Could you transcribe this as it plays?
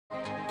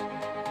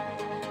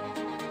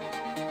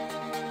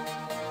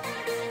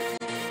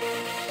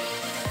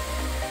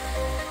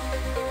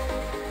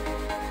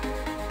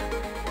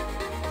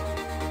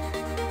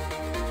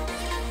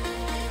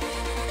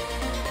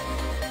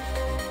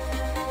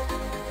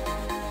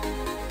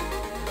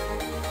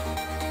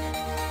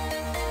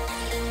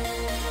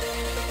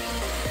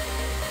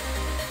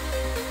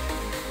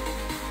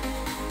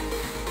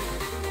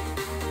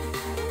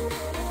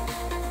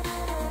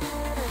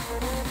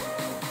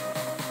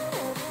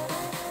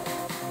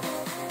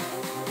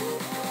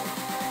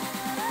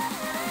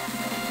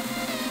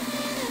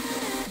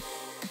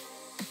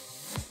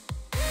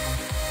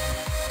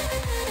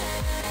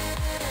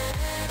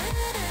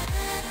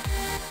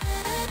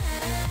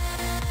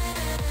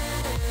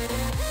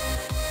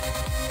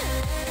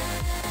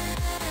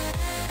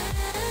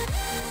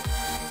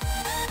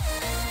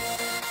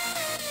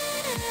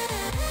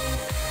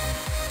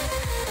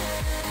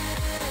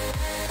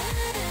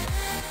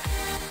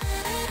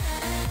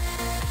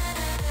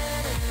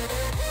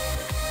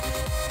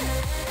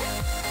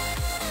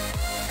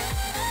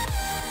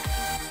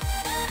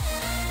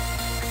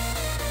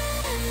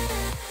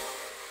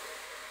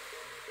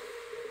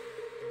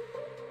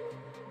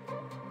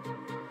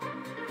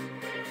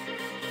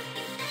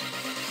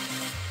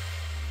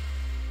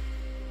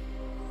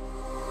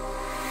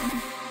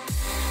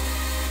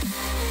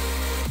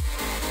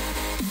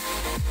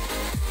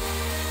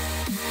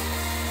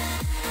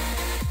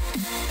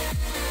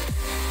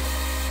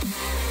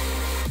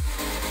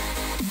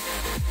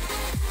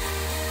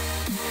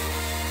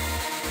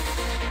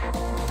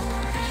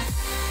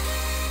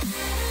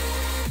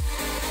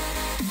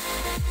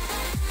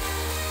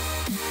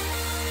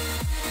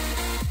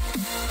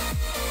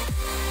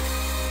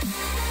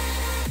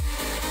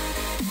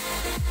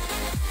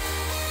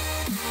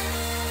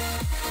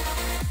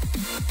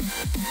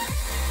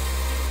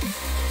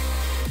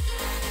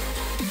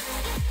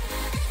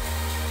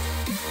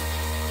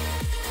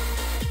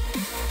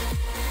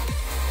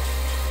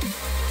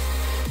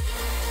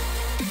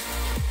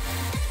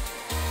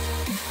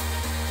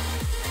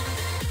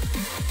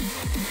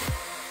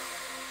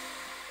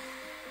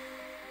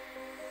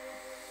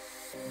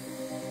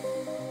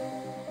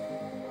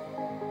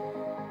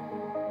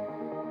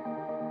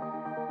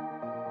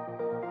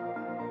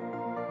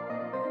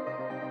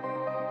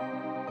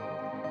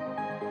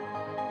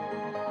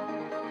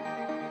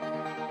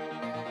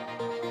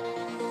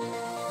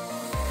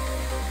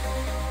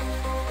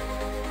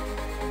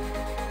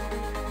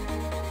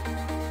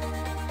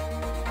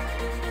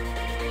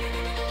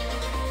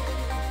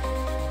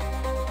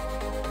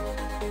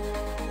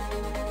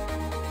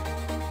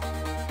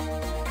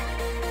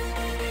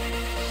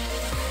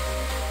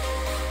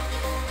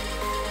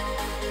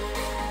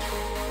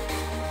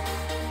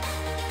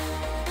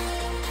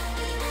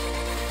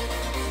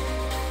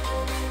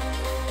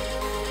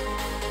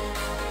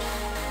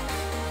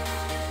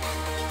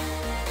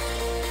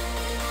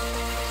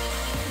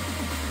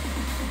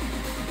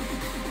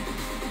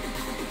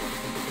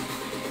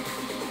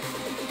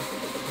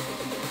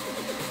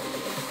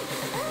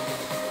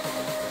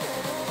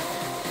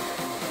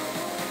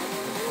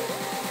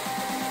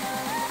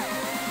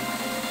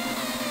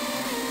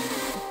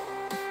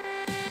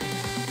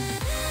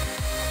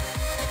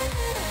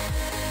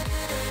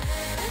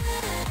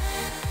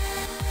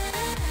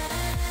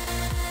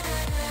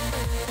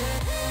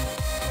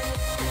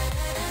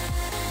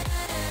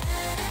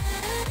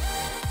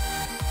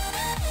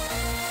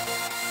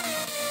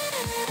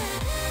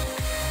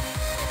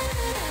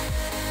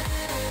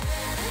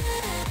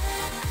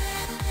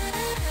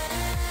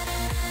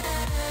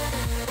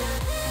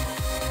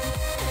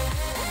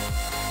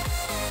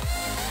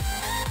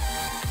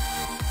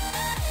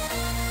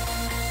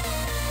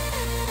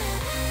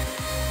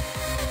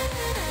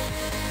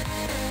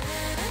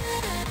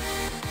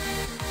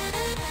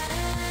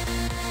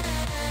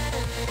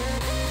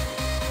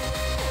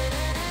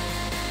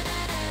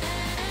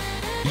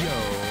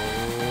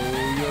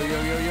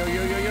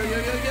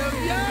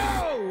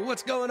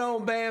What's going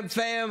on, Bam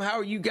fam? How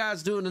are you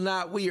guys doing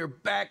tonight? We are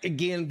back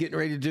again, getting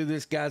ready to do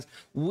this, guys.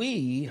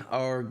 We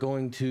are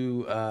going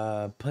to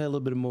play a little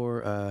bit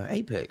more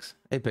Apex.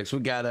 We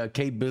got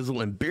K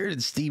Bizzle and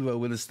Bearded Steve-O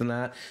with us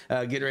tonight.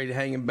 Getting ready to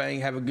hang and bang,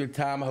 have a good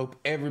time. I hope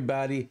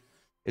everybody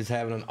is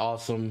having an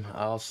awesome,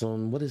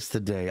 what is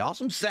today?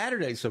 Awesome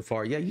Saturday so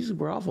far. Yeah, usually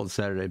we're off on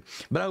Saturday,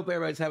 but I hope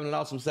everybody's having an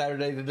awesome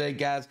Saturday today,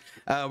 guys.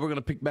 We're going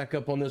to pick back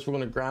up on this. We're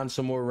going to grind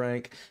some more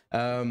rank.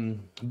 But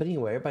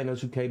anyway, everybody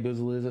knows who K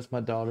Bizzle is. That's my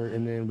daughter.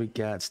 And then we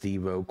got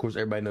Steve-O. Of course,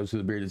 everybody knows who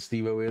the Bearded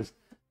Steve-O is.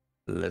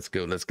 Let's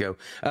go. Let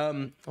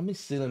me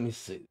see. Let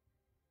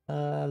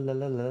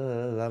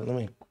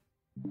me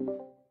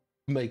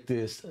make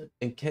this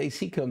in case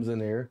he comes in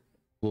there.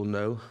 We'll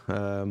know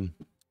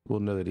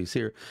that he's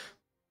here.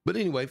 But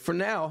anyway, for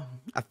now,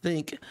 I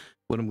think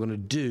what I'm going to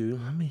do,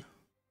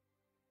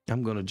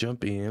 I'm going to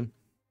jump in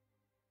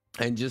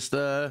and just,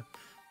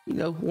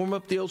 warm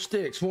up the old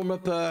sticks, warm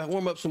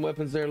up some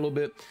weapons there a little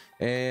bit.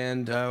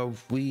 And I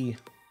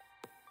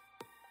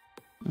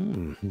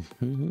can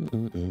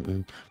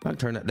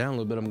turn that down a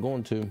little bit. I'm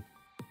going to.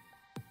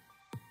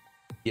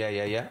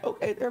 Yeah.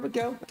 Okay, there we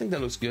go. I think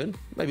that looks good.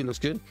 Maybe it looks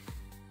good.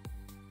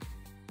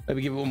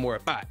 Maybe give it one more.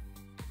 All right.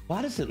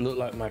 Why does it look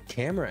like my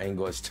camera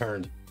angle is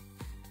turned?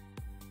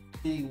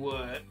 See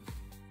what?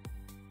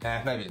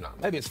 Maybe it's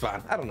not. Maybe it's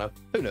fine. I don't know.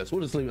 Who knows?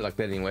 We'll just leave it like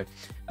that anyway.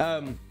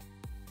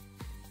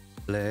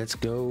 Let's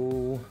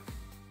go.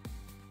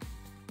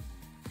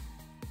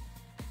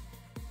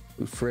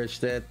 Refresh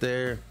that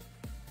there.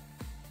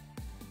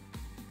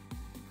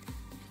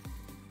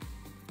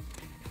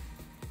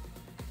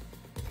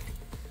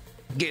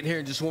 Getting here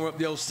and just warm up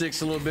the old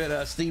sticks a little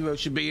bit. Steve-O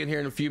should be in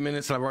here in a few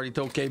minutes. I've already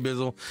told K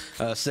Bizzle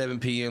 7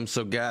 p.m.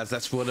 So guys,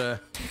 that's what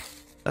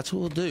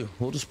we'll do.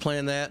 We'll just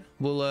plan that.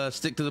 We'll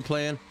stick to the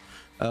plan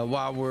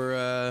while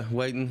we're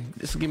waiting.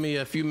 This will give me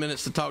a few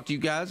minutes to talk to you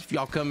guys if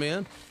y'all come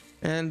in.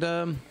 And,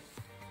 I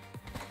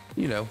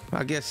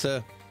guess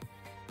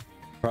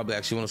probably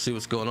actually want to see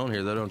what's going on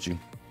here, though, don't you?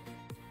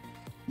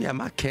 Yeah,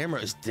 my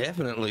camera is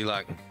definitely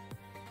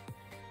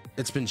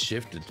it's been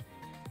shifted.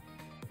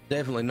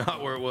 Definitely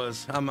not where it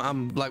was.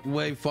 I'm like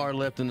way far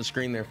left in the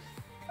screen there.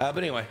 But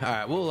anyway, all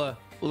right, we'll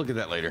look at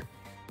that later.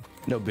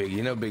 No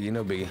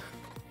biggie.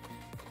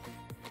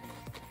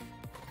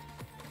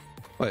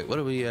 Wait, what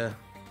do we,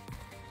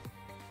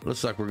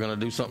 looks like we're gonna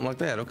do something like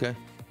that. Okay,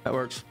 that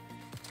works.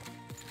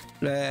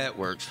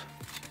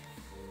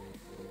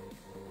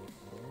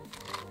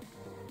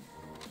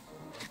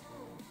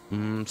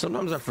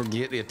 Sometimes I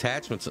forget the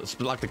attachments. It's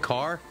like the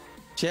car.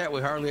 Chat, we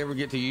hardly ever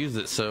get to use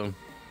it, so.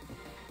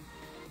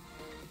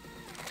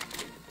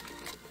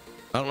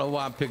 I don't know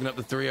why I'm picking up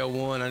the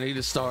 301. I need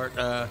to start,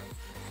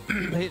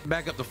 hitting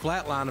back up the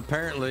flatline.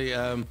 Apparently,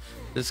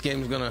 this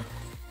game's gonna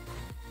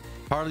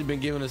hardly been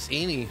giving us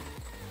any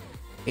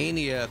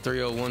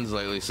 301s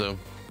lately, so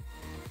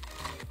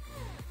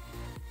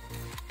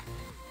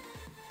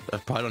I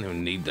probably don't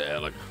even need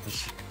that.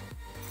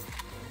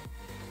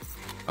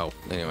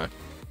 Anyway,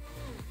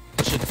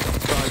 I should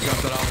probably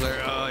drop that off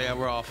there. Oh yeah,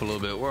 we're off a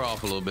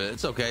little bit.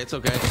 It's okay.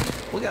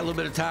 We got a little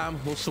bit of time.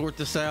 We'll sort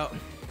this out.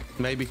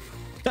 Maybe.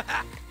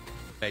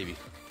 Maybe.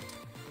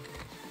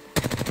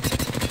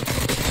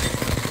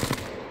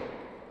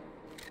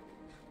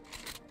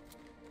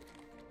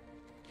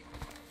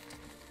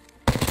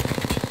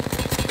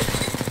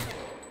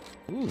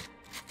 Ooh.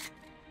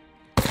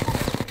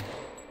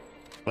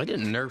 I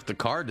didn't nerf the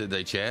car, did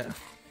they, chat?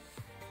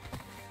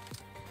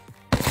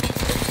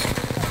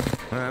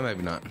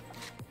 Maybe not.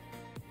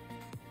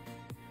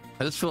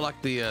 I just feel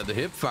like the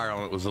hip fire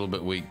on it was a little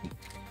bit weak.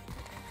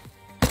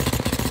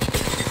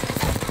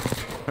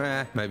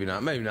 Maybe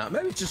not. Maybe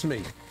it's just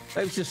me.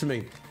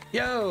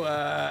 Yo,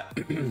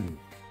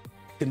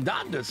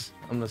 Condondas,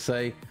 I'm gonna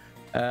say.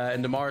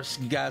 And Damaris,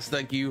 you guys,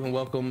 thank you and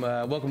welcome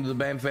to the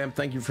Bam fam.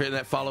 Thank you for hitting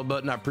that follow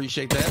button. I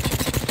appreciate that.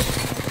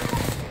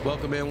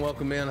 Welcome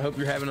in. I hope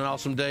you're having an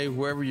awesome day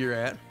wherever you're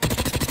at.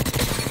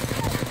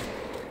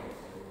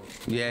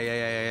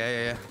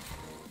 Yeah.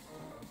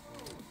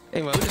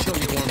 Anyway, we're just gonna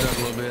get warmed up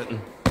a little bit.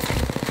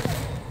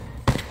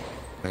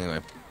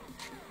 Anyway.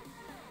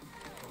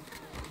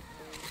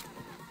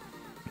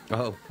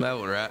 Oh, that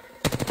one right.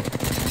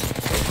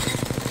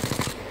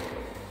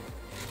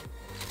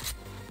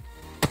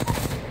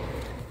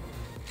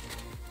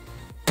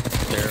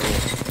 Terrible.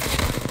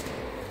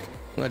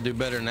 I'm gonna do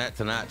better than that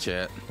tonight,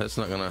 chat. That's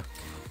not gonna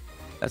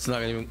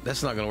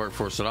work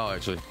for us at all,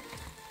 actually.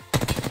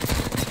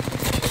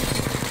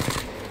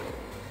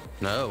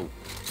 No.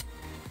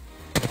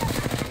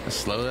 Let's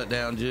slow that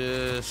down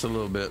just a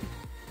little bit.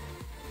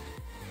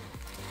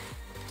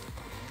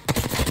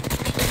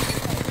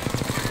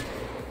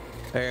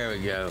 There we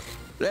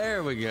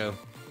go.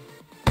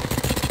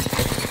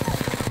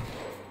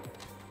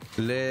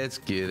 Let's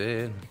get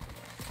it.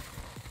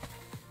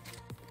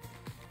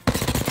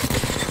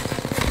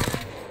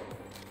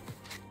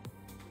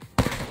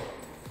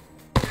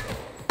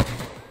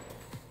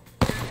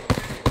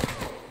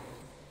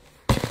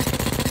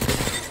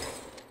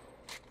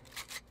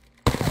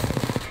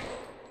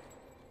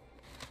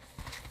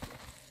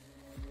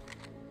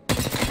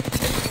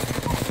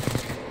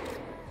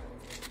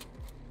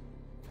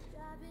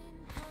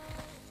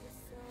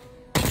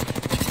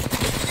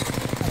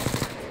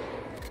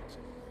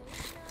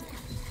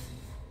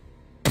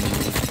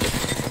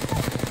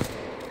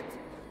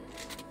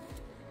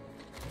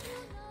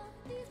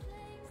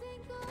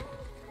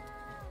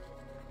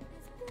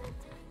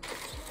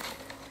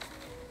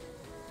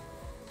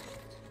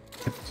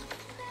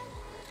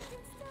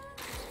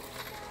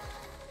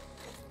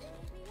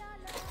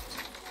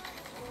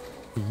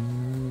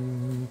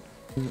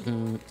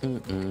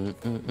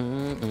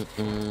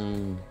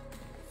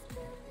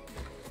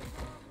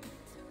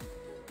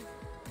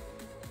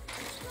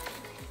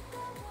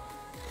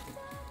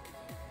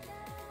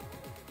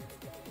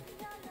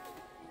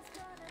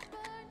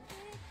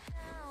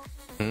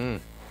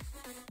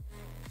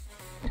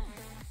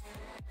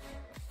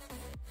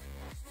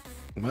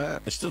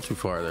 What? It's still too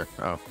far there.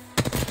 Oh.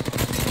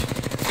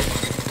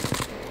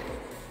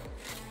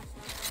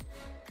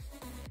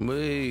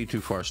 Way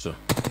too far still.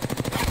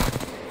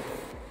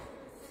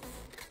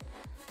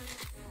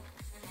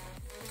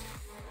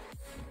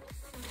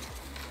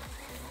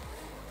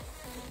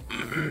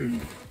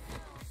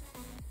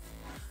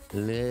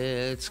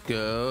 Let's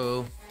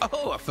go.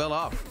 Oh, I fell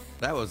off.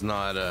 That was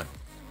not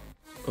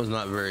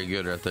very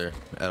good right there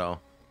at all.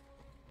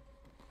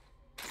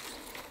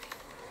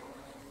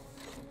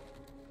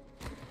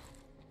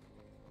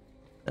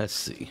 Let's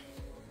see.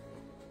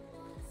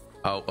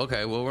 Oh,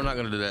 okay. Well, we're not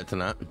gonna do that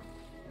tonight.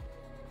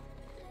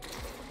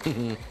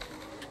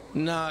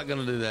 Not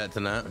gonna do that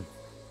tonight.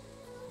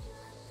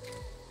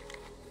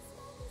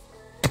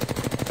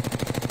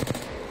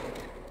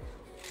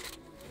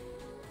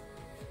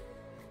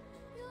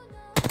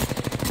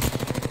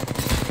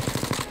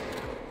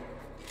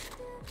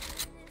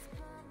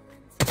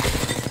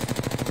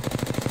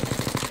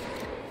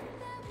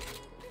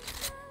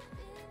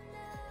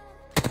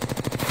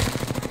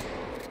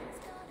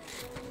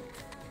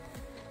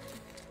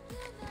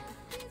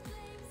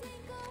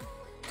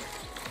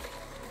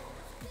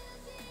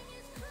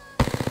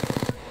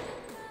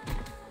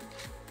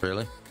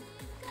 Really?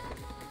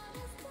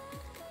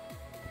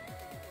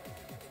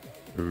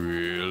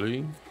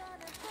 Really?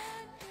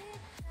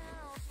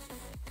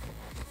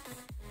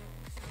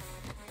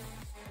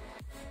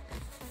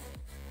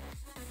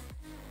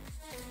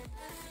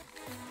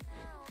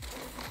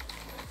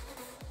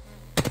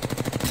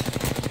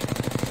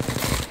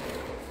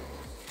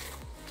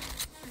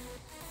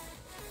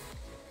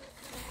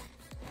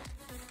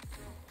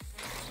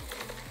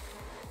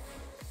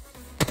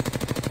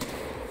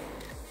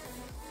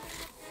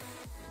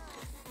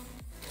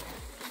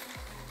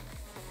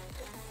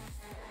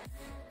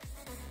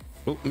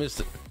 Oh, missed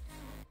it.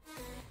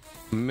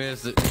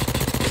 Missed it.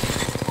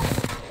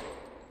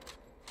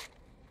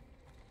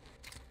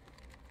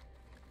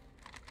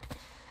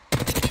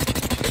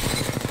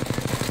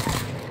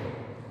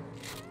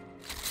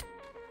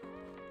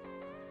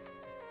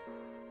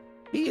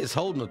 He is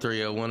holding a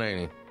 301, ain't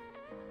he?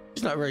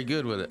 He's not very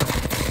good with it.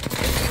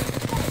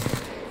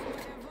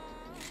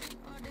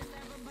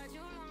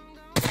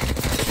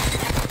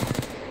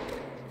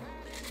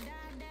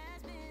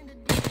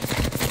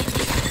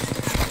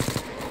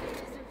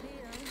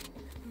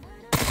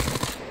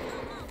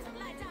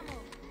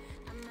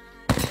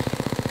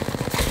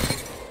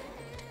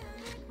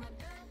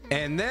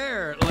 And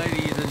there,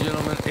 ladies and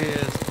gentlemen,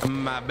 is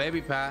my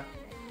baby pie.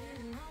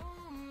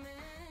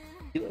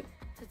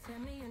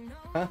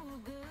 Huh?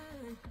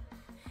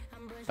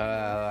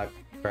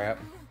 Crap.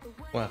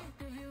 What?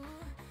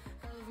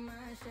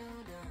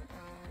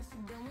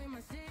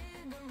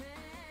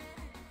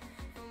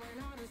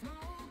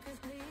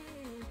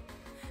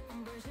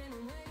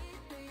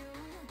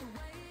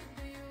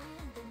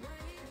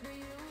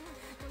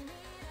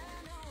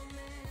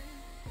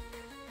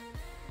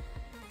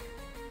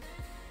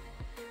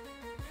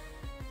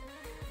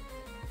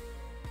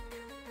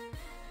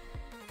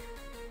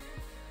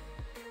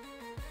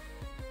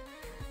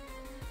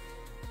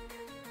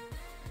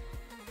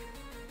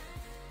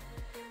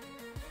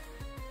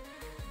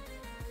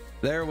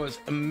 There was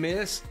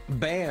Miss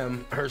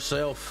Bam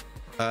herself,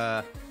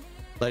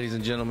 ladies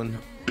and gentlemen,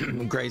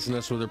 gracing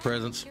us with her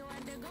presence.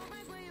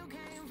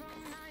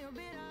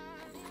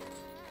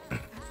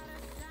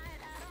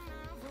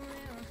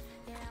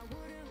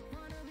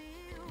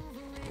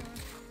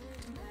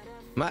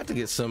 Might have to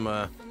get some,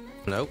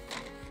 nope.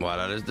 Why'd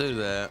I just do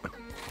that?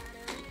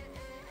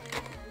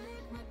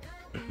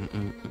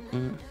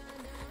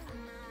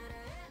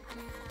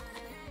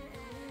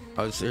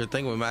 I was here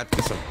thinking we might have to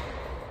get some.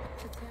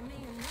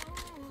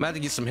 Might have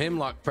to get some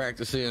hemlock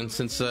practice in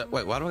since,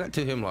 wait, why do I got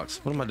two hemlocks?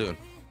 What am I doing?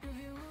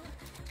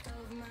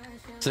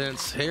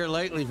 Since here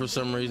lately, for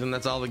some reason,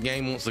 that's all the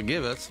game wants to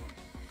give us.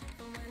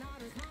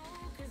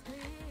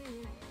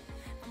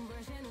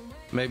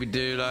 Maybe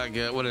do like,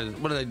 what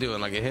are they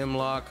doing? Like a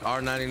hemlock,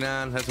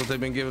 R99? That's what they've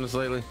been giving us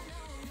lately.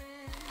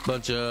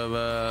 Bunch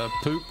of,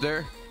 poop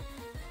there.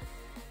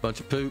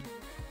 Bunch of poop.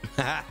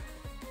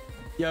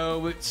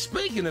 Yo, but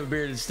speaking of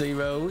Bearded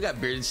Steve-O, we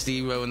got Bearded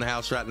Steve-O in the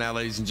house right now,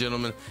 ladies and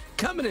gentlemen.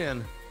 Coming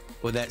in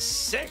with that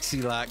sexy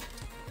lock.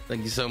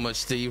 Thank you so much,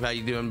 Steve. How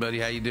you doing, buddy?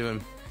 How you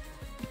doing?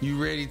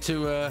 You ready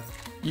to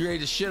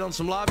shit on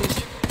some lobbies?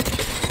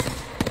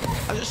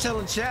 I was just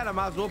telling Chad I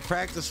might as well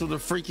practice with a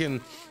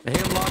freaking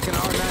hemlock and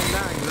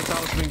R99 because that's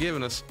all it's been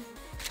giving us.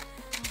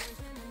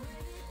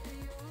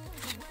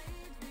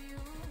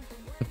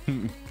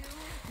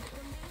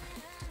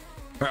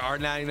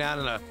 R99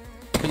 and a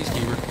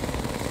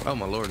Peacekeeper. Oh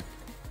my lord.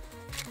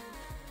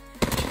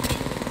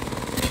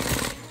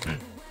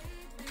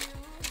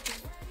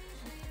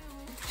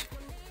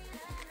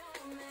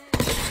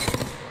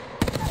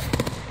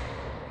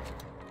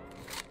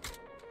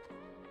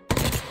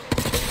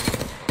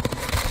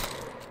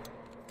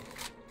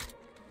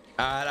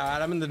 All right.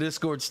 I'm in the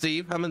Discord,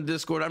 Steve. I'm in the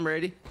Discord. I'm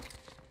ready.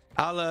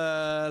 I'll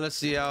let's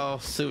see. I'll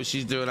see what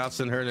she's doing. I'll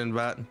send her an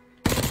invite.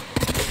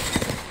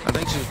 I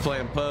think she was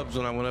playing pubs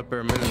when I went up there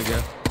a minute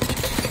ago.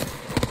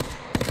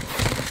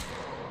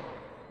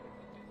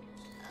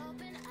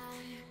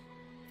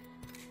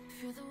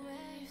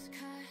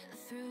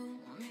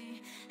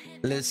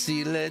 Let's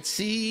see. Let's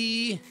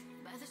see.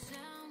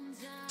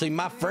 See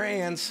my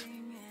friends.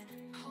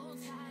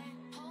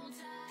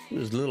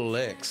 There's little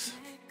X.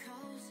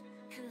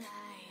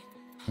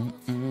 Let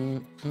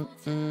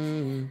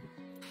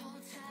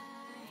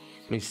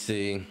me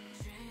see.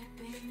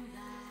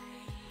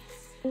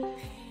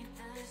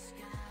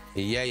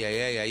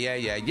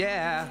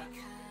 Yeah.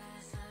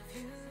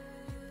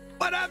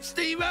 What up,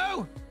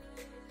 Steve-O?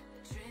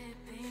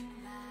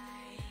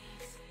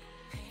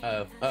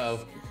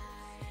 Uh-oh.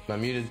 Am I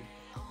muted?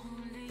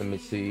 Let me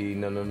see.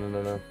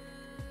 No.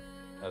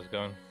 How's it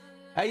going?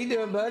 How you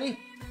doing, buddy?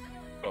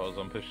 I was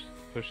on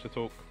push to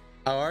talk.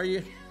 How are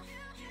you?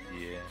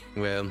 Yeah.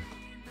 Well,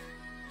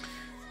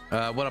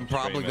 what I'm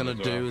probably gonna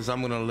do is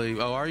I'm gonna leave.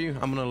 Oh, are you?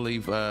 I'm gonna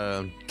leave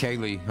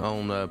Kaylee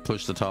on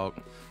push to talk.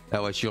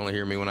 That way she only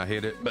hear me when I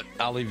hit it. But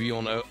I'll leave you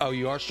on. Oh,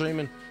 you are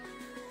streaming?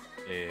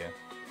 Yeah.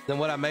 Then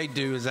what I may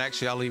do is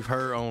actually I'll leave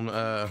her on.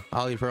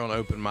 I'll leave her on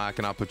open mic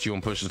and I'll put you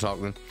on push to talk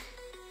then.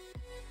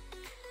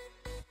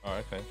 Oh,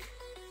 okay.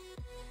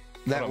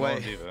 That way.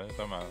 It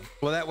don't matter.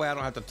 Well, that way I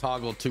don't have to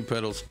toggle two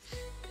pedals.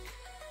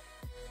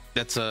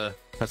 That's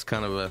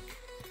kind of a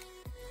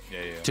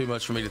too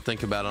much for me to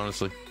think about,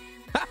 honestly.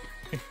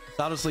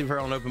 So I'll just leave her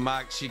on open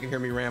mic. She can hear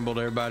me ramble to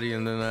everybody,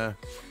 and then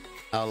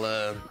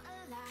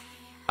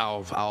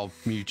I'll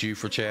mute you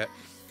for chat.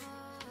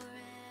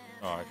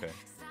 Oh, okay.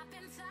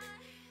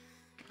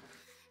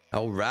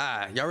 All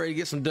right, y'all ready to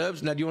get some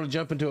dubs? Now, do you want to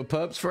jump into a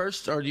pubs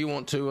first, or do you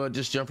want to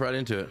just jump right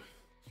into it?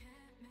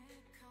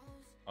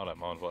 I don't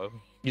mind, whatever.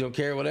 You don't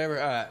care,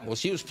 whatever. All right. Well,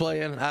 she was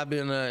playing. I've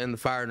been in the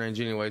firing range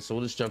anyway, so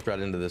we'll just jump right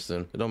into this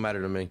then. It don't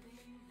matter to me.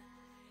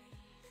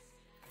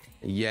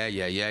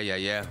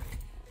 Yeah.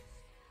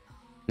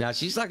 Now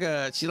she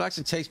likes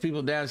to chase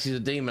people down. She's a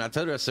demon. I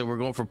told her, I said, we're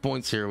going for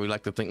points here. We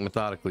like to think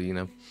methodically, you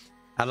know.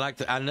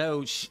 I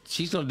know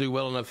she's going to do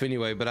well enough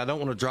anyway, but I don't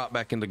want to drop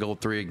back into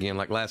gold 3 again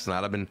like last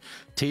night. I've been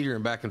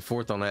teetering back and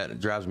forth on that. And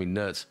it drives me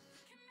nuts.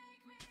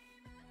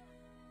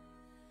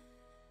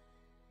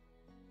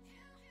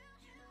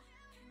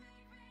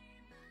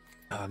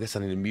 Oh, I guess I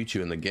need to mute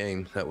you in the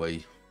game. That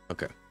way,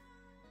 okay.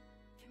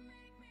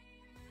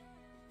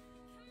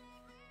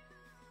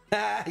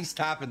 He's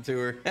typing to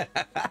her.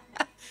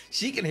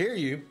 She can hear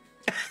you.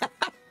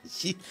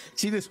 she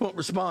just won't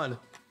respond.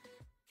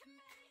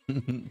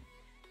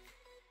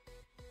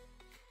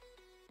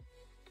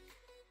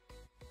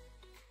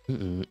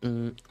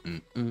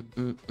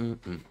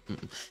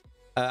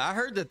 I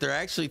heard that they're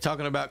actually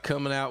talking about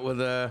coming out with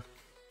a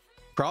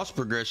cross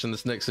progression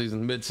this next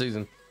season,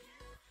 mid-season.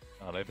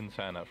 Oh, they've been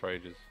saying that for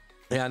ages.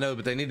 Yeah, I know,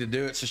 but they need to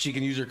do it so she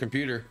can use her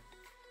computer.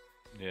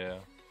 Yeah.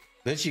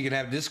 Then she can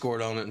have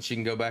Discord on it and she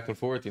can go back and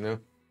forth, you know?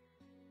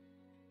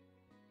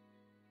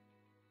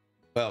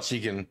 Well,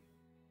 she can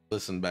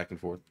listen back and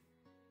forth.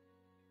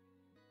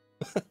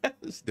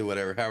 Just do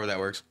whatever, however that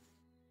works.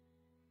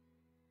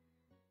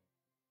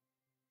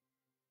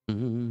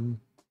 Mm-hmm.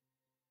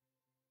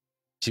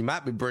 She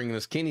might be bringing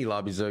us Kenny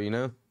lobbies, though, you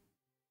know?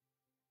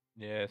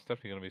 Yeah, it's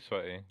definitely going to be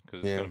sweaty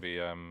because it's going to be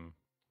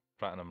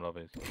platinum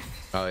lobbies.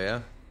 Oh,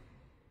 yeah?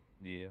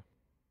 Yeah.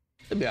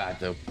 It'll be alright,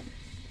 though.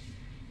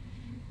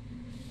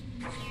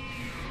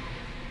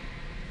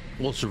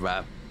 We'll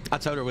survive. I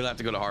told her we'd have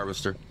to go to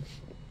Harvester.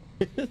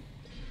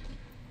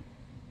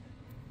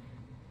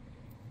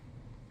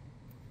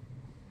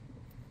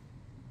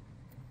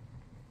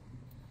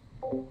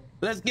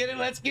 Let's get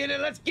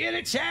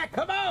it, chat.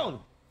 Come on.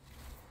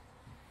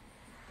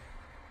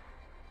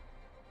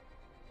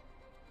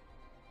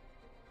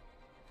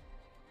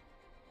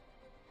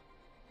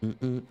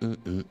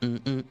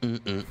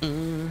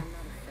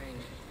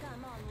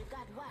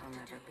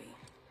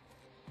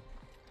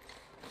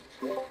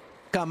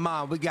 Come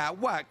on, we got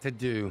work to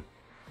do.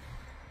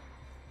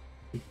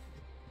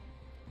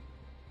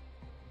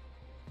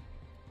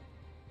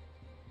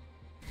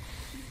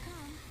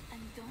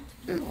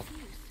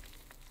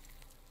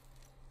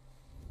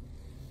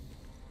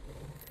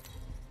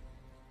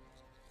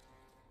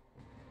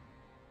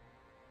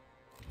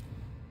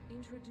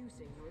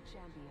 Introducing your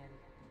champion.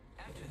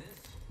 After this,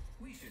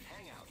 we should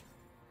hang out.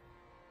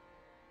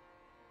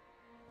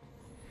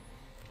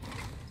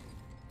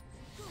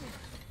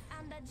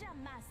 I'm the jump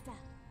master.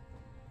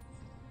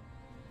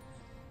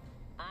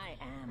 I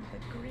am the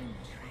green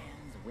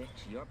trans witch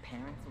your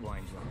parents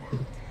warned you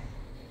about.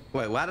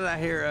 Wait, why did I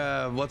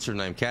hear what's her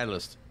name?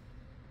 Catalyst.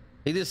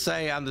 He just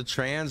say I'm the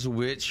trans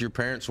witch your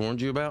parents warned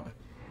you about?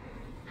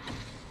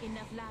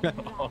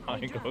 Oh, I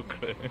ain't got a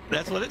clue.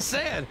 That's what it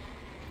said.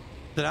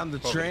 That I'm the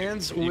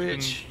trans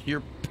witch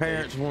your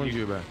parents warned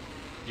you about.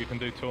 You can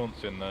do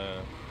taunts in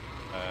the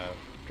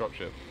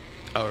dropship.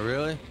 Oh,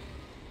 really?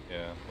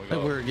 Yeah. I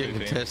think we're getting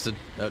contested.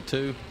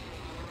 2.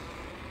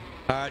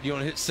 All right, you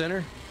want to hit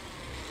center?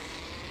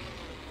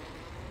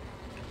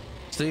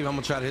 Steve. I'm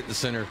gonna try to hit the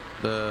center,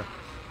 the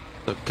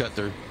cut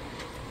through.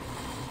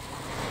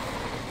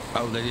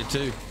 Oh, they did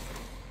too.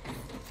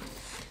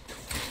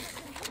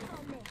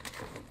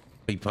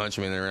 He punched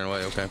me and then ran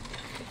away. Okay.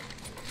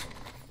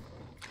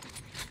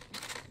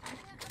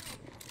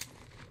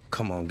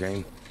 Come on,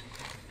 game.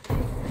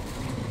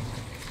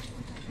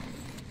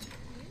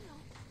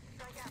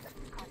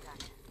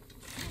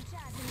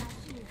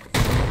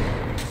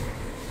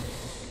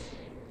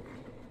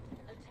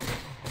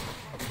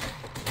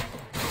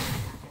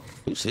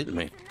 Who's hitting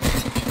me?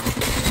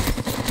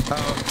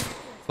 Oh,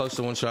 close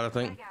to one shot, I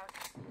think.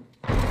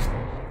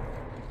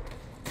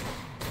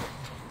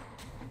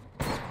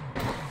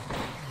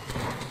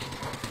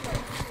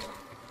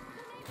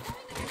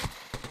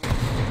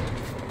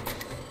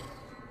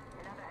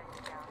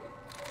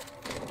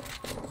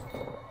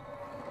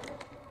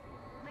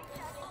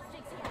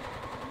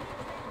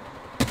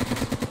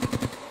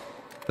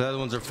 The other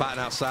ones are fighting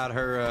outside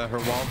her her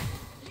wall.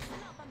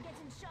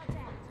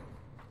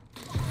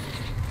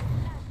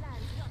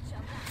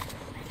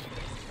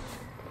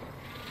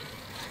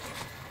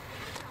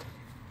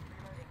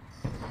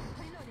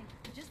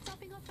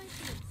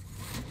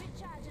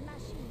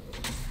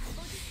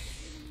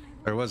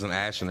 There was an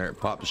ash in there. It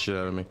popped the shit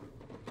out of me.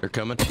 They're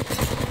coming.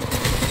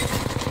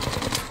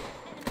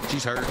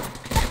 She's hurt.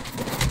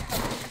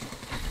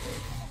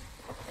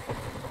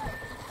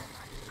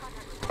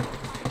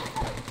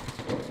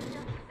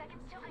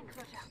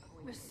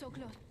 We're so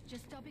close.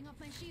 Just topping up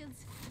my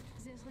shields.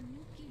 There's a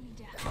new kill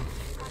leader.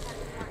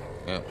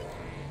 Yeah.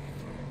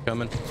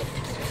 Coming.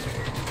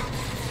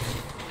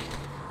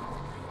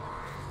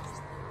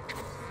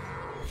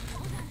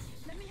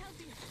 Let me help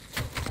you.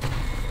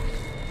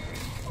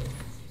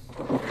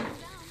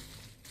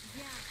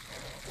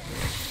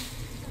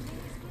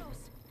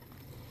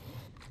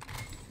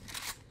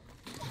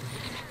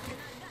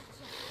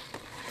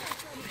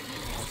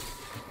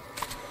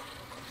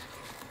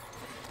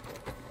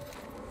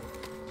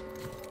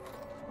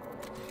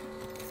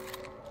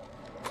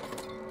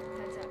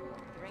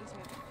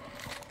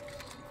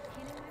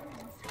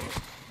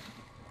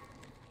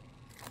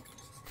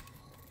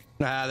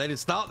 Nah, they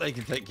just thought they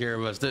could take care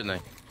of us,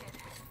 didn't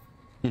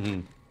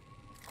they?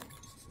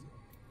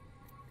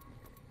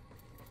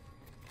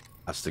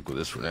 I'll stick with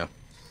this for now.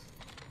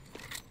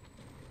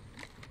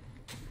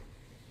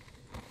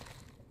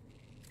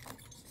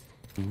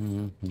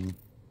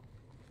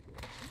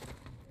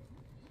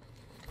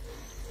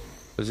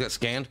 Was that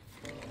scanned?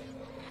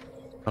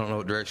 I don't know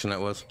what direction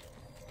that was.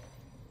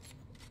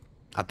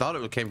 I thought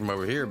it came from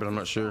over here, but I'm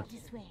not sure.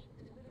 This way.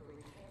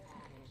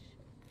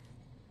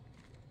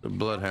 The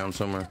bloodhound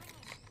somewhere.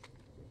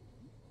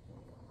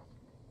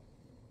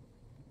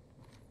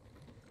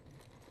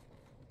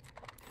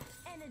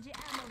 Energy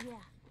ammo here.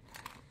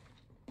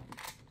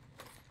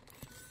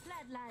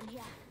 Flatline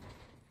here.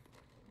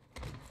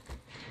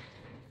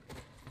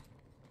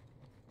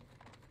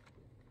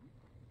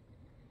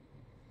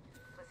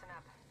 Listen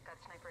up. Got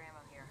sniper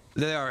ammo here.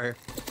 They are here.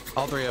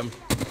 All three of them.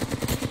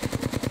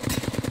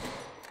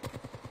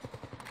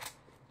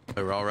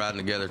 They were all riding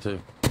together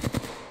too.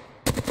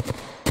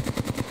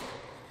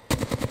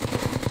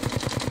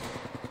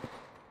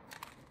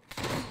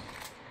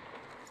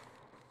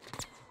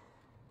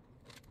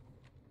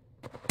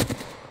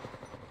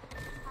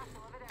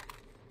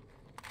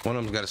 One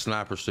of them's got a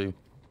sniper, Steve.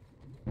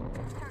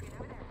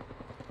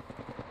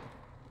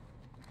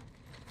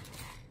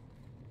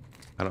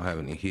 I don't have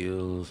any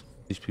heals.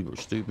 These people are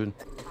stupid.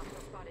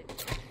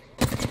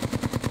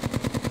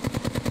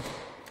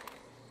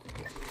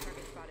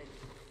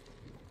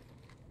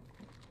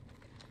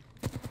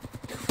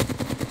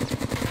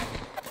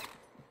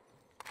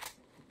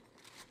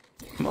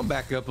 I'm gonna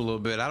back up a little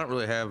bit. I don't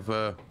really have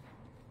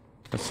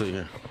let's see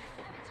here.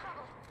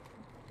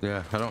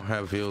 Yeah, I don't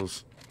have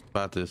heals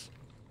about this.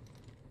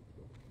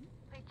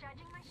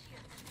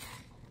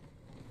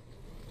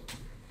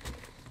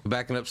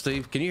 Backing up,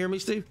 Steve. Can you hear me,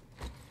 Steve?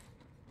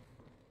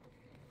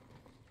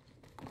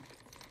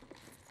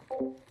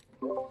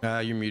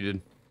 You're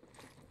muted.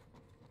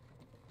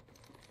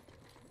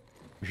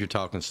 If you're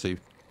talking,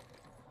 Steve.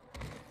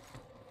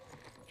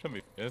 Should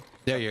be good.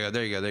 There you go.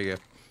 There you go. There you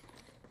go.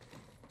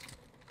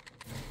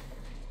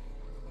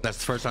 That's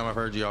the first time I've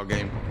heard you all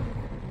game.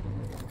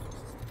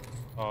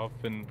 Oh,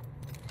 I've been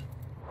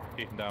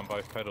keeping down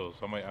both pedals.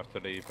 I might have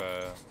to leave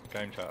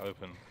game chat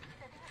open.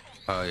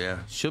 Oh yeah,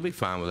 she'll be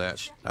fine with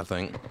that, I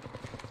think.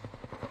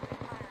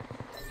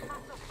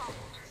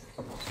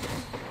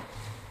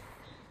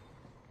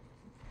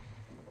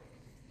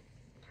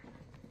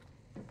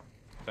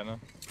 Center.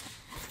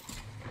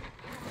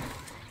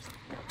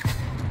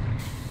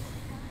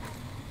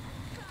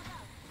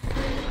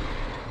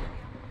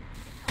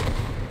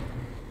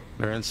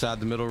 They're inside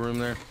the middle room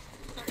there.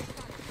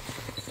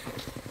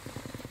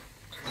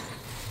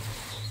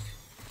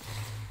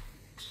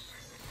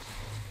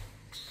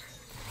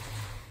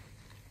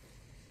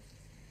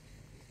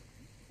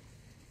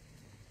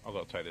 I've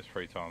got to take this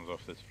 3 times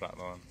off this flat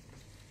line.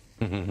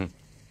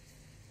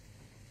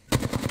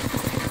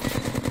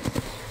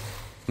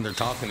 They're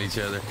talking to each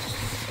other.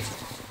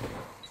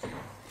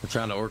 They're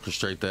trying to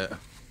orchestrate that.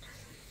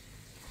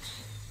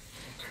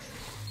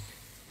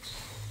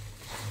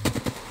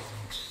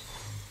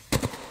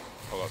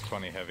 I've got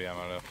 20 heavy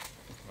ammo left.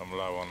 I'm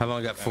low on. I've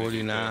only got energy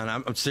 49.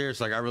 too. I'm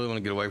serious. Like, I really want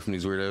to get away from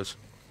these weirdos.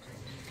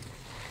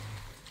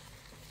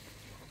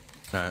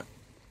 All right.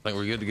 Think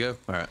we're good to go?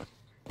 All right.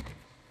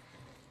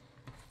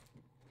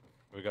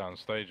 We got on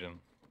staging.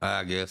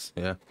 I guess,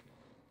 yeah.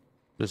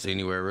 Just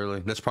anywhere,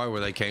 really. That's probably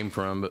where they came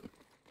from, but...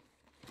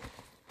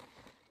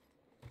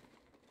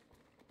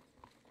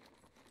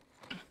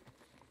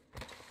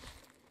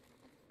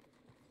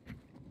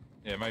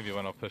 Yeah, maybe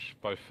when I push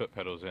both foot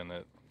pedals in,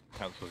 it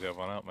cancels the other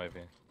one out, maybe.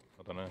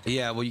 I don't know.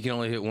 Yeah, well, you can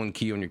only hit one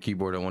key on your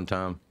keyboard at one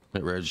time.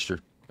 Hit register.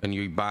 And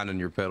you binding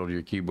your pedal to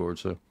your keyboard,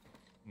 so...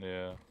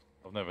 Yeah,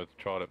 I've never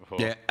tried it before.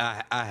 Yeah,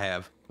 I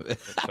have.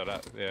 So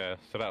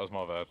that was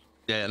my bad.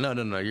 Yeah, no,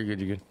 you're good,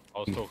 you're good. I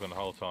was talking the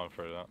whole time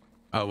through that.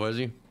 Oh, was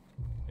you?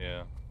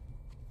 Yeah.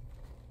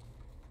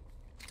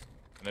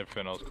 And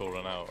everything I was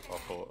calling out, I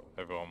thought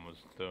everyone was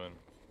doing.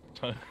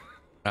 So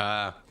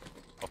I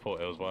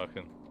thought it was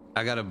working.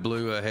 I got a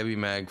blue heavy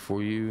mag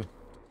for you.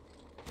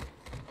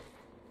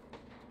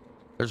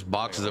 There's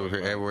boxes over here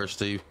everywhere,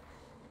 Steve.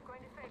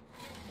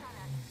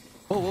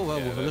 Oh, whoa,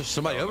 Yeah, there's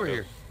somebody over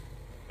here.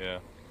 Yeah.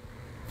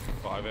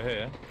 But over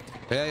here.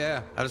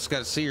 Yeah. I just got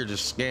to see her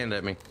just scanned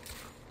at me.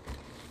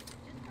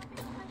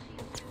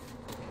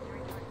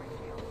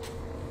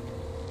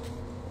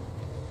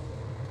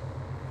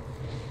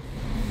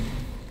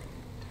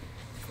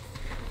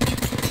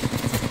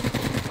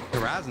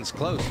 Horizon's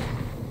close.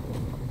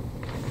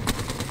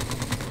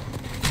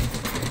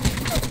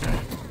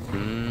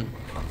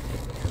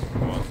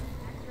 Come on.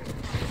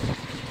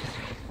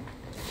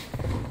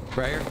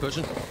 Right here,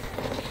 pushing.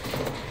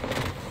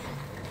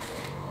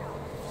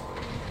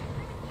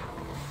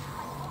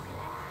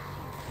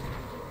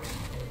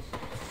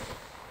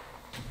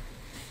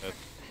 That's,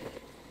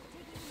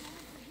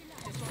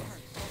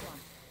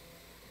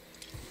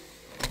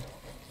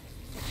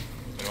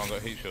 anyone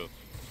got heat shields?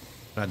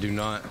 I do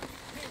not. That's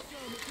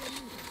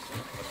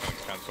going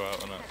to cancel out,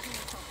 isn't it?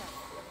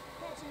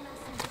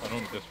 I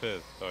normally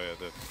disappears. Oh yeah, it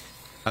did.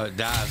 Oh, it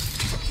dies.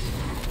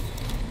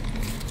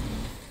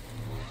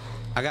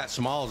 I got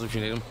smalls if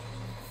you need them.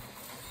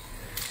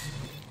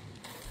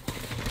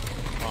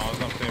 Oh, it's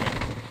not seeing me.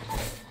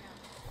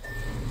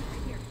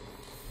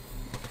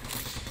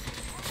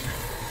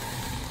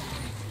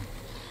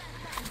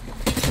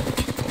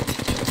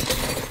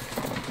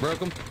 Broke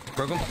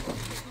them.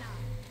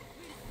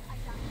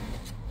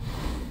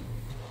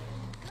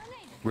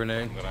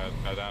 Grenade. I'm gonna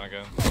go down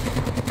again.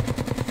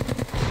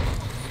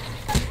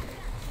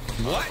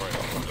 What? Right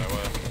off where they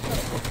were.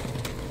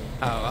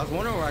 Oh, I was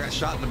wondering where I got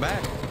shot in the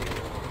back.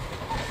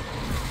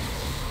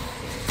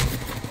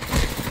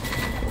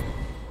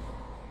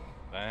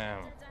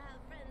 Damn.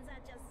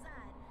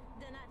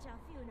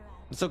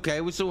 It's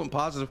okay. We still went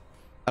positive.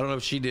 I don't know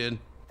if she did.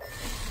 That's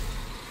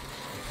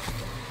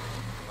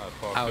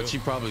far Oh, too. she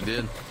probably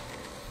did.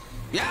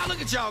 Yeah, look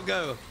at y'all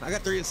go. I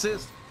got 3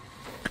 assists.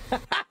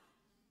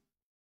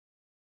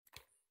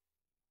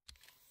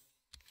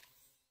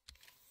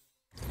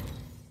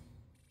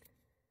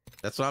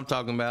 That's what I'm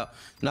talking about.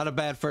 Not a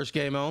bad first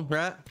game on,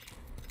 right?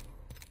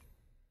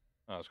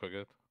 Oh, that's quite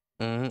good.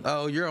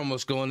 Oh, you're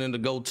almost going into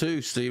gold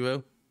 2,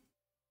 Steve-O.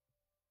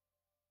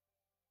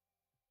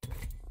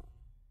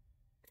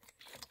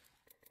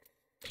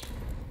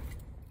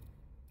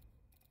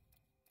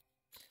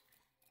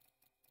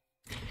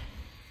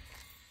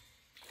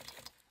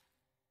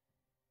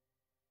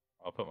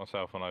 I'll put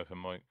myself on open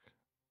mic.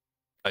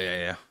 Oh,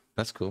 yeah.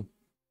 That's cool.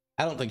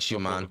 I don't think she'll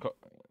mind.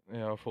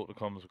 Yeah, I thought the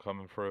comms were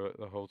coming through it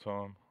the whole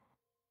time.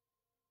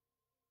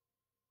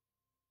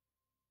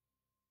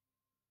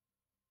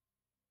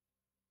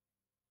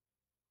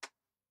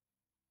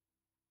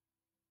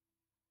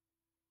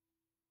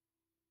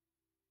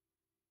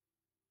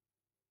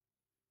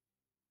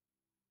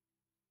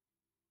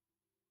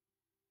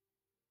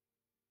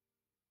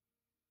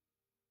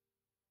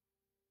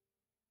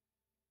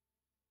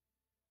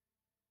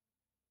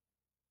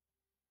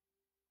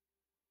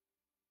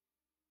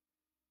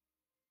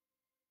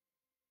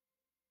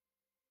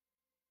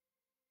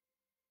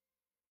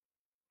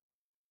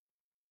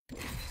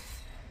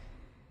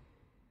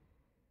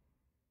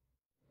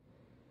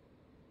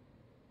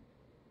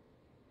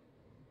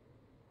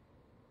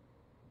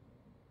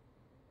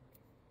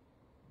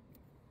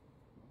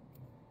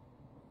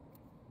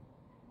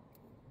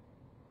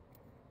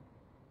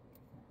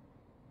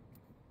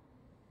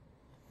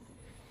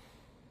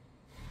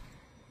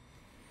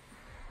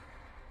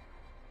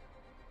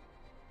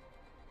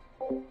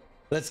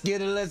 Let's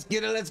get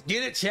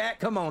it,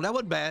 chat. Come on, that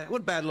wasn't bad.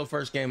 What bad little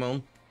first game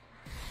on.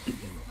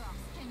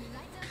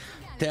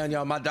 Telling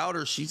y'all, my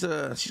daughter, she's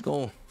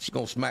gonna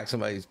smack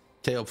somebody's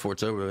tail before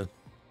it's over with.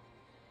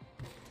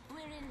 We're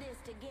in this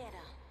together.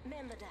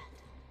 Remember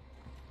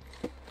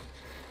that.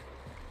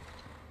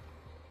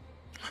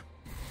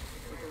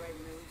 With the right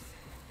moves,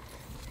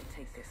 they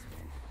take this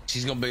win.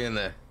 She's gonna be in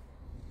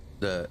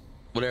the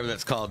whatever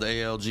that's called, the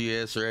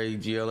ALGS or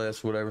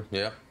AGLS, whatever.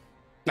 Yeah.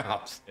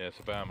 Oh, Yeah,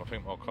 so bam, I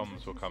think my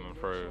comms were coming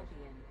through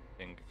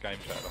in game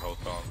chat the whole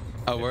time.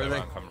 Oh, were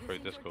they? Coming through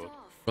Discord.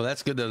 well,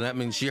 that's good though. That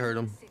means she heard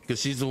him because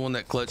she's the one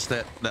that clutched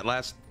that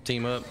last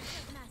team up.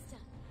 Master.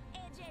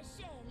 AJ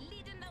Shea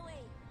leading the way.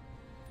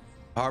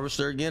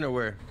 Harvester again or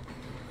where?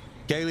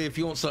 Kaylee, if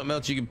you want something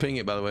else, you can ping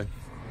it. By the way.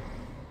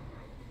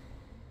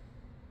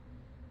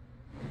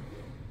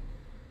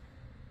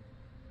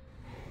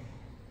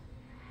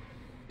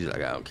 He's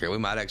like, I don't care. We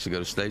might actually go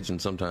to staging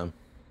sometime.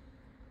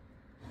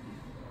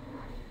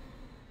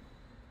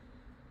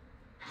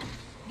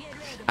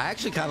 I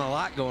actually kind of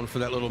like going for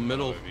that little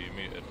middle. You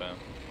muted, bam.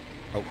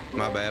 Oh,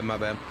 my bad, my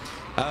bad.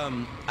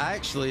 I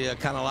actually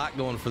kind of like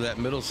going for that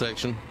middle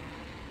section.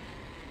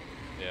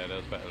 Yeah, there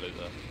was better loot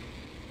there.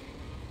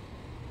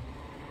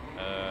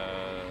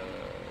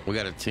 We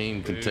got a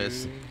team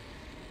contest.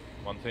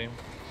 One team.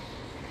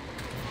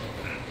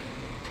 I'm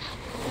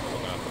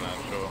gonna have to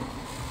land short.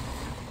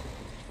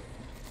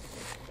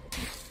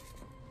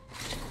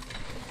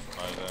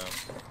 Right there.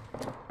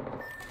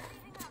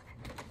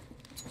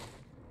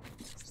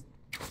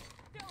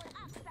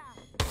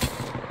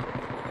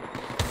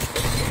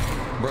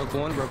 Broke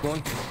one, broke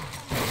one.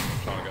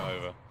 Trying to get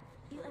over.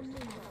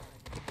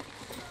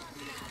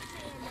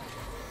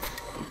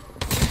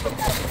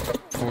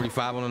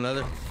 45 on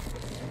another.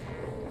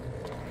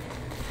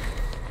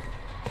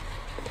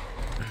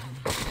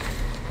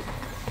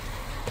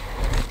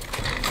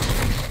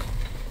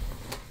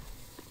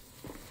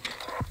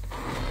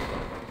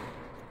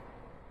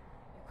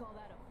 Call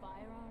that a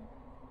firearm?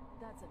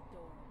 That's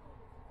adorable.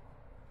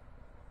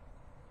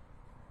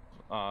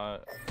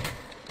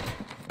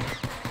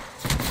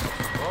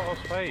 What a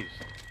space.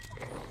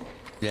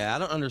 Yeah, I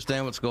don't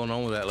understand what's going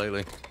on with that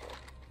lately.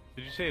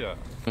 Did you see that?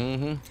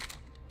 Mm-hmm.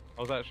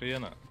 I was actually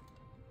in it.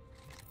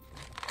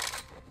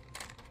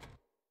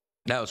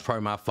 That was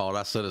probably my fault.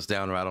 I set us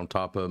down right on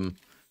top of them.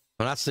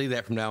 When I see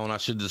that from now on, I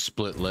should just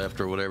split left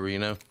or whatever, you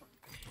know?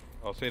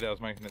 I see that I was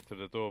making it to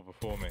the door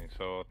before me,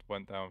 so I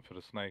went down for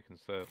the snake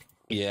instead.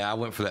 Yeah, I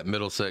went for that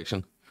middle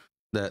section.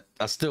 That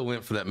I still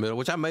went for that middle,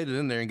 which I made it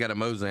in there and got a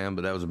Mozam,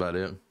 but that was about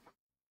it.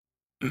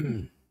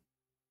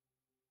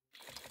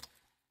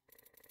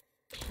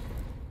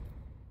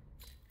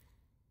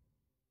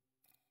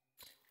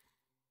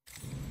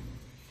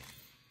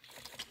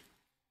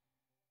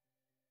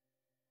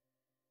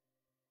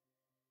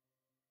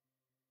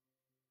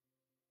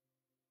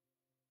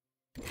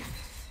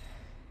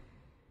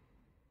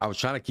 I was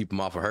trying to keep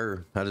him off of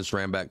her. I just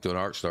ran back to an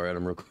arc star at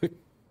him real quick,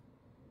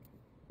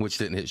 which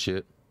didn't hit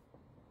shit.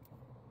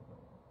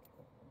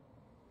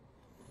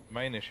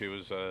 Main issue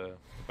was the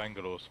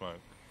Bangalore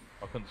smoke.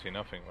 I couldn't see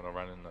nothing when I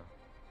ran in there.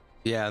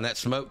 Yeah, and that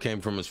smoke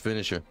came from his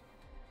finisher.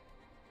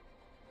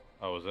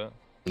 Oh, was it?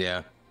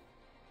 Yeah,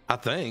 I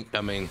think.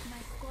 I mean,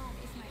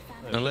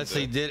 unless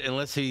he,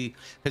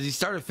 because he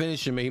started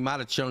finishing me, he might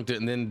have chunked it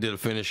and then did a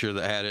finisher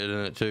that had it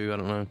in it too. I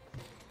don't know.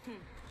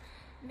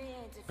 Me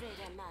ain't afraid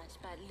of much,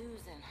 but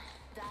losing,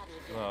 that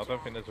would be No, I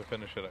don't think there's a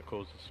finisher that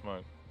causes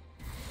smoke.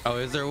 Oh,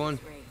 is there one?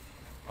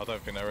 I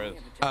don't think there is.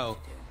 Oh,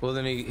 well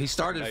then he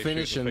started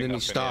finishing, then he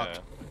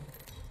stopped.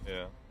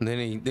 Yeah. And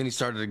then he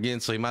started again,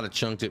 so he might have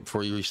chunked it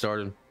before you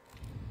restarted.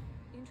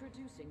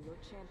 Introducing your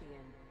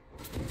champion.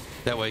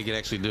 That way he could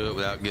actually do it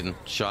without getting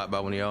shot by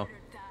one of y'all.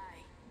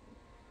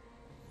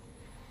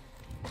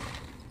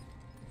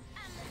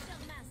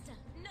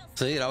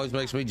 See, it always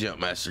makes me jump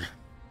master.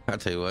 I'll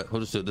tell you what,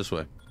 we'll just do it this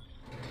way.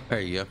 There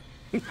you go.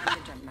 I'm the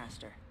jump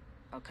master.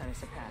 I'll cut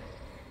us a path.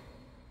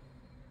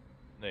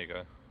 There you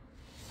go.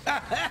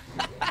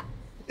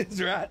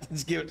 It's right.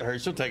 Just give it to her.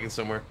 She'll take it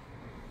somewhere.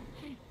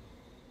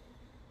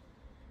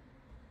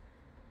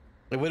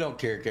 And we don't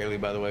care,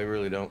 Kaylee, by the way. We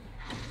really don't.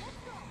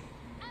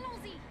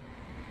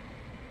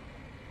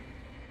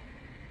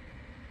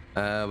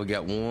 We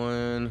got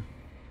one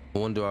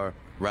to our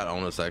right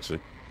on us,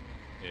 actually.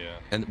 Yeah.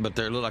 But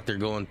they look like they're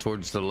going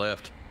towards the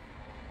left.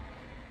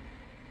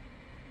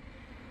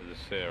 There's a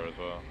Seer as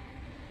well.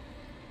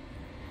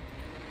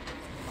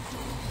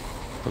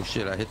 Oh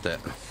shit! I hit that.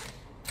 I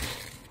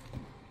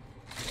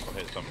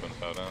hit something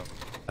fell down.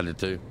 I did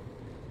too.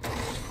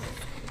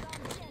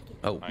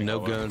 Oh, no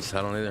guns.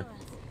 I don't either.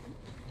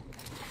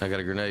 I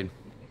got a grenade.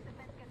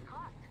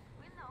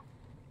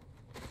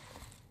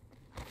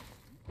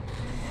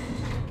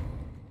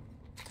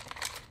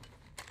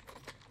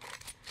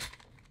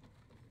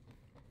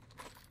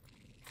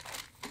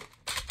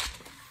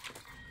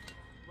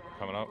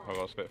 Coming up, I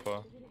got a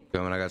Spitfire.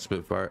 Coming, I got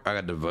Spitfire. I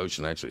got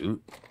Devotion actually. Ooh.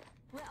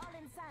 We're all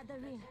inside the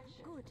ring.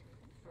 Good.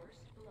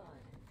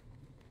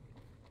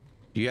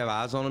 Do you have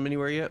eyes on him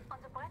anywhere yet?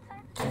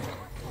 I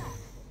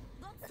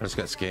just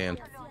got scanned.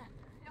 Look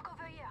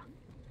over here.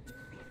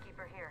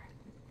 Peacekeeper here.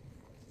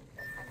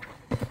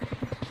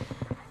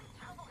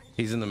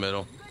 He's in the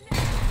middle.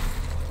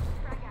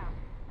 Frag out.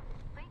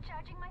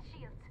 Recharging my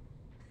shields.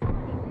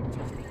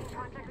 Being in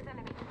contact with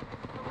enemy.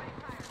 Opening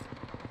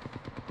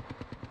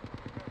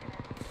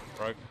fire.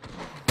 Broke.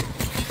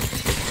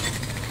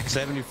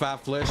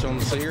 75 flesh on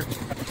the Seer.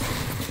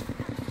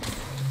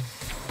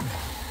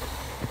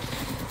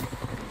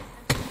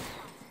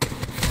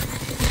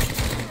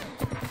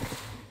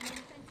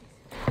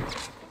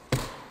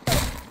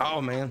 Oh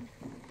man.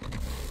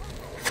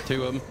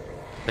 2 of them.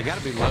 They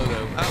gotta be low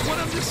though. One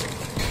of them just.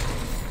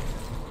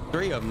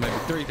 3 of them, maybe.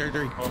 Three.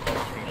 Oh,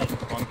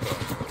 one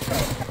first.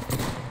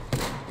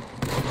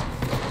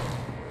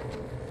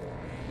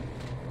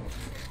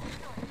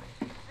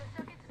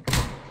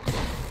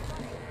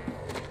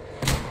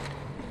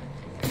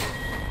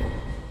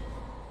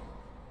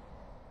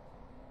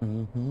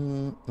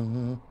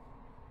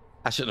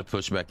 I shouldn't have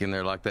pushed back in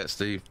there like that,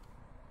 Steve.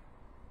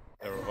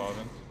 They're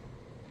reviving.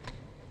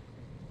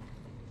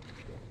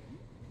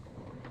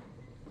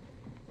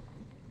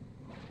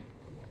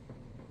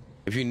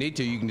 If you need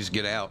to, you can just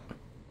get out.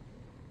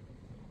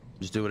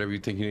 Just do whatever you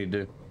think you need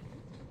to do.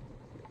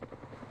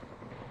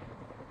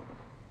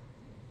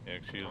 Yeah,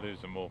 because you're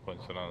losing more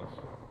points than us.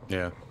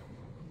 Yeah.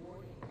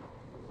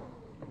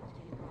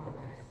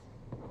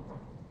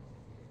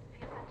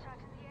 Feel that shot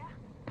in the air?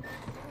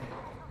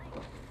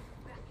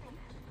 We're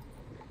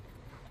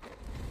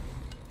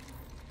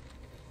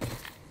safe.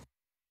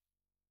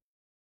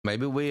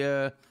 Maybe we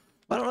I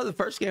don't know, the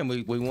first game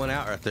we won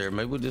out right there.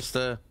 Maybe we'll just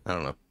I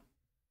don't know.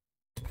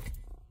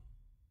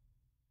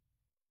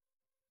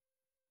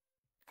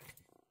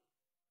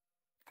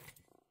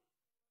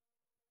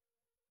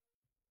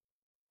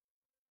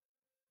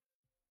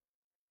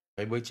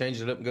 Maybe we change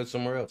it up and go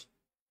somewhere else.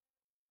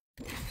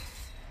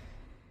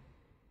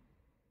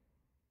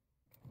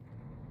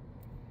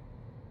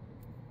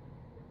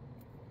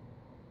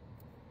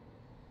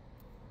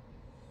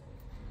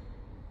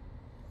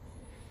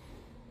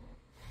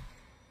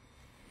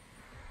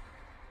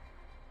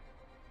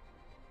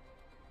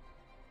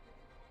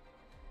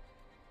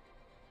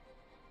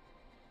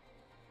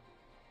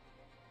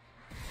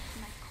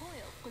 My coil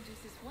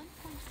produces 1.2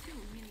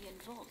 million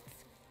volts.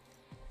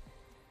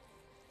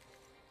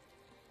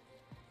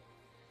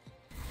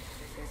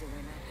 There's a win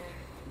out there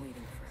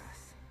waiting for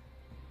us.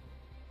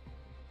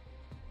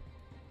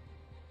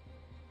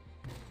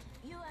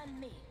 You and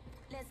me.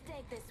 Let's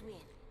take this win.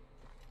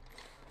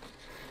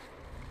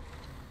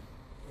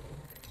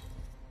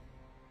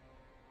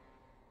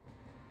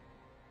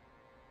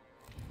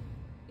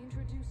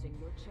 Introducing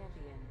your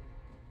champion.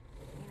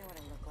 You know what I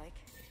look like.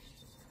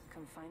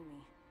 Come find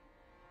me.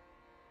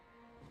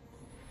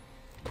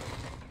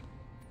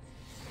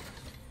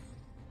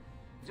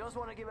 Just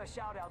want to give a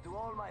shout out to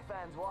all my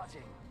fans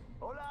watching.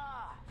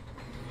 Hola!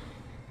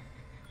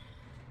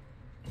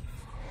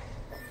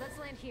 Let's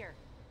land here.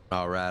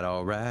 All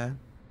right.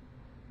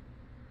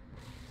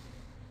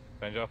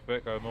 Change off a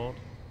bit, go more.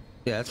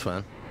 Yeah, that's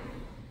fine.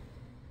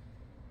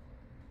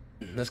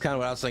 That's kind of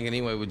what I was thinking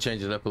anyway. We'd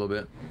change it up a little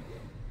bit.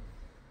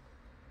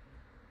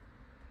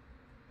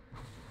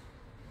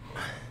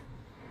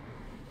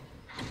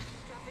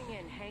 Dropping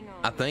in, hang on.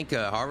 I think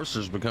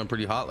Harvester's become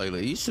pretty hot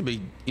lately. It used to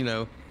be, you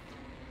know,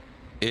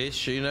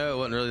 ish, you know, it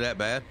wasn't really that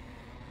bad.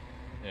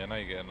 Yeah, now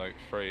you're getting like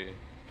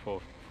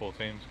four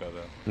teams go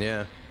there.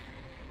 Yeah.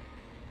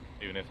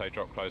 Even if they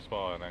drop close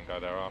by and then go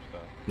there after.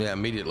 Yeah,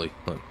 immediately.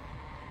 Look.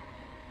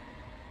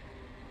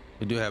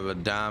 We do have a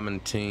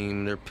diamond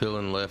team. They're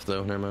peeling left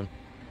though. Never mind.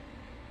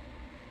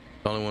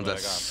 The only ones Where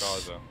that's.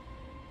 they going,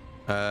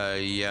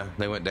 guys, Yeah,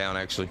 they went down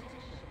actually.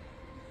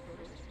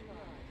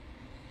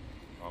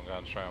 I'm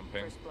going straight on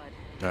ping. First blood.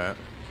 All right.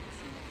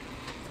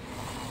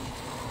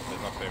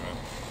 There's no team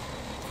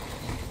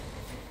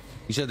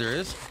You said there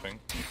is? I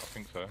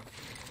think so.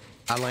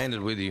 I landed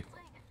with you.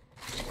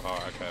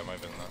 Oh, okay,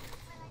 maybe not.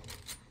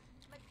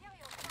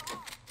 Materials are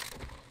on.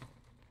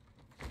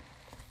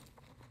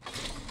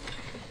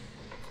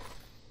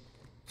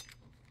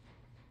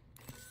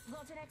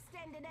 Got an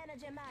extended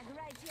energy mag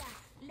right here.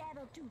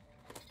 Level 2.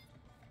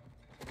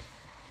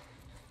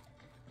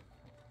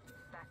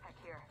 Backpack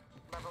here.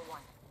 Level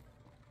 1.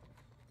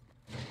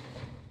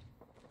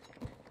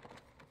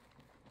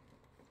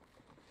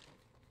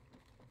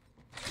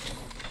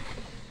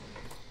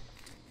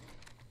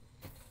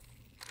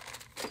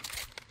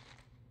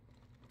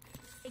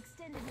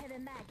 Extended heavy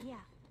mag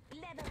here.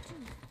 Level 2.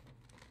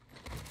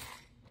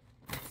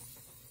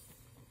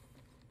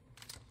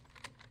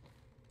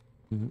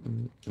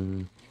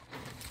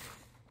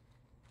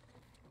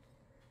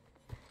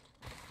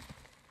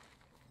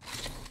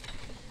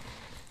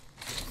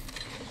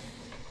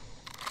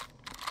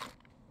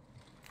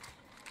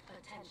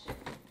 Attention.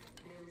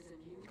 There is a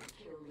new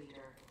kill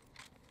leader.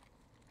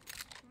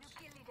 New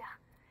kill leader.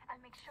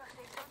 I'll make sure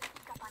they don't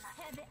sneak up on us.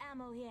 Heavy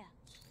ammo here.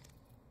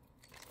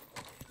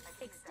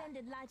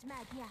 Extended light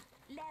mag here.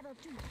 Level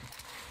 2.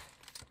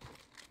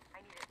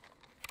 I need it.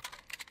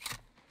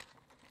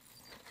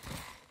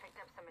 Picked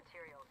up some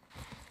materials.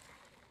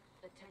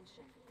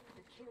 Attention.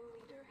 The kill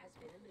leader has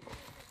been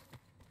eliminated.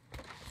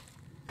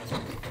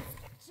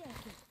 Check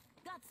it.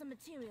 Got some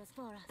materials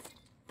for us.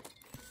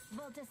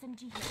 Volt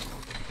SMG here.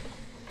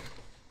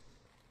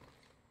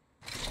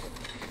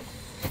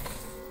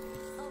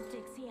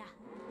 Optics here.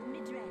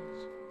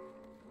 Mid-range.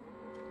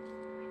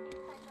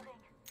 Inside the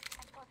ring.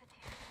 And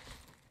positive.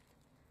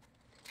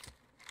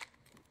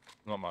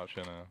 Not much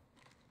in there.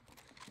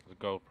 There's a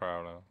gold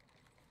prowler.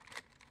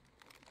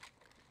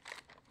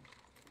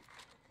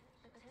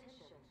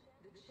 Attention.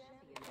 The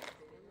champion has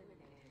been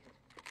eliminated.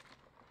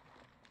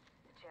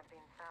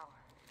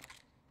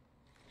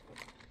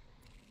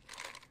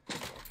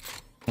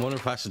 Wonder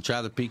if I should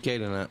try the PK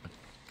tonight.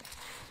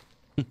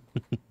 The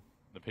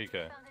PK.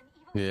 Found an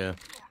evil Yeah. here.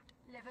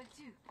 Level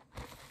 2.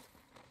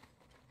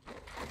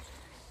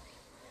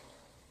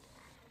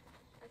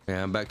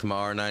 Yeah, I'm back to my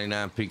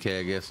R99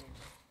 PK, I guess.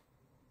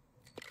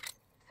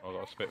 I've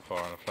got a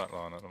Spitfire and a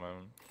flatline at the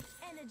moment.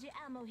 Energy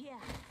ammo here.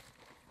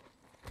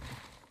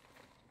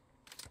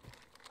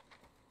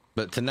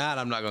 But tonight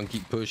I'm not gonna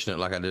keep pushing it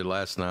like I did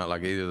last night.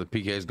 Like either the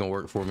PK is gonna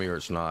work for me or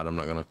it's not. I'm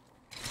not gonna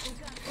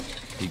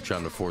keep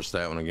trying to force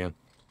that one again.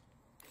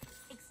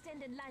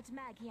 Extended light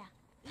mag here.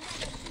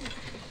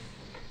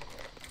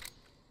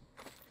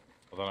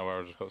 I don't know where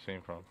I just got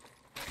seen from.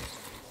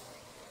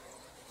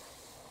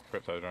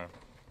 Crypto drone.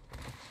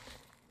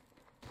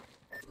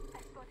 I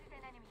spotted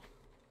an enemy.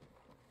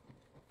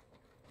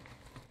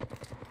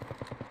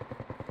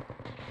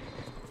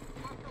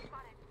 Hostile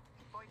spotted.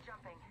 Boy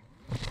jumping.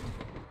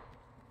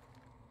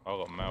 I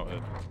got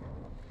melted.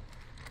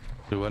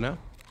 Do what now?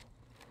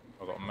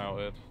 I got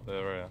melted.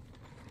 There.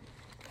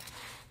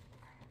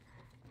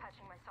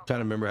 Patching myself. Trying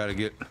to remember how to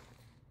get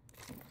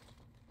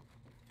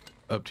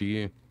up to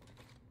you.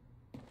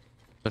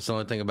 That's the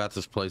only thing about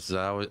this place is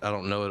I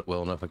don't know it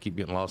well enough. I keep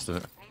getting lost in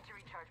it. Need to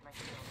recharge my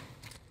shield.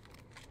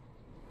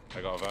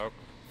 I got a Valk.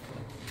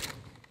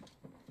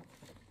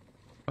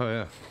 Oh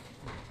yeah. The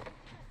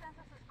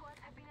Santos squads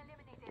have been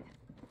eliminated.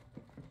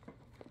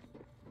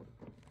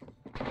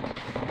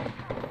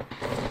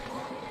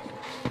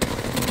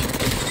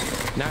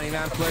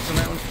 99 flex on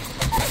that one.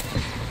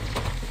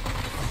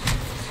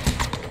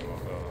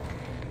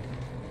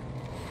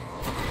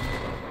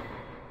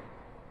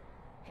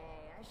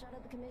 Hey, I shot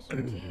at the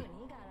commissioner too, and he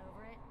got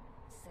over it.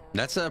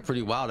 So That's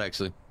pretty wild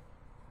actually.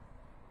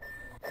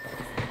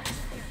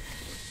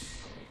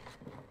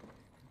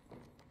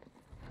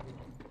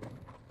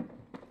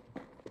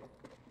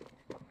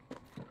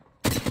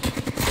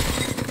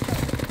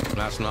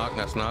 Nice knock,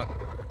 nice knock.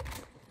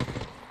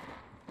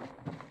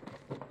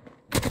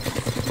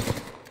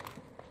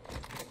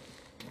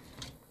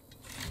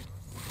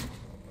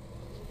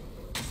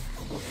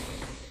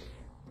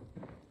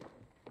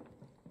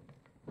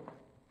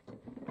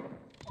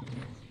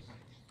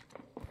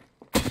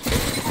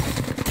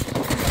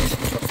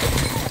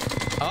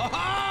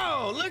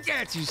 Oh, look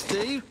at you,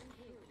 Steve.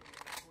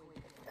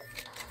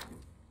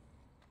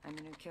 I'm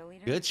the new kill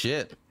leader. Good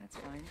shit. That's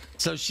fine.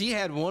 So she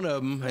had one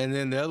of them, and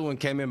then the other one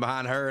came in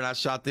behind her, and I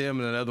shot them,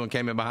 and then the other one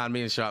came in behind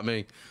me and shot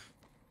me.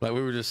 Like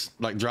we were just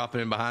like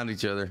dropping in behind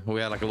each other. We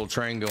had like a little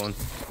train going.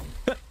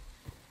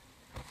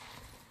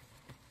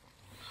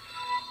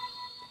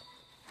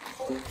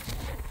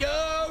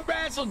 Yo,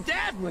 Razzle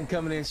Dazzling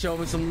coming in,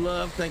 showing me some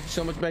love. Thank you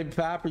so much, baby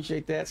pie.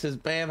 Appreciate that. Says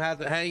Bam, how's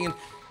it hanging?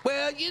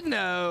 Well, you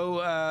know,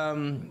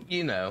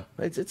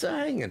 it's a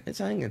hanging. It's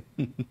hanging.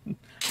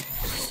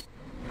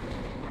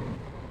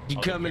 You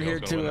come in here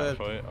to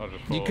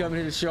you come in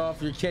here to show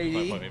off your Might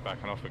KD. put me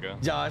backing off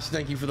again. Josh,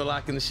 thank you for the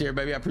like and the share,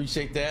 baby. I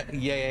appreciate that.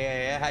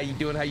 Yeah. How you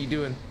doing? How you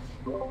doing?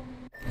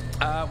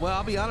 Well,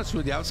 I'll be honest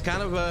with you. I was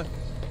kind of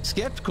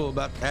skeptical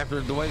about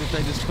after the way that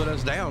they just put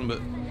us down,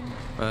 but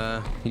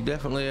you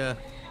definitely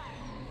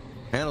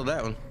handled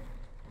that one.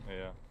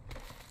 Yeah.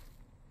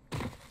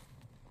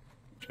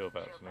 Chill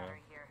bats now. Battery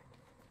here.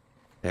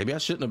 Maybe I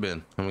shouldn't have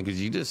been. I mean,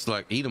 because you just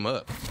like eat them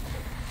up.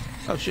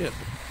 Oh shit!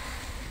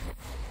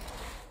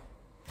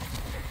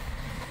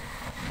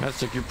 I just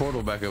took your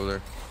portal back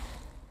over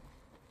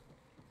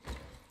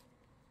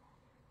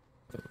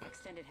there.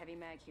 Extended heavy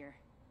mag here.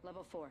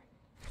 Level 4.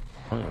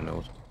 I don't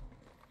know.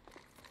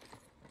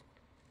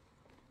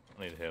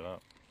 I need to heal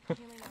up.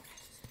 Healing up.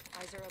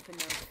 Eyes are open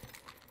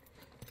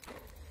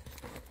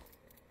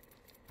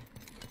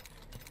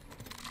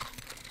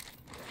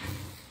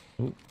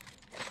now. Ooh.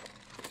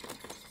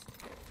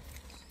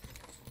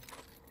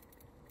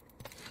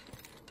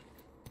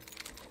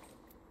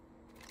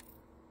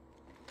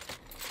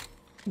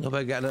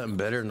 Nobody got nothing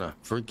better than a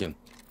freaking.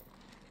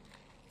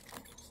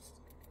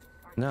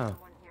 No.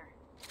 One here.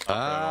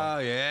 Oh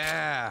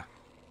yeah.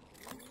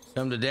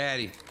 Come to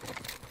daddy.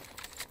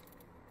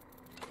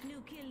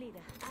 New kill leader.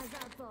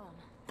 Azad bomb.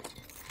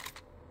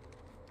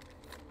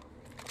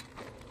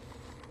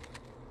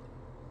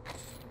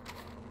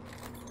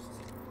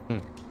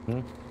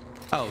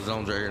 Oh,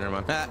 zone's right here. Never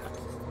mind. Ah.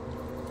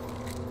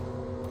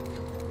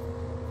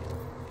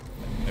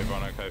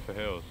 Everyone okay for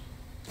heals?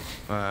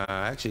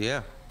 Actually,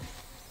 yeah.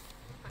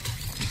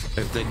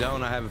 If they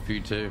don't, I have a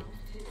few too.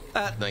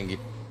 Ah, thank you.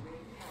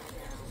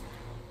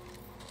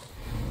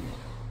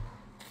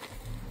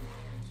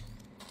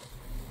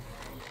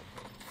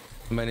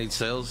 May need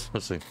cells.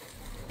 Let's see.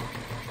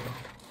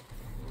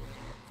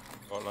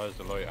 Got loads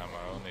of light ammo.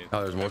 I need.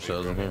 Oh, there's more heavy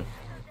cells in here.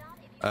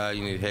 grenades.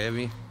 You need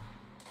heavy.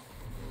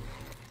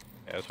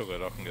 Yeah, it's all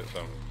good. I can get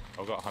some.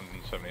 I've got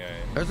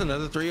 178. There's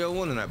another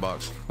 301 in that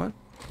box. What?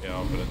 Yeah,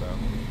 I'll put it down.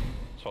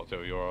 Top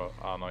till your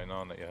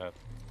R99 that you had.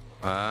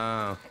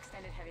 Ah.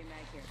 Extended heavy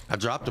mag here. I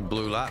dropped a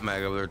blue light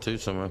mag over there too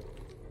somewhere.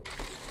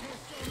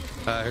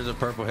 Here's a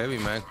purple heavy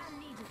mag.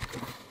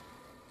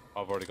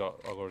 I've already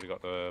got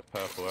the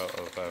purple out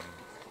of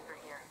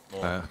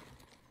more.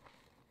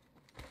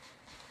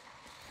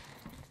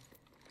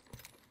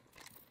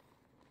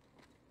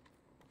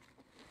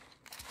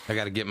 I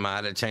got to get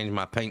my, to change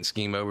my paint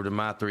scheme over to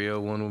my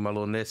 301 with my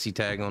little Nessie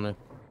tag on it.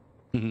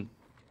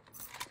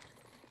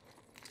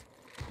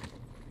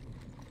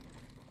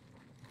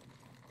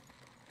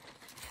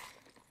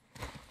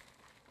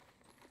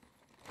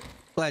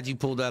 Glad you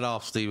pulled that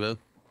off, Steve-O.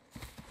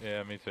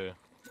 Yeah, me too.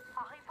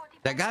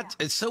 That guy,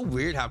 it's so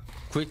weird how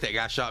quick that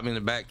guy shot me in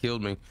the back,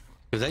 killed me.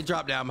 Because they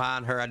dropped down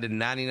behind her. I did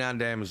 99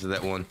 damage to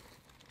that one.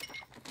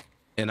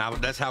 And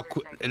that's how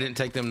quick, it didn't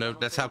take them no,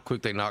 that's how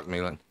quick they knocked me.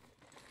 Like,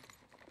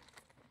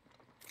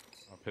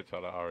 I picked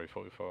out that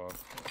RE45.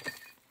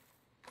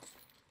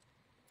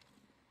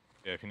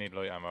 Yeah, if you need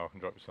light ammo, I can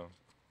drop you some.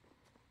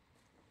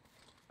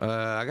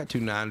 I got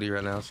 290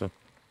 right now, so.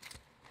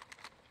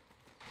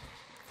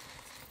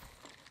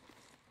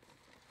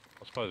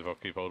 I suppose if I'll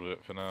keep hold of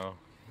it for now,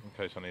 in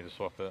case I need to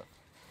swap it.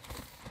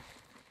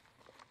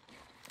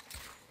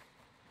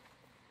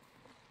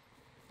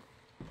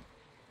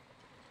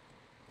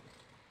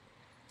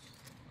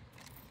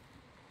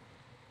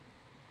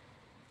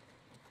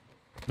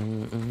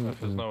 If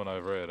there's no one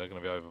over here, they're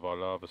going to be over by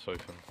lava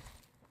sofa.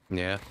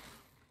 Yeah.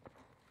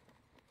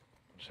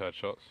 Just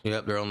headshots.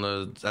 Yep, they're on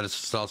the, I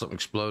just saw something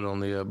explode on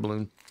the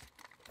balloon.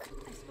 I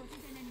spotted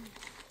an enemy.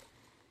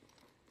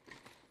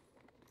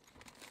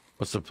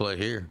 What's the play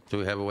here? Do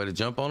we have a way to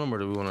jump on them, or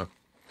do we want to?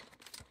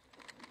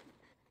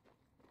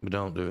 We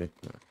don't, do we?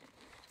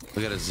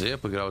 We got a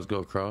zip. We could always go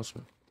across.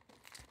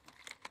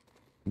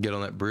 Get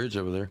on that bridge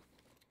over there.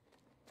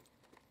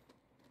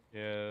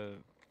 Yeah,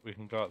 we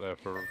can go out there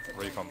for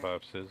recon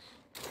purposes.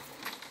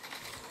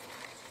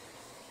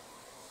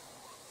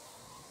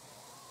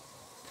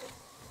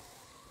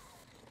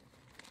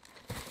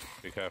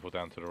 Be careful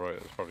down to the right,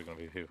 there's probably going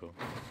to be people.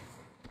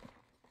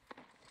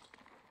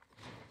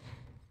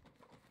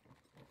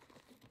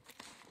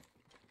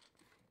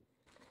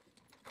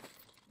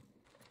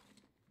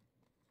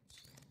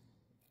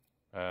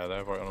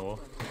 They're right on the wall.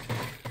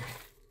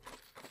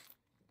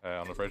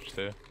 On the bridge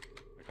too.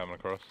 They're coming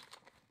across.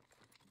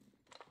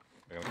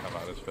 They're going to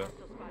come out of this bit.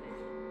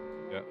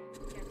 Yeah.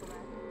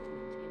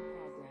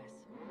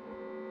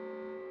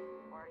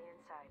 Already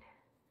inside.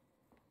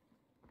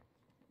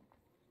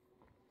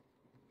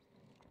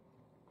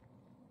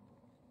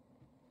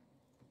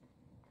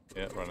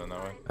 Yeah, running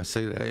that way. I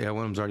see that. Yeah,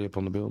 one of them's already up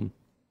on the building.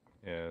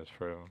 Yeah, there's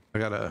three of them. I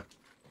got a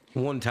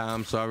one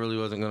time, so I really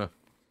wasn't gonna.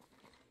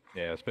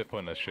 Yeah, it's a bit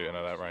pointless shooting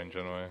at that range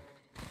anyway.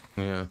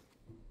 Yeah.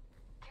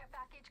 Care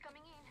package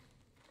coming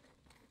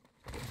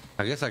in.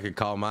 I guess I could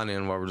call mine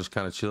in while we're just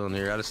kind of chilling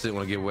here. I just didn't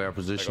want to give away our They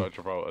position. got a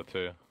Gibraltar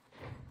too.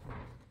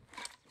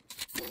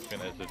 I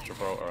think there's a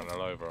Gibraltar and a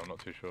Lover, I'm not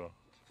too sure.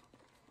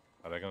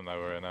 Are they gonna know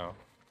we're here now?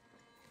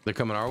 They're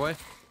coming our way?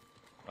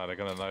 No, they're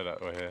gonna know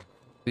that we're here.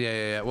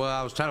 Yeah. Well,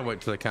 I was trying to wait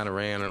till they kind of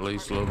ran at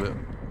least a little bit.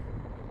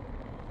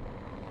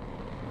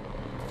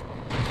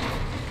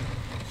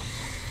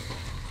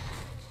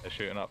 They're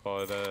shooting up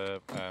by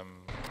the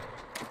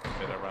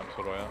bit that ramps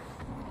all the way up.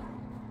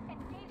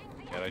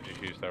 Yeah, they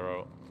just used their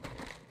ult.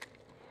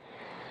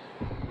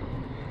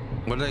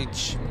 What are they?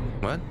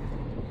 What?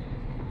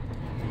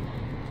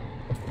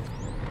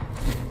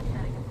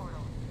 Setting a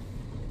portal.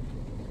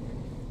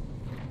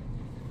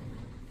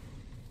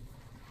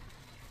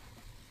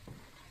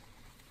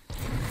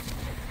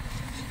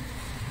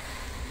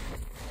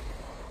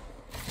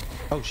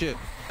 Oh shit!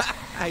 I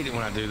hate it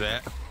when I do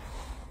that.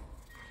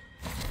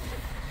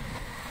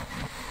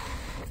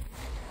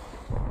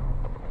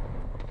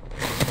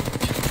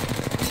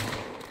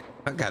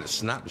 I got to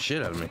snap the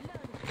shit out of me.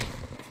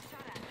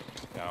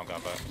 Yeah, I'm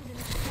going back.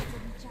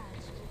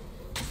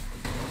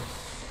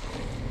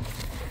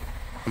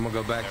 I'm gonna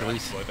go back They're at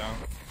least. slow down.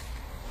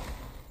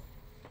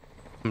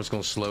 I'm just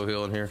gonna slow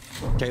hill in here.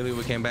 Kaylee,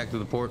 we came back to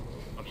the port.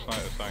 I'm just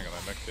noticing saying on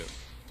that mech kit.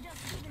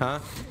 Huh?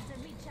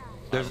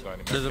 There's got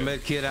any a med med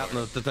kits. kit out in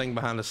the thing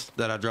behind us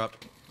that I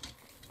dropped.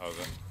 Oh, is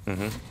it?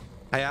 Mm-hmm.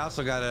 Hey, I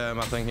also got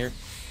my thing here.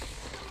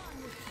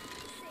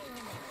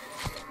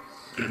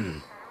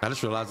 I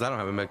just realized I don't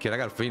have a med kit. I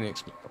got a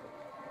Phoenix.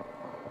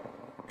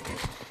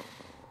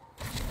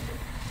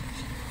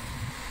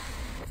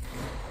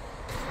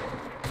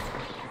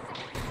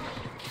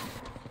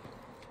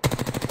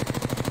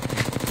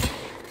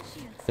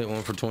 Hit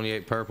one for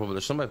 28 purple, but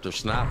there's somebody up there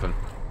sniping.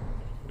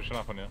 Pushing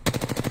up on you.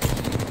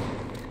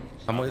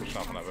 I'm with.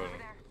 Pushing up on that building.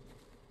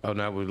 Oh,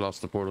 now we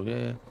lost the portal.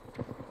 Yeah.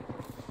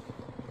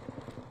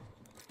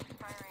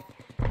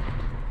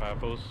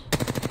 Purples.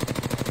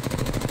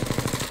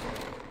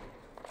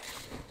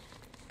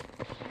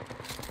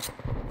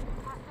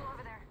 Hostile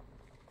over there.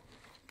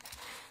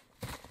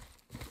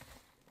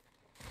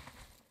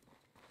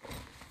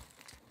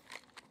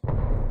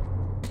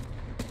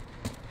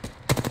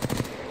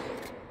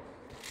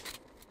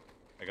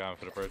 They're going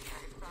for the bridge.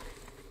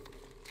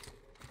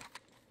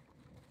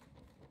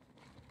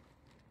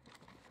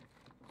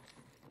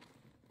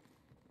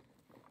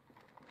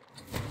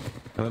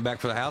 Coming back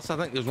for the house. I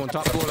think there's one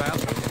top floor of the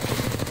house.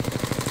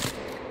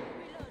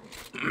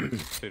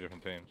 Two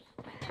different teams.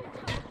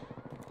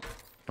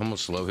 I'm gonna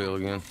slow hill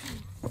again.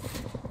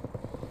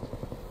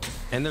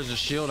 And there's a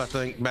shield, I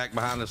think, back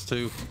behind us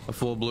too. A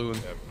full blue one.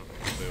 Yeah,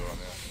 Blue one,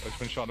 yeah. It's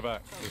been shot in the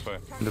back. This way.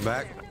 In the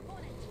back.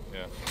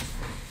 Yeah.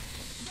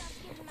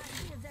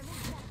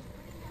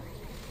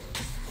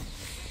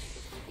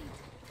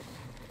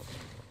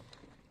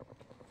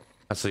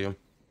 I see him.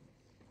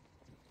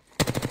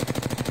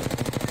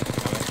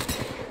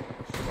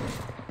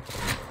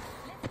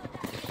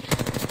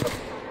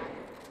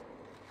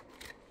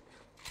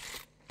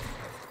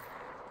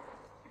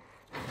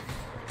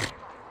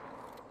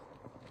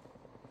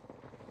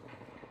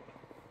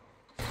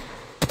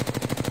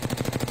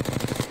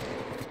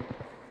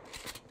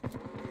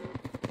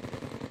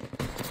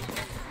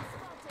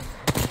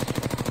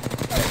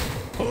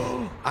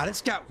 I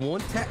just got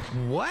one tap.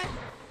 What?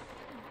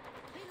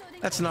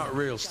 That's not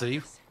real,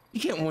 Steve.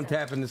 You can't one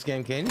tap in this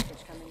game, can you?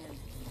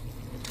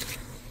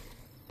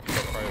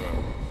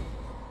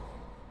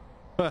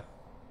 Huh.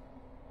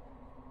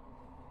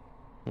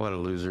 What a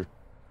loser.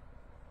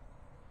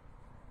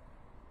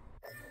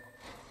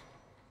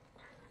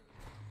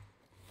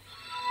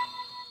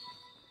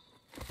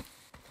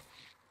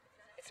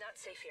 It's not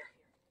safe here.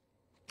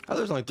 Oh,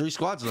 there's only 3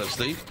 squads left,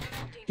 Steve.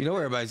 You know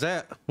where everybody's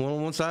at. One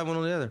on one side, one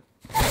on the other.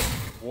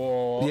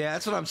 Whoa. Yeah,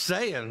 that's what I'm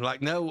saying.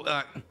 Like, no,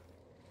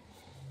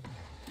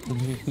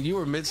 you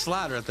were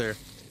mid-slide right there.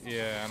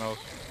 Yeah, and I was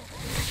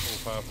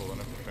full purple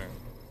and everything.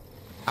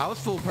 I was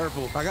full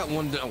purple. I got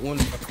one. Just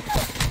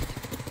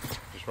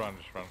run.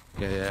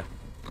 Yeah, yeah.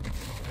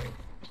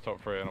 It's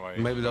top 3 anyway.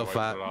 Maybe they'll Wait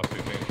fight. for the last 2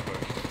 teams, but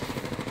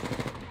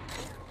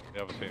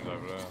the other team's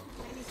over there.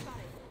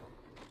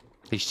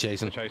 He's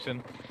chasing. They're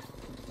chasing.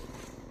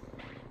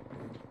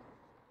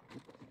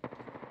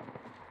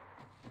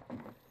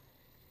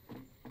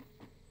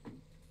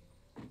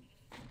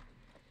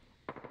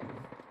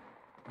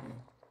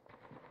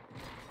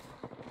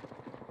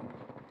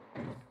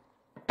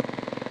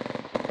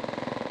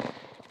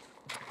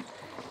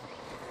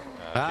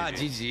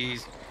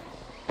 GG's.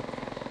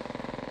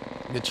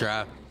 Good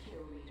try.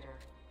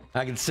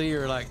 I can see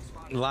her like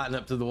lighting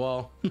up to the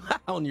wall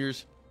on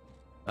yours.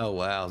 Oh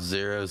wow,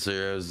 0,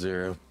 0,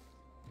 0.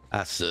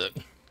 I suck.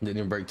 Didn't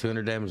even break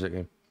 200 damage that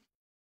game.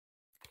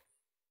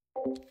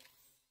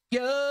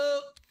 Yo!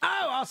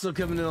 Oh, also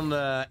coming in on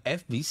the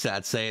FB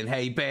side saying,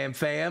 "Hey Bam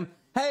Fam,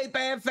 hey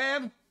Bam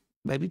Fam."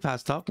 Baby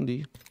Pie's talking to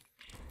you.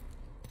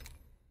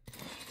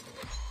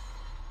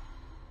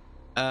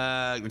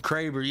 The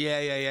Kraber,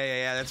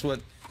 yeah. That's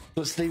what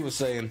Steve was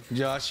saying,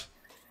 Josh.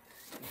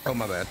 Oh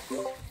my bad.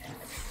 Well,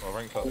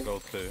 ranked up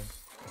gold too.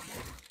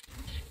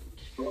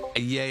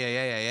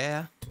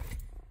 Yeah.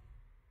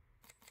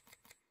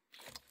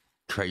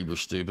 Kraber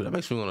stupid. That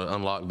makes me want to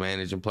unlock,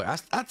 manage, and play.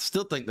 I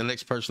still think the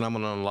next person I'm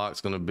gonna unlock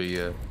is gonna be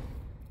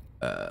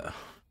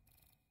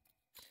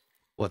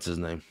what's his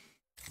name?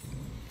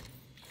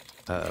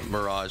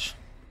 Mirage.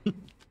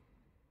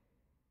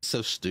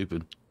 So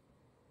stupid.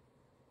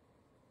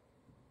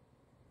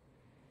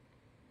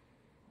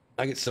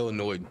 I get so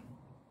annoyed.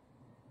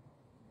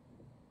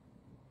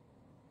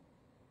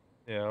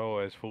 Yeah,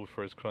 always falls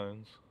for his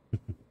clones.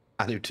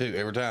 I do too,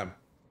 every time.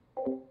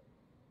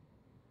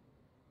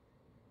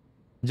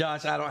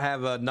 Josh, I don't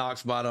have a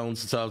Nox bot on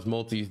since I was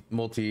multi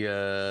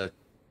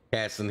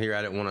casting here.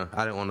 I didn't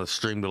want to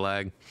stream the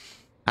lag.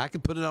 I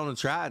could put it on and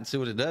try it and see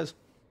what it does.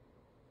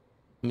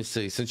 Let me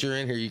see. Since you're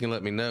in here, you can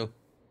let me know.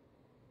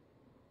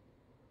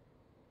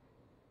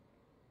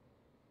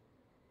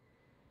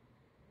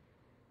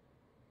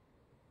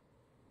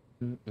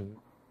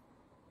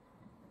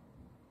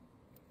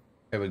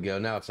 There we go.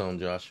 Now it's on,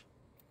 Josh.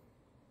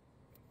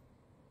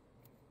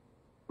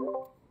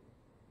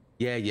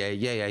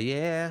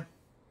 Yeah.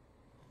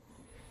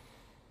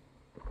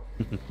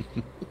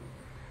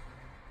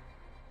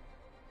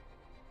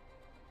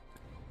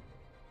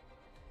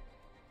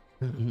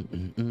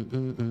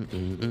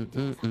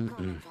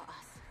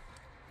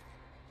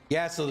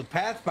 Yeah, so the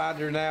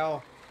Pathfinder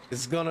now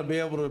is going to be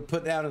able to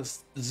put down a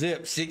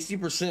zip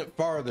 60%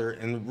 farther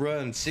and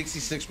run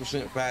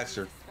 66%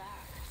 faster.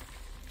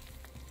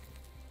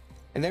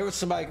 And there was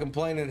somebody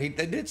complaining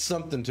they did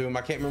something to him.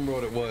 I can't remember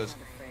what it was.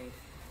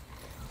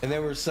 And they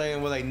were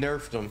saying, well, they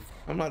nerfed him.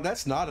 I'm like,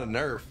 that's not a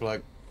nerf.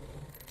 Like,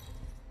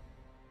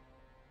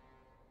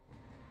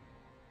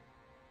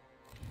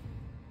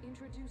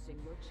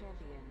 Introducing your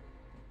champion.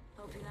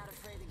 Hope you're not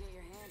afraid to get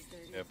your hands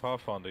dirty. Yeah,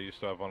 Pathfinder used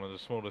to have one of the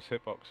smallest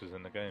hitboxes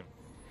in the game.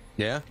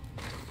 yeah.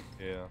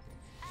 Yeah.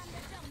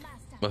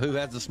 But who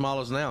has the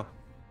smallest now?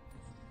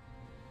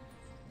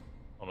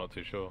 I'm not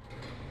too sure.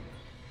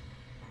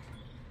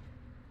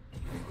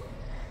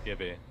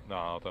 Gibby? No,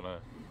 I don't know.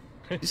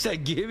 You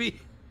said Gibby?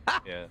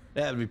 Yeah.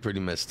 That'd be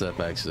pretty messed up,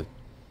 actually.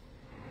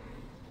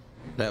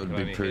 That would Can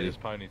be only pretty. hit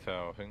his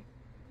ponytail, I think.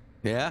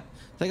 Yeah?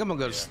 I think I'm gonna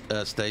go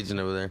to staging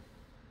over there.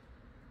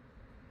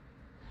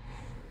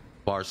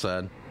 Far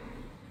side.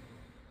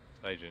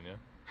 Staging,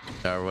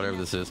 yeah? Or whatever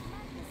this is.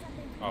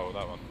 Oh,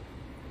 that one.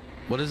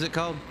 What is it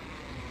called?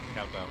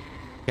 Countdown.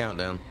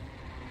 Countdown.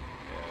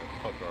 Yeah,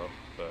 it's hot drop,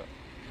 but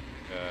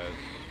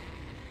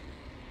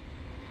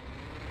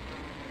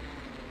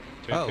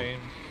two Oh,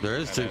 teams. there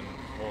is and two. Then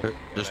more, There- and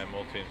there's- then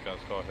more teams going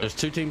Sky Hill. There's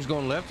 2 teams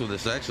going left with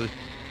this, actually.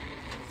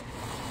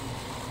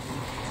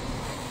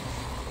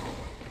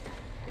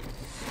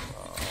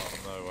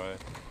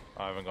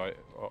 I ain't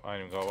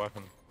even got a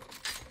weapon.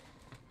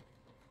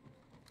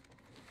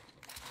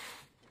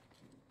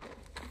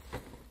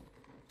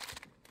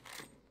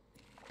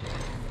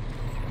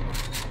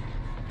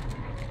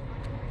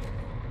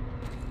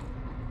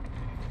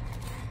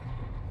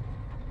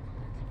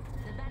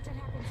 The battle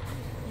happens here.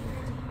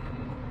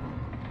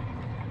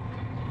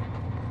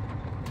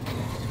 Be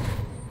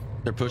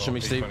ready. They're pushing me,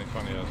 Steve.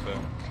 2020, that's it.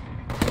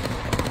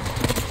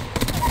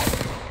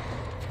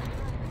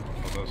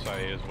 I was gonna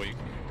say he is weak.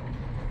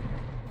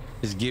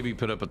 His Gibby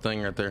put up a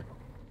thing right there.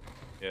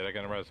 Yeah, they're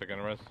gonna res, they're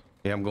gonna res.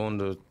 Yeah, I'm going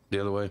the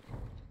other way.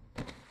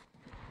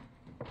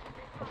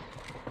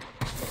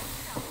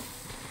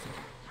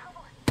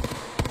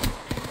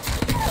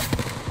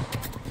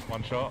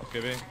 One shot,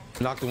 Gibby.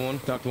 Knock the one,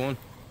 knock the one.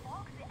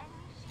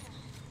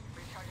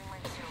 Recharging my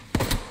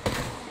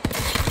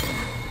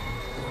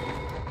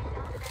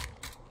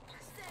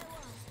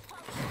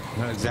shield.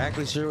 Not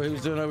exactly sure what he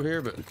was doing over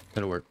here, but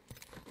it'll work.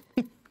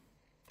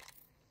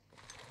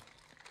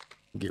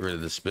 Get rid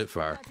of the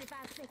Spitfire. 45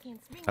 seconds.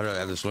 Ring I'd rather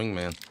have the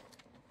Swingman.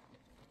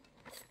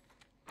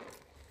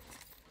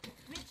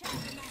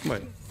 recharge my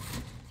Wait.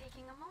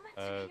 Taking a moment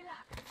to Uh, heal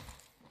up.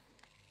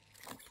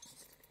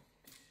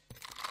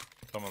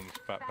 Someone's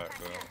backpack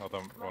there. I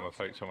don't want to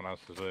take someone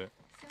else's loot.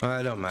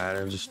 It don't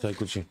matter. Just take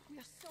what you. We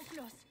are so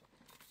close.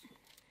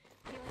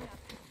 Healing up.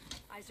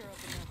 Eyes are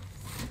open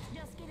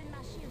now. Just getting my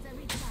shields and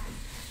recharge.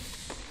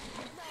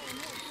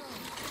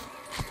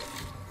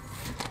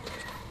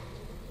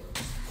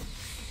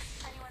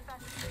 Anyone back?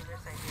 Laser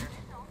sight here.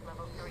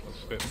 Level 3.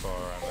 Spitfire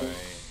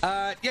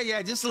and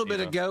Yeah, just a little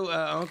bit ago,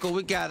 Uncle.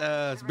 We got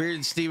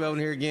Bearded Steve over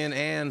here again,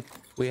 and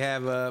we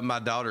have my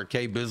daughter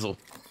Kay Bizzle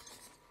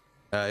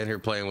in here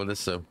playing with us.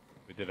 So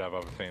we did have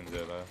other teams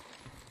here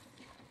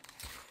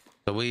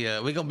though.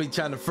 we gonna be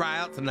trying to fry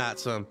out tonight.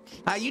 Some.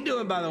 How you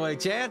doing, by the way,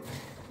 Chad?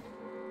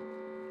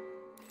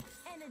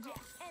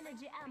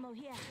 Energy ammo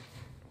here.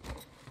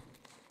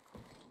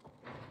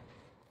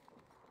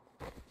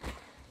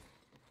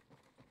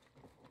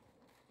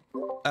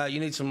 You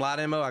need some light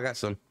ammo? I got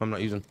some. I'm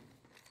not using.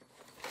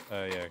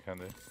 Yeah, can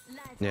do.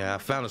 Yeah, I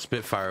found a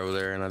Spitfire over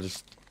there, and I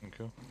just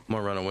Okay. I'm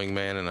gonna run a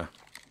Wingman and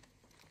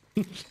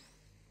a.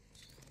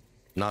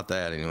 Not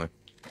that anyway.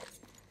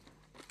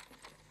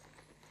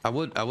 I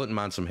wouldn't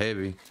mind some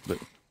heavy, but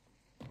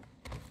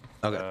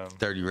I got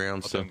 30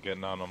 rounds. I So didn't get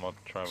none on my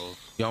travels.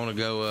 y'all want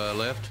to go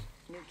left?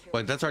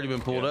 Wait, that's already been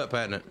pulled Yeah. up,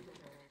 hasn't it?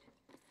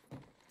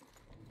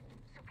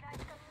 Supplies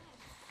coming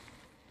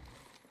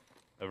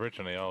in.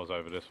 Originally, I was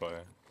over this way.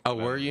 Oh,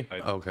 Then were you?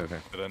 they- Okay.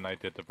 But then they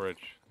did the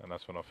bridge, and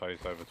that's when I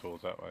phased over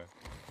towards that way.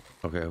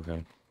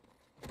 Okay.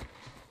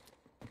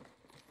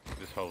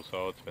 This whole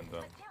side's been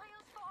done.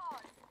 Materials for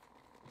all.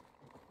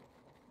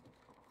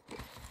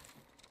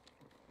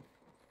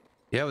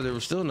 Yeah, but there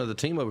was still another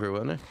team over here,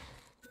 wasn't there?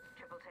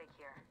 Triple take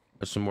here.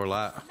 There's some more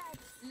light. Light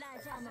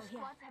ammo here.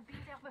 Squads have been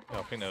there before. Yeah,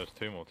 I think there was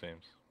 2 more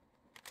teams.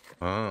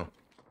 Oh.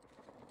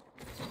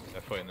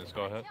 They're fighting this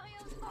guy here.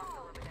 Materials for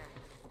all. Over there.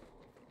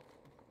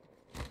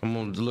 I'm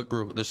gonna look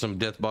real. There's some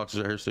death boxes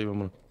out here, Steve. I'm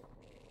gonna.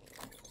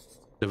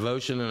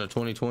 Devotion and a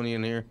 2020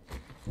 in here.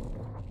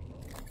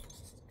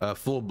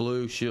 Full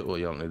blue shit. Well,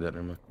 y'all don't need that.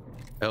 Never mind.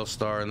 L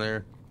star in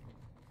there.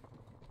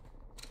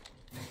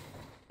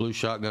 Blue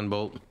shotgun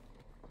bolt.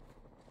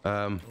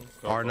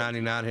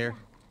 R99 here.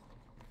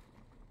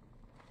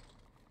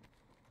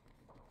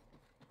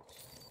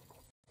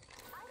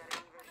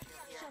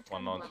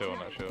 One 192 on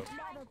that shield.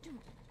 Level 2.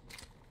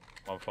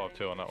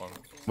 152 on that one.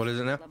 What is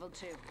it now? Level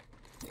 2.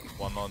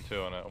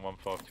 192 on it and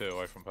 152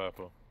 away from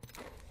purple.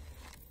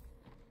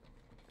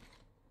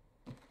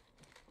 I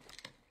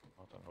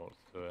don't know what to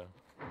do here.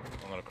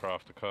 I'm gonna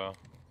craft a car.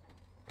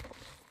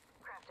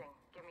 Crafting.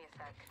 Give me a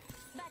sec.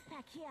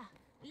 Backpack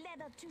here.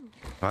 Level 2.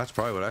 Oh, that's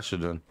probably what I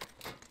should have done.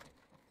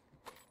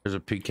 There's a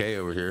PK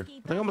over here. I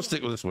think I'm gonna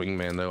stick with this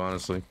Wingman though,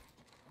 honestly.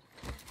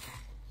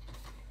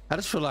 I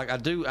just feel like I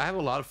have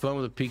a lot of fun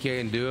with the PK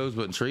and duos,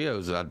 but in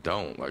trios I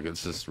don't. Like,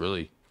 it's just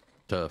really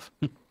tough.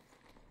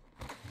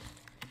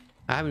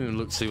 I haven't even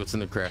looked to see what's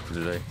in the crafter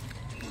today.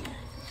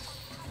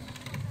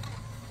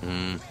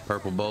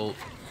 Purple bolt,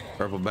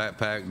 purple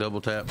backpack, double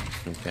tap.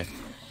 Okay.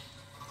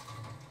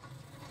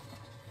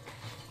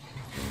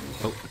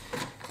 Oh.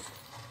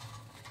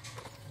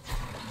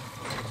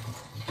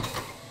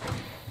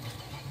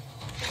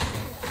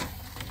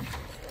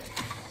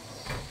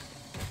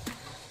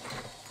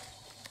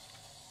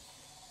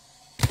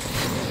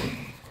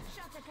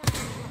 Shot the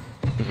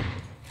camera.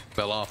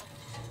 Fell off.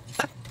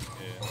 Yeah.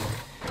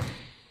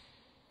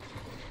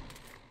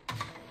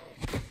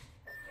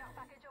 Care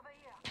package over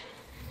here.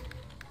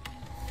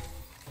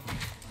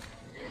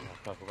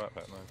 Purple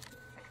backpack, no.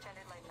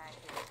 Extended light mag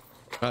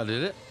here. I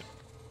did it.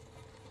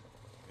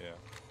 Yeah.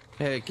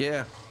 Heck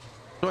yeah.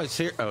 Somebody's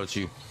here. Oh, it's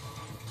you.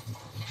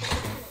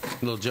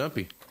 A little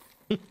jumpy.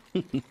 Just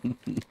gonna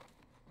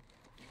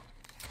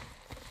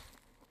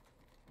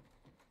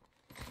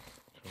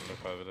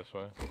look over this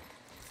way.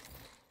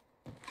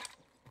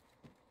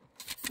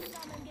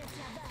 Come and get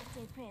your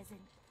birthday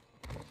present.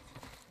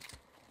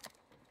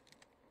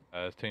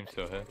 There's team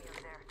still here. There.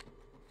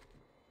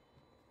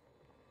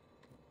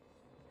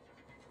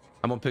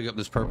 I'm gonna pick up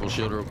this purple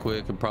shield real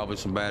quick and probably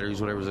some batteries,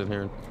 whatever's in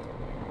here.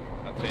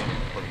 That team is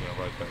probably gonna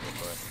rotate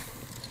this way.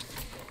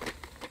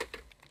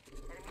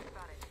 Enemy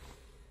spotted.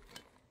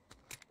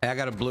 Hey, I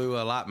got a blue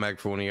light mag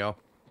for one of y'all.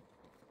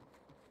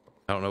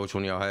 I don't know which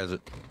one of y'all has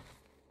it.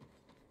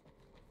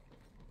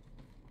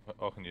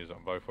 I can use it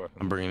on both weapons.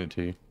 I'm bringing it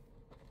to you.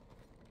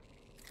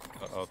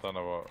 I don't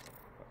know what.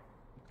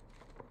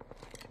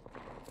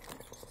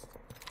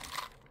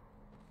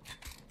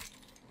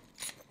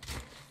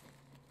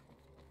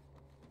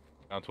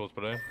 Down towards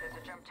balloon. There's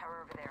a jump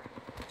tower over there.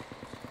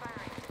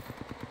 Firing.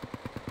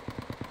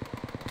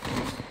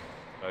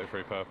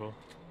 33 purple.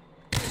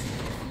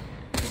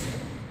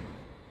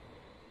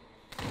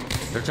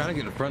 They're trying to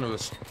get in front of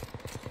us.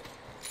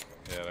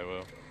 Yeah, they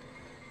will.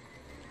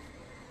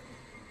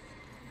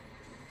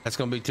 That's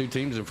gonna be two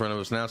teams in front of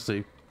us now,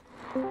 Steve.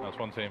 That's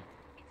one team.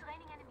 It's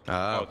raining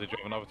enemies. Oh, did you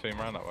have another team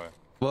around that way?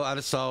 Well, I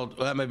just saw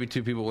that maybe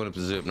two people went up to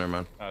zip. Never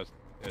mind. No,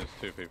 it's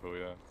two people,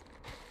 yeah.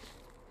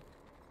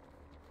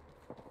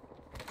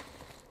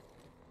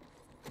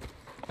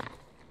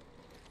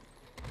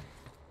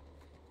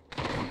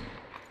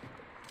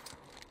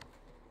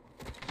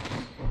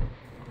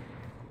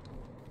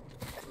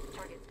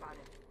 Target spotted.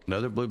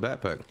 Another blue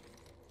backpack.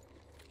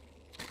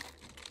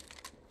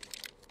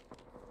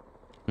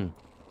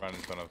 Ran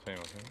into another team,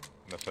 I think.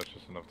 Unless that's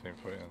just another team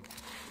fighting.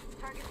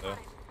 Target Yeah.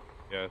 spotted.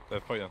 Yeah,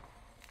 they're fighting.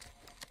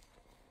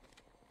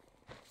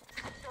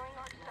 Throwing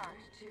arc star.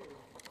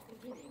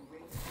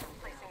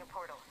 Placing a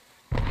portal.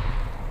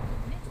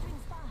 Next ring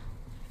spa.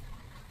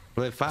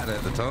 Were they fighting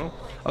at the tunnel?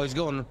 Oh, he's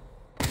going.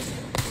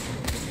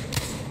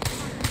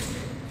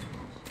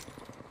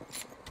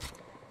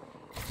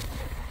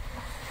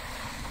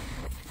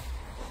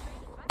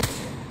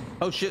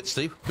 Oh shit,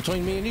 Steve!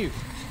 Between me and you.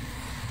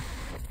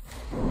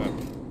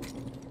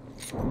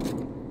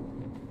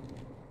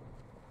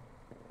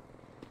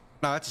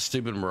 No, that's a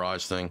stupid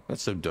Mirage thing.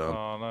 That's so dumb.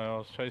 Oh no, I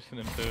was chasing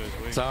him too. His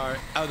weak. Sorry.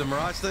 Oh, the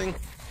Mirage thing?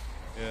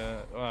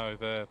 Yeah, oh,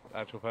 the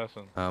actual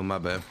person. Oh, my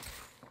bad.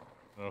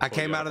 I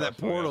came out of that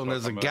portal and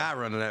there's a guy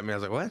running at me. I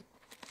was like, what?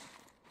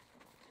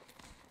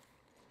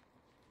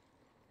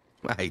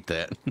 I hate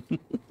that.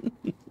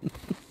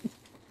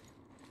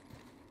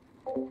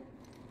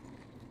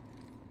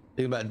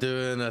 Think about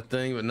doing a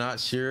thing, but not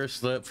sure.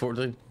 Slept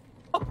 14.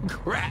 Oh,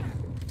 crap.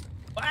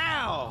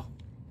 Wow.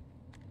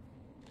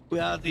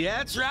 Well, yeah,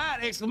 that's right.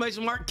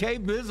 Exclamation mark K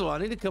Bizzle. I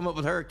need to come up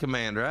with her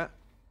command, right?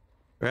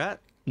 Right?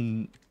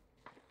 Either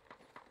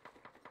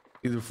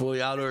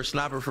fully auto or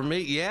sniper for me.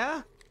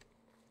 Yeah?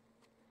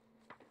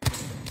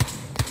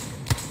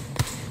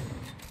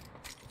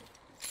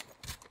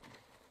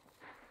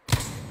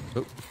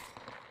 Oh.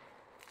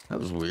 That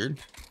was weird.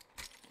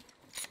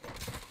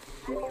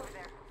 Enemy over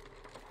there.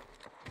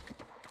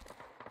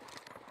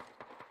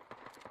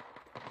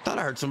 Thought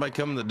I heard somebody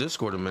come in the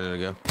Discord a minute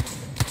ago.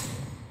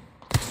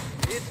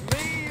 It's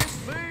me!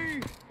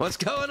 What's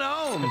going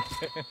on?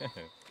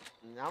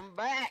 I'm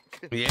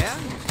back! Yeah?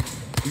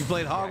 You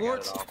played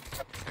Hogwarts? I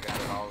got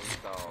it all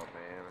installed,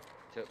 man.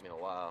 It took me a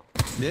while.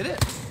 Did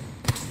it?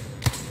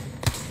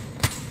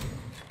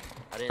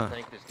 I didn't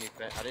think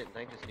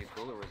this new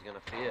cooler was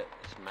gonna fit.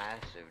 It's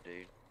massive,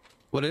 dude.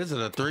 What is it?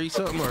 A 3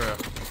 something or a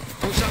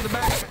push on the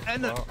back?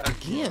 And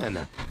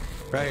again,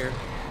 right here.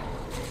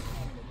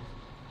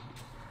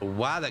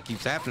 Why that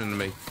keeps happening to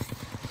me?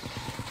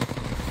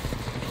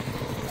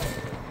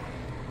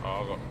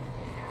 Oh, I got.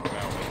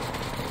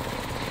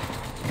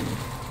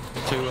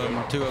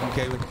 Two of them,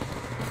 Kevin.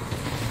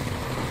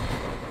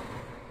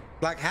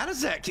 Like, how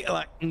does that?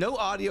 Like, no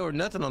audio or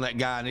nothing on that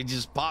guy, and he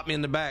just popped me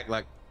in the back.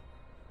 Like,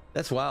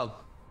 that's wild.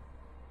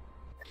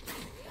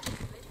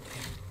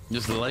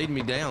 Just laid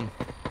me down.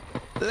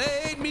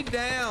 Laid me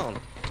down.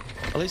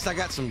 At least I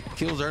got some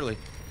kills early.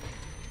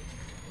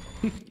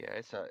 Yeah,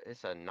 it's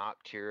a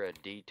Noctura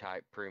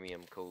D-type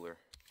premium cooler.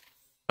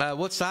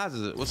 What size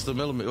is it? What's the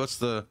millimeter? What's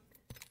the?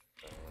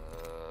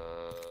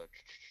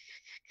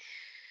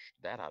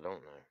 That I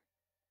don't know.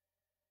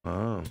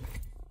 Oh.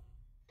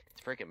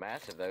 It's freaking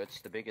massive though.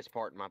 It's the biggest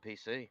part in my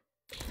PC.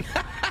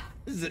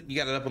 Is it? You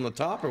got it up on the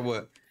top or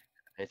what?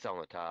 It's on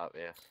the top,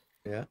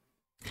 yeah.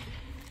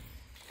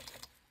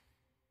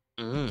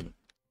 Yeah.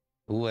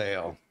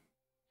 Well.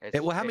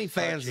 Well, how many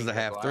fans does it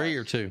have? 3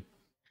 or 2?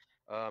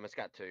 It's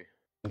got 2.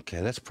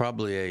 Okay, that's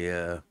probably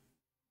a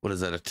what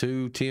is that? A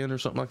 210 or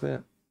something like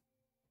that?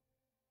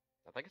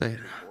 I think it's a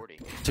 240.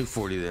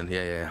 240 then.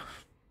 Yeah.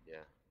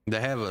 They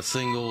have a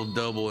single,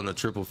 double, and a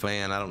triple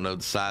fan. I don't know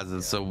the sizes. Yeah.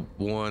 So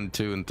 1,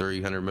 2, and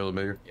 3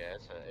 100mm. Yeah,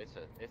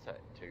 it's a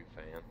 2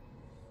 fan.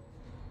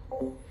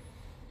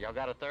 Y'all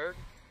got a 3rd?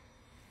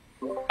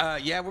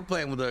 Yeah, we're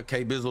playing with a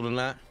K Bizzle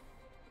tonight.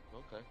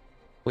 Okay.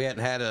 We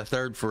hadn't had a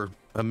 3rd for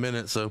a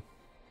minute, so. Got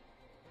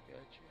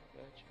you.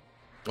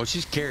 Well,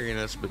 she's carrying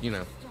us, but you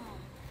know.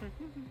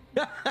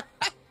 Yeah.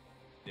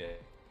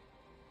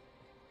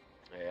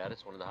 Yeah, I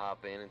just wanted to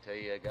hop in and tell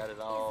you I got it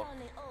all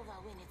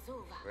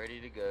ready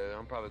to go.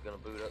 I'm probably gonna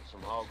boot up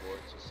some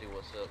Hogwarts and see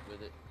what's up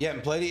with it. You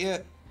haven't played it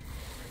yet?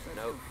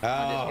 Nope. Oh.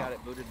 I just got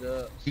it booted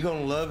up. You're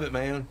gonna love it,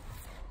 man.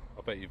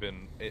 I bet you've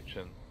been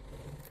itching.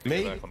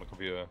 Me? Back on the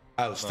computer.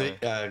 Oh,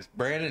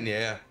 Brandon,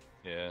 yeah.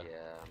 Yeah. Yeah,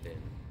 I've been.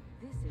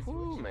 This is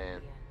Ooh, what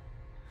man. you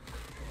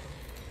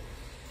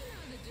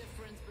The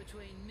difference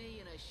between me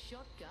and a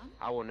shotgun?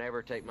 I will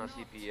never take my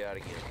CPU out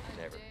again.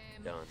 Never.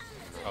 Done.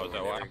 Oh, is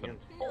that what Never happened?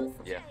 again.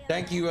 Yeah.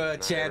 Thank you,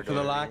 Chad, for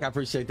the like. I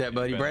appreciate that,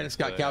 buddy. It's Brandon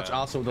Scott Couch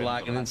also with the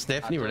like, and then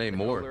Stephanie Renee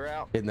Moore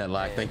hitting that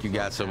like. Thank you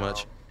guys so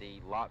much.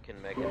 The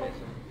locking mechanism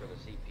for the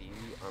CPU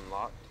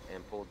unlocked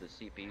and pulled the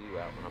CPU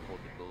out when I pulled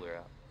the cooler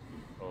out.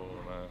 Oh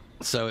no.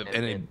 So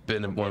it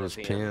been one of those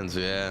pins,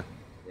 yeah.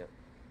 Yep.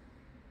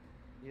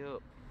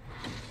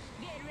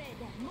 Get ready,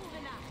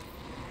 moving up.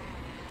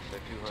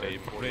 So So you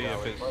probably,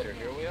 if it's later,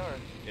 here we are.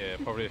 yeah,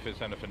 probably if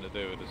it's anything to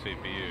do with the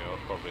CPU, I'll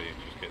probably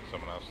just get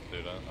someone else to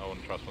do that. I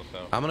wouldn't trust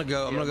myself. I'm gonna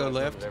go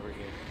left. Never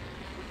again.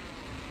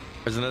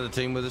 There's another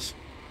team with us.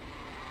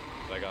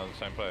 They go in the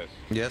same place.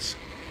 Yes.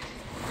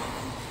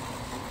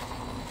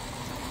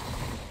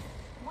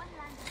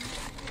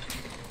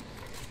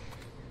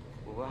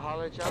 We'll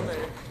holler at y'all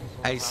later.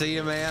 Hey, see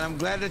you, man. I'm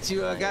glad that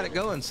you got it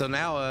going. So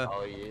now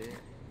Oh yeah.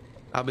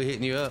 I'll be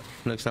hitting you up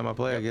next time I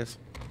play, I guess.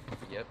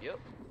 Yep.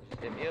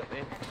 Just hit me up,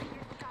 man.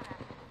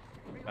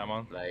 Come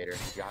on. Later.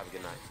 Y'all have a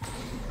good night.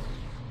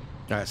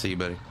 All right, see you,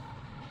 buddy.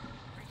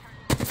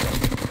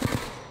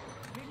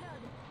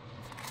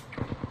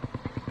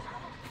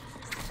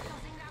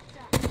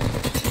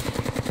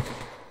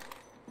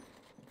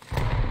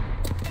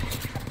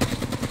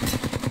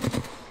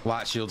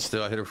 White shield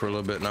still. I hit her for a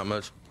little bit, not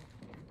much.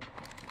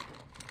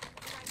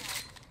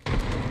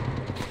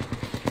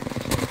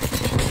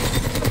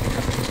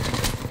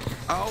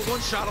 Oh, one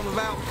shot on the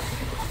valve.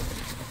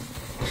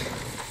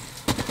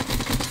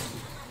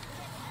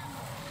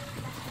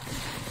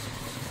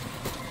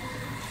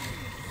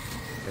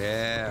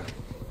 Yeah.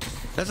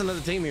 That's another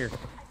team here.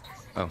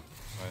 Oh. Nice.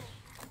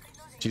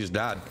 She just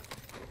died.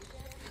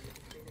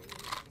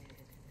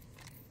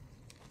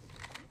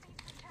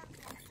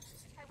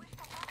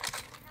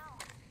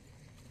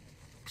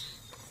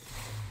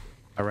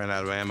 I ran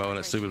out of ammo in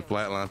that stupid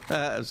flatline.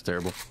 That's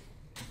terrible.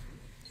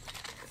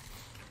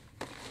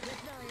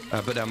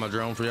 I put down my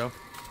drone for y'all.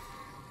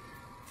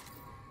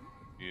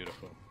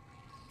 Beautiful.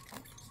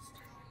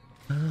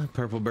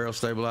 Purple barrel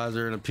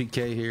stabilizer and a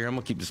PK here. I'm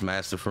gonna keep this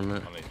master for a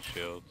minute. I need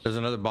shields. There's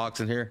another box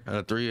in here and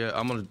a 3.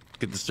 I'm gonna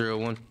get this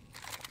 301.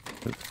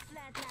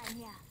 Flatline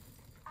here.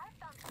 I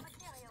found some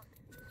materials.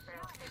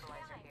 Barrel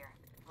stabilizer here.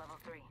 Level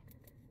 3.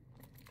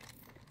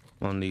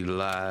 I'm gonna need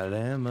light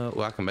ammo.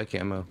 Well, I can make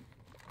ammo.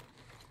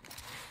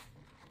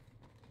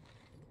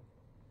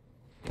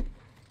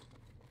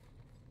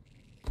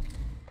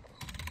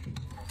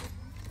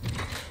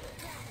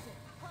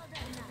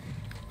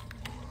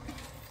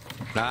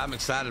 Nah, I'm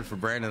excited for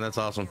Brandon. That's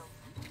awesome.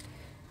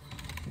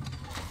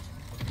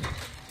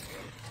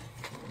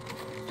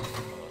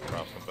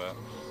 Drop some bats.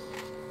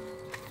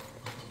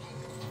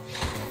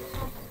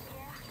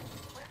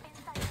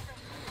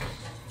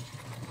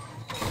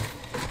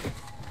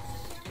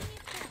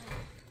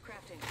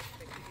 Crafting.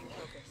 But keeping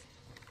focused.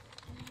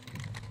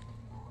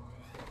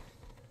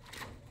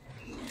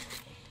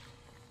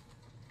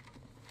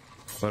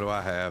 What do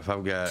I have?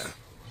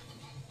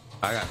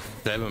 I got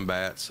 7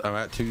 bats. I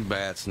got 2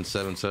 bats and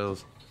 7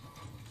 cells.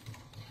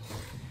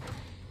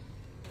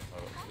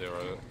 Oh,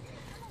 0.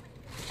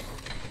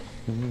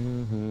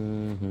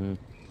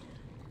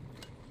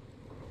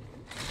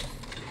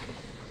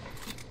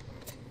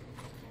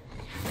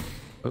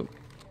 Oh.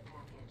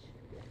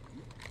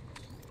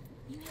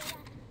 You hear that?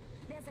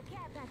 There's a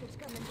care package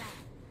coming down.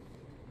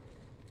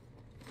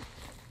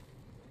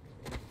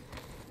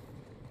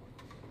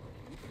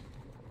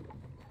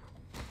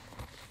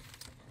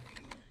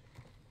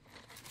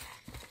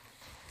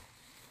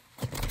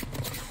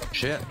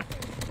 Shit.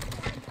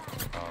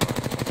 Oh,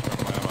 no.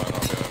 My ammo, and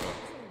I'll be over.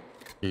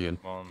 You good?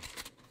 Come on.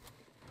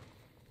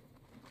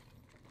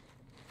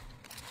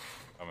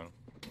 Coming.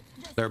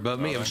 They're above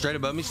me. I'm straight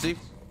above me, Steve.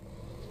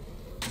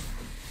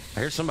 I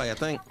hear somebody, I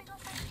think.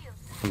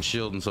 I'm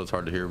shielding, so it's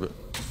hard to hear, but.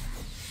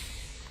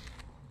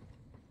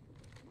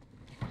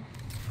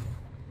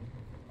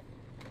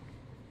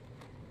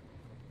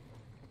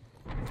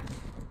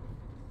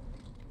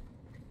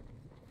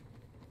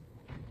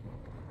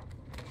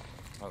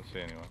 I don't see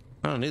anyone.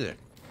 I don't either.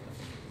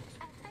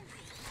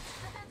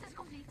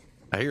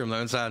 I hear him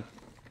though, inside.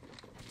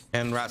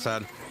 And right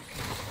side.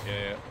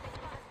 Yeah.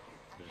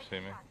 Did you see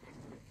me?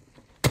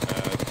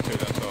 2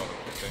 down top.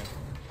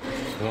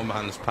 15. The one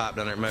behind this pipe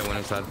down there, may went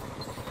inside.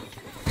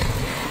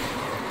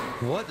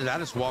 What did I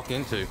just walk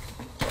into?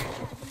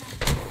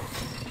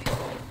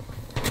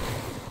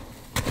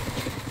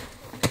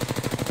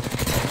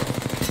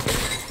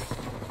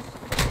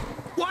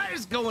 What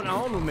is going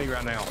on with me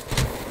right now?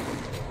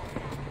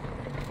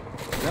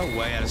 No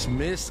way, I just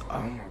missed. Oh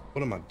my,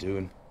 what am I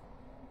doing?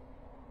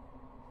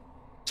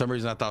 For some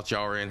reason I thought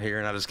y'all were in here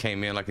and I just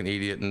came in like an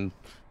idiot, and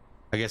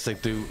I guess they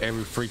threw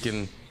every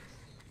freaking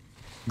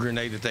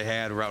grenade that they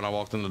had right when I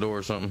walked in the door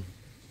or something.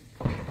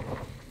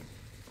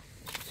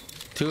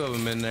 2 of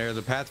them in there.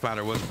 The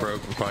Pathfinder was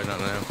broke, but probably not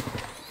now.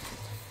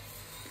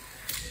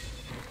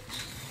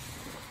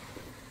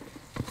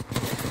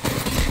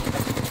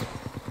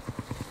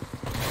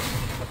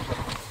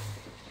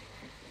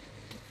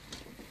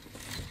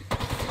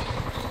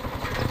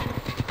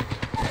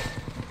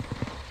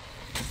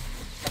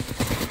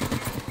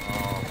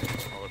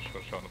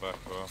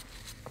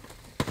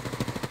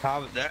 I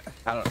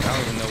don't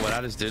even know what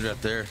I just did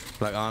right there.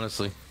 Like,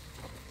 honestly.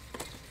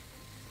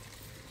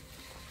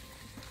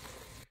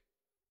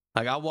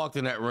 Like, I walked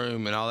in that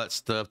room and all that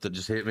stuff that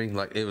just hit me,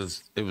 like it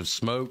was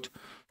smoked,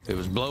 it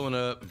was blowing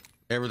up,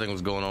 everything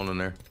was going on in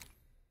there.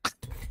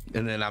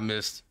 And then I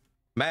missed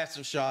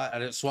massive shot. I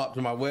didn't swap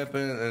to my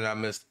weapon, and I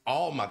missed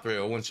all my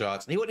 301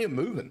 shots. And he wasn't even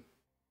moving.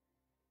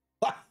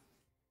 What?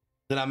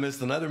 Then I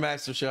missed another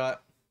massive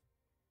shot.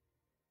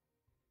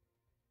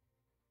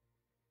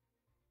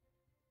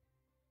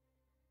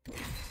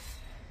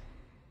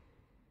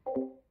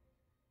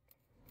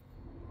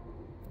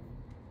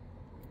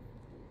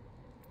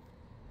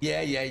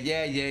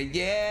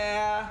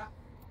 Yeah.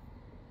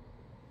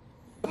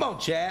 Come on,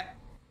 chat.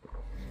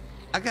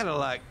 I gotta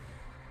like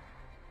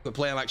quit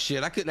playing like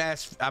shit. I couldn't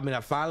ask. I mean,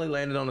 I finally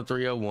landed on the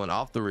 301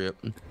 off the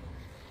rip,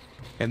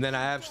 and then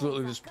I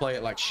absolutely just play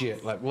it like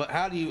shit. Like, what?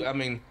 How do you? I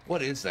mean,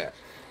 what is that?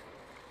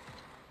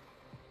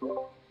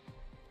 You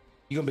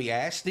gonna be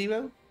ass,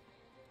 Stevo?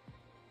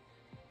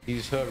 He's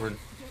just hovering.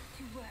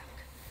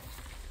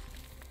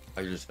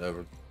 Oh, you're just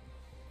hovering.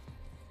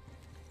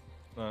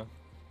 No.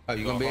 Oh,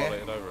 you gonna be ass?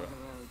 Over it.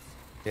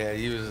 Yeah,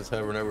 you was just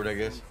hovering over it, I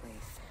guess.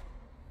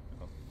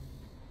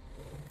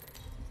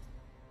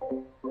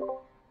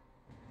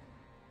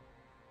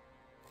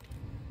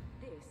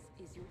 This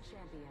is your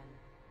champion.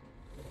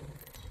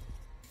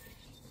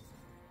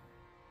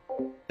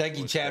 Thank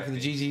you, Chad, for the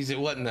GGs. It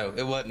wasn't, though.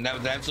 It wasn't. That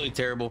was absolutely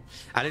terrible.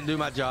 I didn't do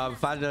my job.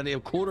 If I'd done a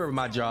quarter of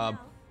my job,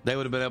 they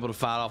would have been able to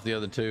fight off the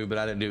other two, but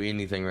I didn't do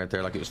anything right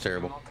there. Like, it was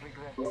terrible.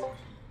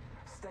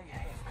 Stay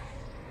hip.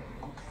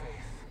 Good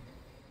faith.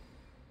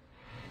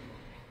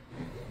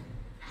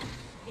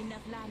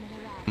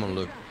 I'm gonna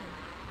look.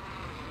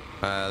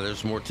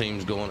 There's more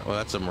teams going. Oh,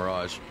 that's a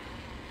Mirage.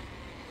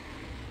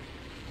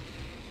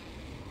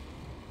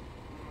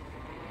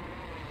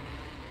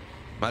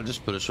 Might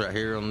just put us right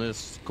here on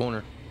this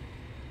corner.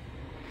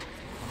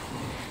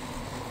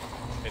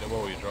 Hit a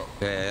wall, you drop.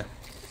 Yeah.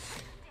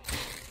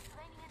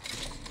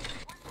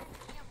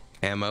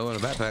 Ammo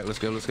and a backpack. Let's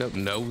go.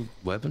 No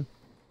weapon.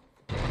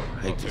 I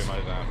hate this.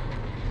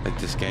 Hate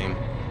this game.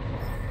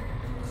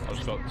 I've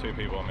just got two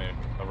people on me.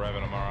 A Rev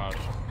and a Mirage.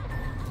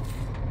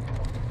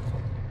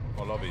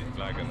 My lobby's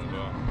lagging as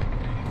well.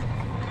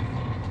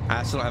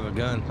 I still don't have a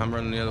gun. I'm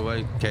running the other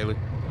way, Kaylee.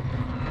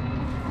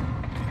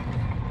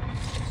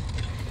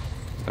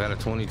 I got a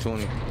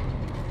 2020.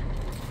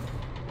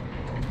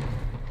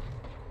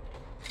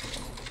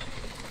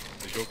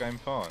 Is your game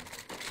fine?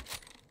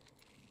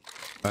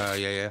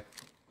 Yeah.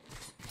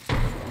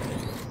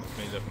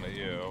 Me looking at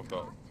you, I've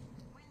got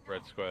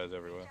red squares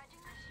everywhere.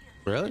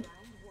 Really?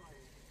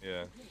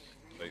 Yeah,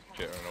 like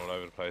jittering all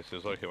over the place. It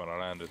was like it when I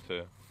landed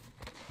too.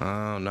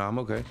 Oh, no, I'm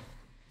okay.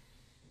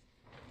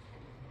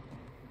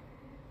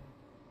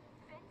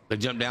 They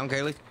jumped down,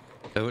 Kaylee?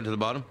 They went to the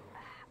bottom?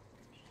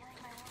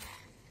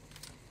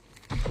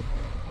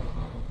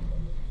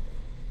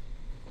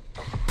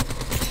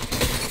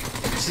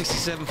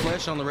 $67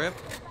 flesh on the rep.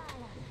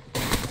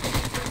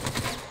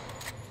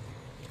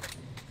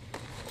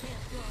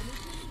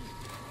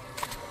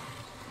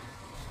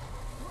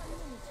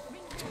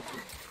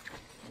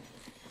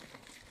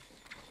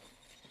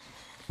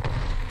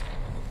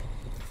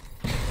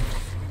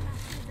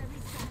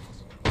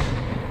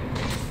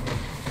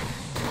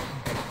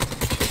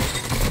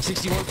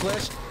 $61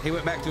 flesh. He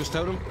went back to his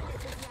totem.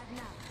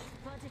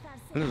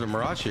 And there's a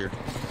Mirage here.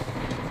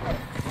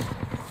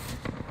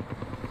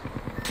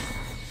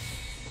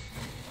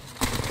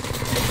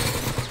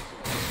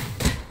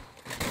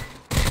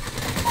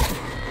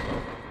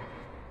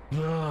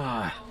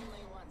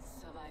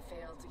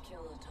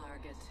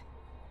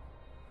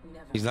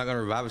 He's not going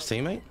to revive his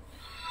teammate?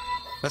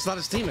 That's not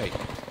his teammate.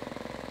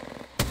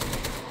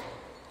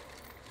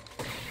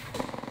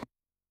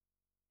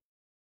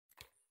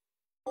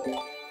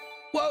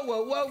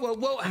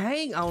 Whoa.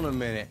 Hang on a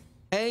minute.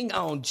 Hang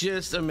on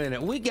just a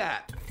minute. We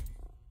got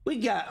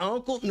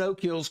Uncle No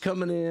Kills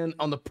coming in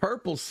on the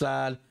purple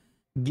side,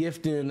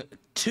 gifting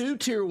 2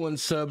 tier 1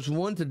 subs,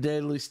 one to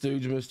Deadly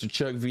Stooge, Mr.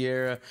 Chuck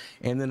Vieira,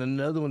 and then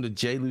another one to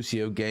J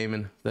Lucio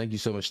Gaming. Thank you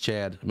so much,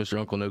 Chad, Mr.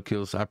 Uncle No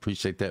Kills. I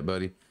appreciate that,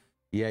 buddy.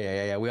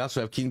 Yeah. We also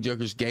have King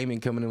Jokers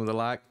Gaming coming in with a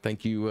like.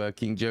 Thank you,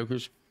 King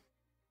Jokers.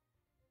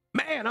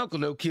 Man, Uncle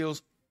No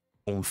Kills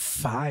on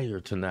fire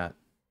tonight.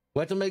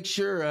 We'll have to make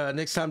sure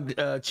next time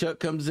Chuck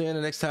comes in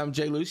and next time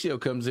Jay Lucio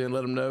comes in,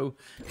 let them know.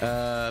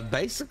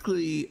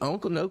 Basically,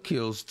 Uncle No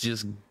Kills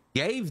just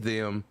gave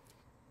them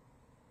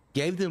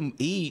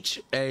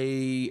each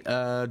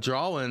a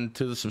drawing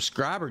to the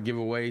subscriber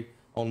giveaway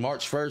on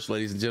March 1st,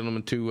 ladies and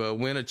gentlemen, to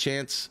win a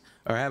chance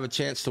or have a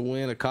chance to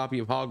win a copy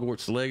of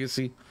Hogwarts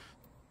Legacy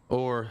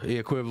or the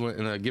equivalent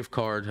in a gift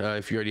card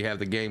if you already have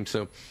the game.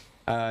 So,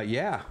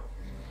 yeah.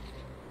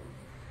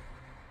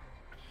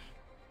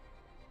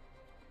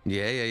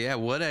 Yeah.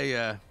 What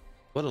a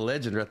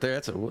legend right there.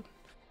 That's a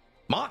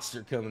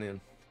monster coming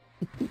in.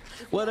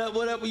 What up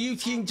with you,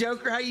 King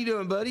Joker? How you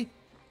doing, buddy?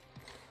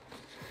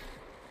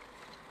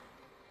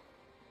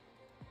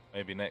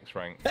 Maybe next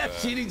rank. That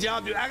shitty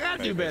job, dude. I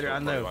gotta do better. I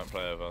know. Won't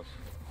play with us.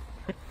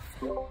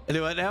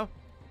 Do what now?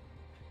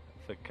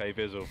 So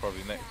K-Biz will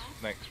probably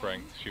next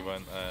rank she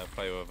won't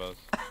play with us.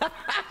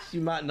 She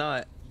might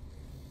not.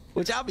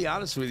 Which I'll be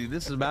honest with you,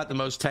 this is about the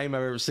most tame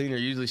I've ever seen her.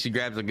 Usually she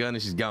grabs a gun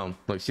and she's gone.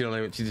 Like she don't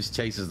even, she just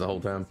chases the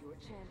whole time.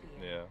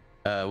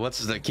 Yeah. What's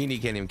his name? Keeney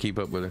can't even keep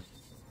up with her.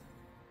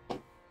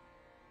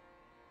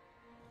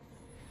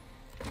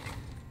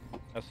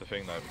 That's the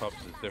thing though, pubs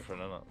is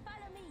different, isn't it?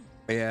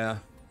 Yeah.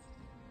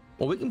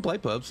 Well, we can play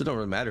pubs. It don't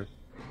really matter.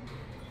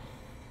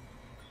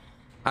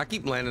 I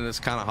keep landing this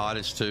kind of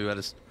hottish too.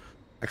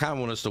 I kind of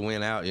want us to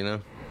win out, you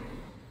know.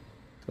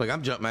 Like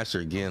I'm jump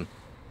master again.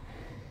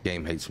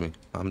 Game hates me.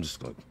 I'm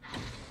just like.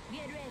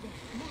 Get ready.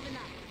 Moving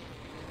up.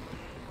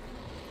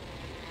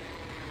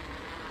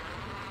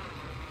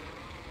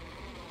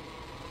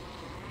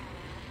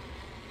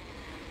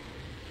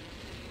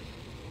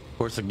 Of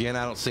course, again,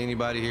 I don't see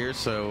anybody here,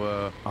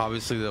 so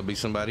obviously there'll be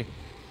somebody.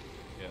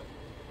 Yeah,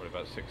 probably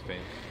about 16.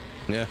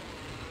 Yeah.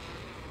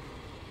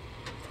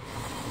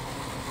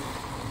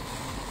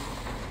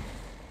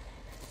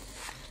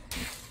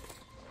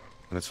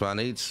 That's what I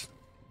need.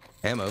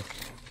 Ammo.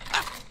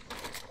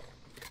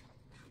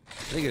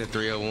 They get a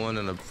 301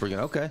 and a freaking.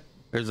 Okay.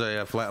 There's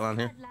a flatline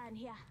here.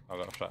 I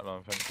got a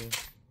flatline, thank you.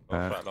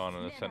 Got a flatline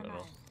and a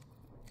sentinel.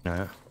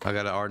 Alright. I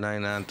got an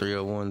R99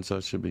 301, so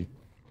it should be.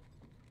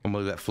 I'm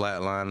gonna move that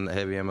flat line and the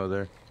heavy ammo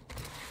there.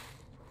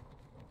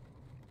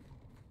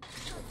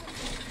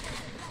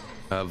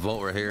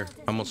 Volt right here.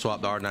 I'm gonna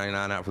swap the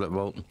R99 out for that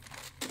Volt.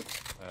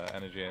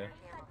 Energy here.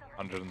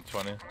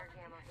 120.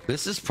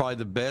 This is probably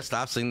the best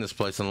I've seen this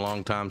place in a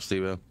long time,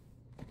 Steve.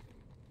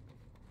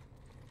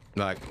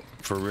 Like,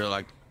 for real,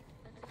 like,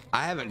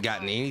 I haven't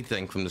gotten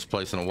anything from this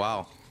place in a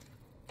while.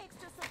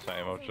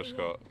 Same, I've just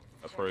got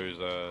a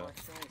bruiser,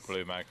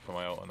 blue mag for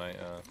my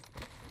alternator.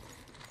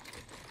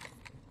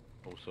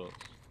 All sorts.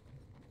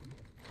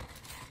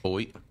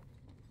 Boy.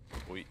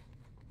 Wheat.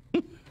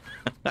 Energy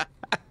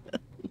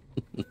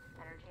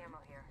ammo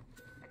here.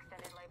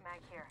 Extended light mag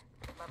here.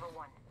 Level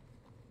 1.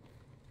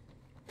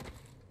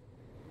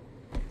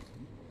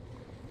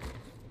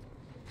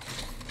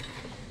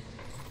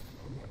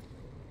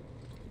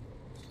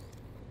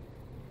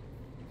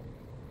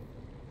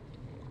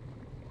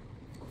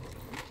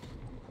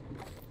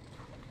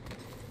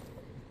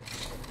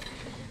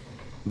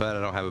 But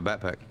I don't have a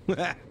backpack.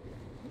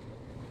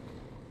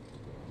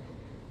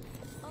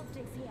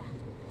 Optics here.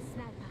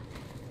 Sniper.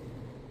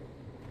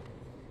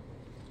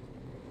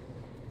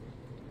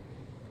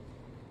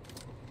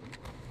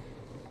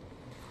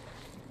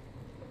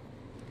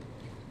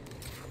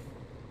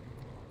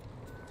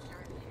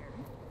 Turrets here.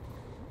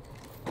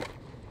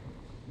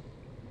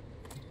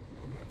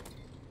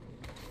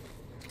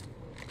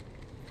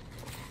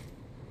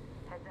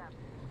 Heads up.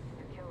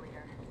 New kill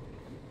leader.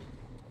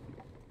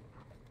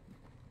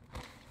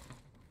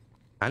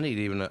 I need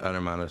even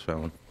undermine this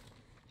one.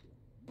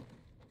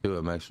 Do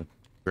it, Mason.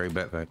 Great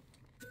backpack.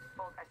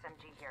 Bolt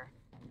SMG here.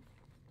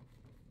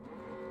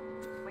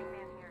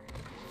 Wingman here.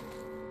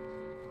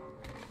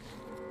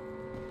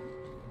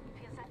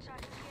 Feels that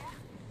charge here?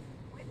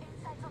 We're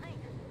inside the ring.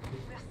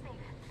 We're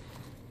safe.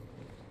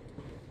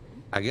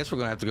 I guess we're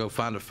gonna have to go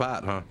find a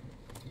fight, huh?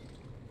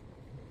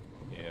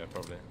 Yeah,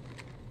 probably.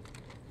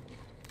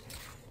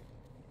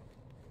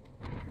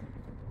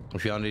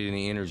 If y'all need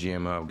any energy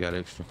ammo, I've got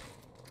extra.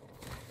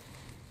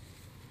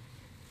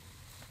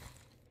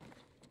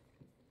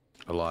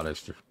 A lot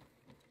extra.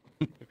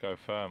 Could go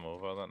thermal,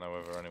 but I don't know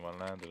whether anyone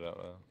landed out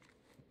there.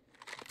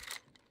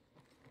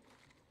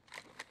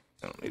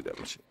 I don't need that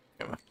much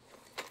ammo.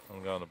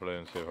 I'm going to blue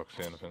and see if I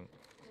can see anything.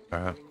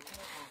 Alright.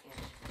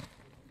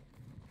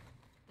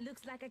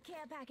 Looks like a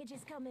care package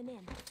is coming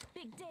in.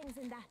 Big dings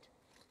in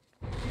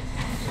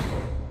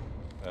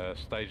that.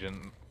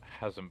 Staging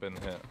hasn't been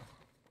hit.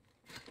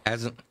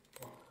 Hasn't?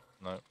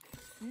 No.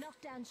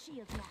 Knockdown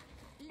shield now.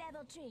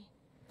 Level 3.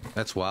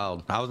 That's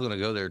wild. I was gonna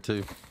go there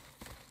too.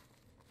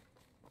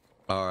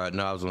 Alright,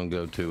 no, I was gonna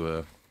go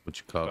to what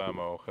you call it?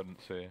 Thermal, couldn't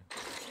see.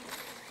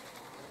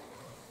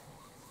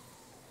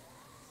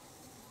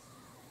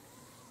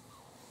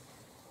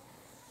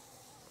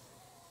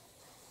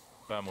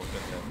 Thermal's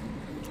been hit.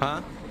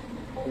 Huh?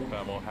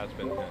 Thermal has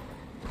been hit.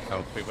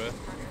 Oh, People.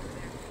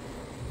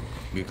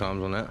 good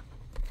comms on that.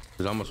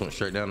 It almost went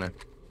straight down there.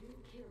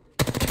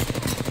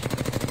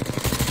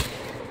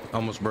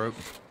 Almost broke.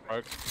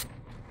 Broke.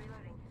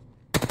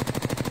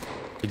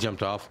 He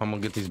jumped off. I'm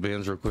gonna get these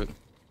bins real quick.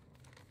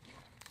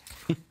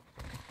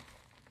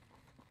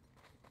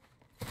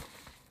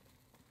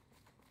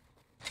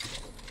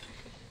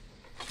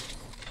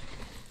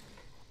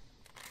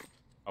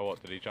 Oh,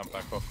 what? Did he jump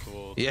back off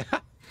towards? Yeah,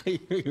 he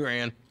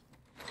ran.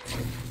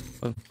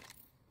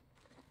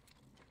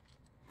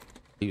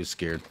 He was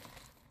scared.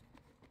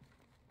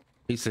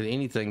 He said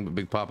anything but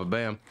Big Papa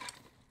Bam.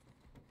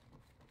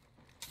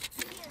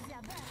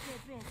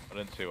 I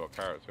didn't see what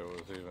character it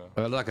was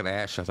either. Like an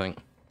Ash, I think.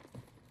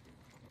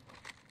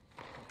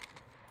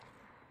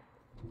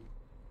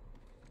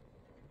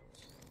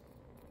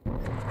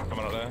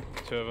 Coming up there,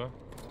 two of them.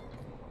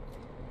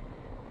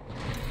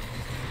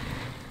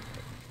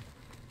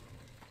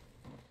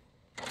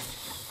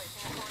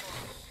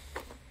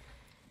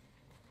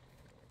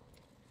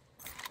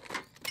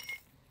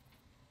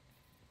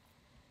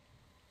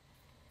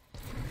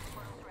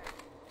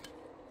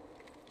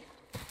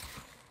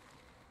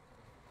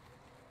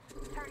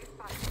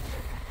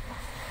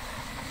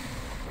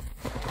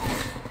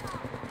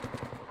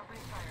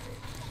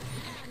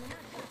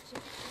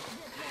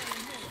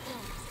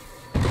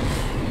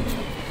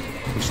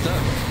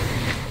 stuck.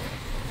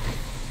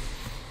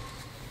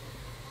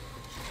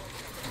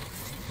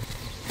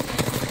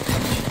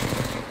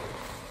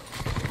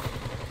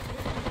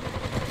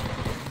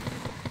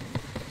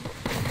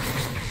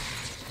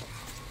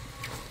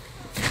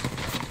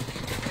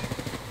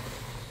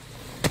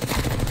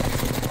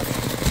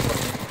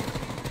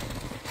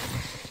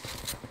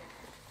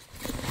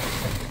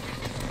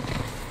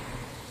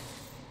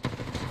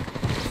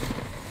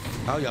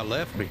 Oh, y'all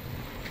left me.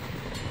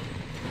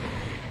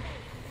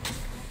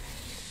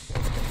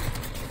 I'm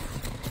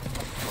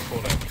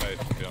full down chase,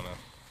 to be honest.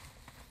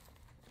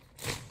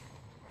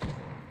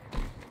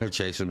 They're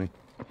chasing me.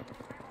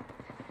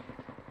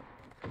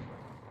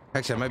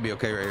 Actually, I might be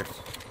okay right here.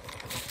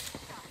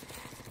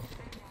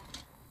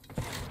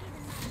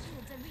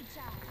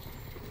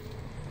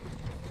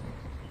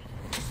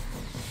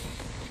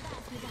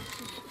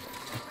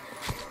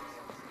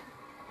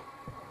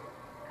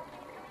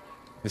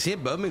 Is he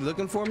above me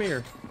looking for me,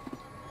 or?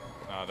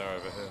 Nah, they're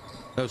over here.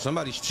 No,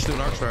 somebody's shooting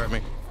an arc star at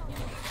me.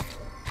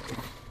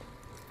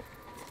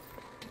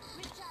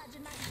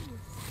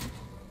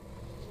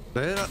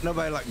 There's not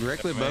nobody like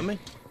directly above me.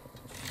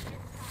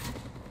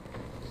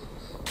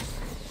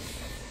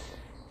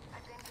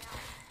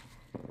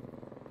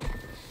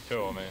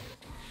 Two on me.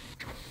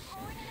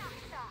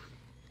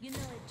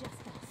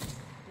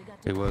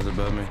 It was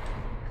above me.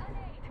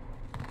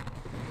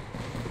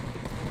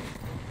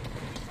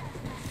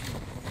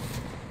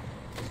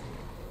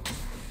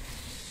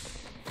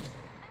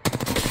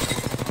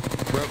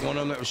 Broke one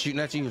of them that was shooting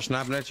at you or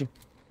sniping at you.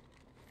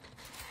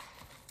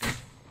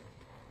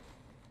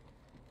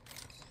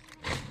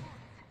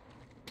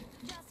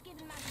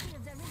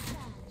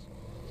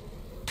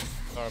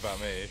 Sorry about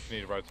me. If you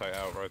need to rotate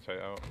out, rotate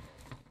out.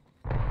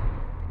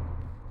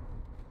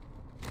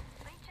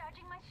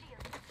 Recharging my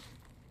shield.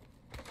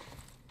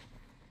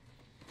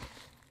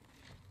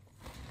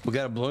 We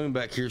got a balloon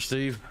back here,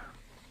 Steve.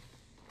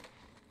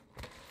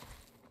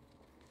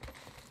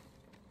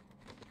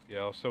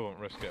 Yeah, I still won't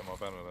risk getting my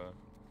banner there.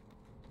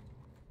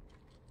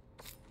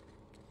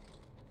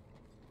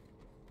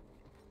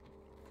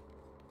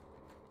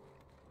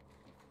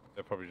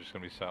 They're probably just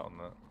gonna be sat on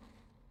that.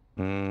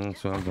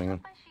 That's what I'm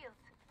thinking. My shields.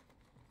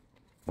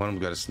 One of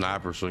them got a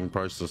sniper, so he can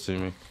probably still see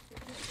me.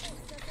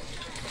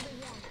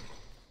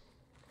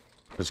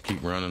 Let's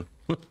keep running.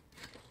 We are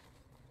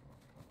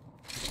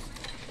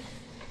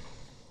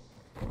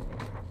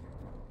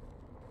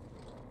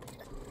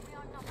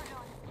not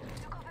alone.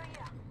 Look over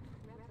here.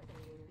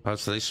 Oh,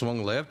 so they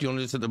swung left. You want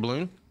to just hit the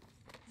balloon?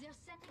 They're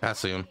sending I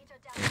see him.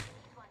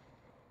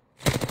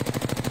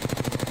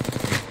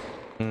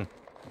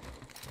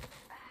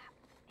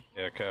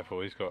 Yeah, careful.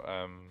 He's got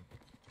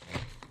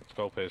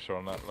skull piercer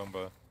on that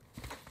longbow.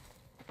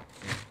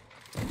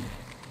 I'm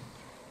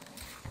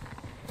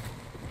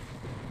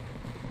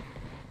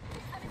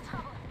in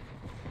trouble.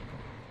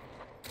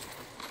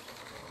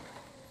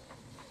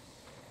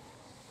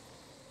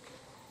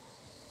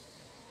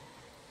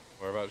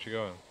 Whereabouts you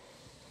going?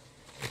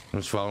 I'm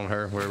just following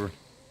her, wherever.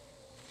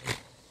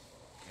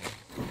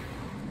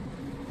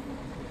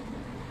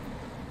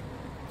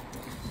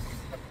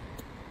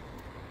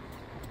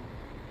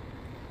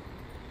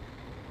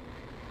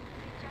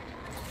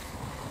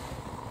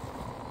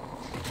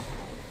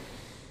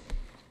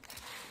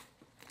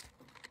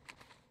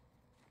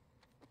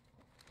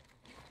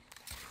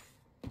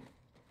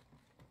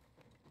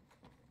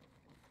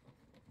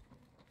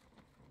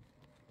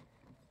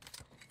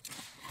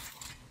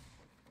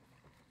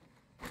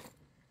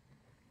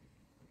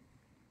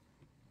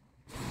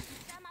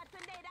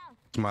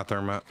 It's my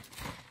thermite.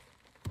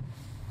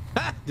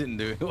 Ha! Didn't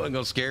do it. It wasn't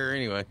gonna scare her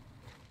anyway.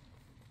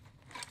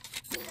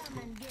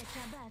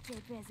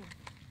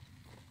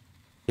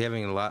 You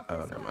having a lot? Oh,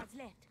 never mind.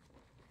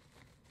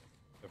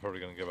 They're probably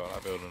gonna give out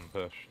that building and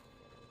push.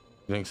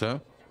 You think so?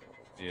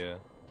 Yeah.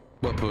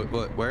 What?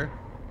 Where?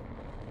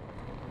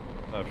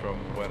 No, from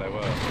where they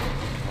were. The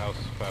house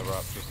is further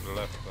up, just to the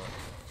left.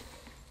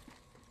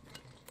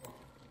 But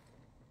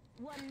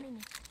 1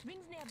 minute.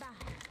 Rings nearby.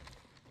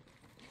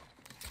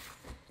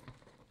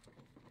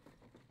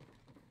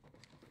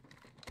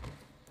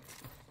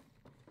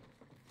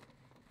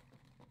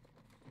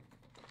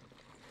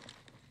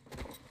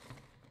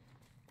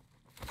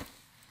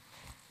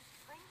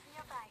 Rings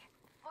nearby.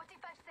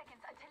 45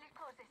 seconds until it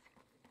closes.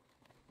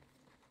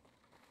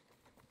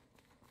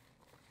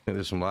 Think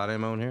there's some light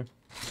ammo in here?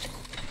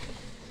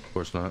 Of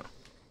course not.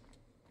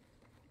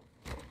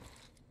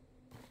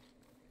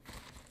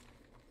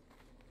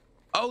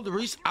 Oh,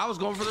 I was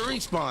going for the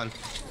respawn.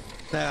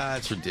 Nah,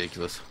 that's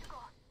ridiculous.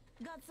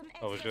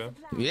 oh, was you?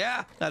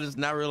 Yeah, I just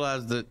now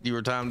realized that you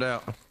were timed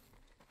out.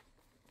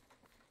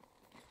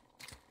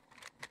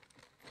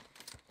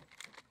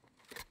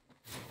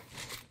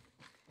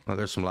 Oh,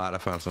 there's some light. I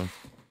found some.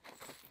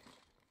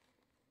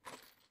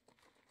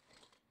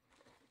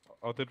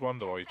 I did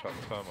wonder why you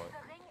chucked the thermite. The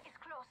ring is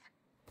close.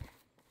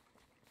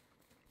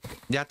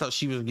 Yeah, I thought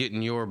she was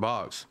getting your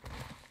box.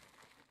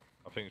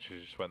 I think she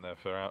just went there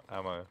for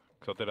ammo.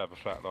 Because I did have a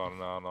flatline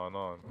and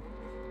R99.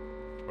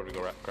 Probably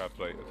got grabbed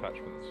like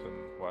attachments and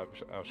whatever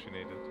else she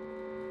needed.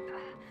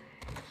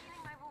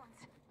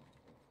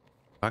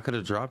 I could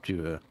have dropped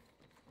you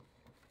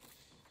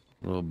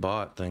a little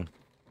bot thing.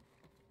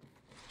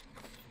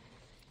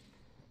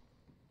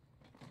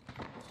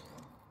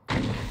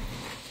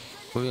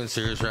 We're being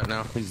serious right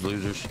now. These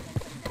losers.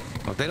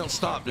 Oh, they don't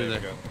stop, do they?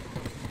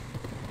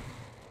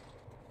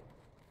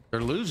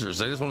 They're losers.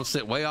 They just want to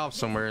sit way off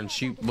somewhere and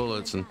shoot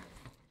bullets and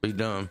be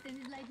dumb.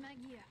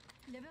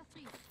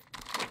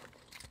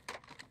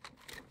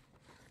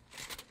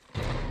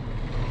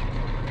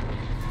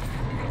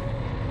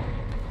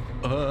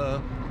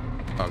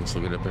 I can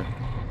still get up there.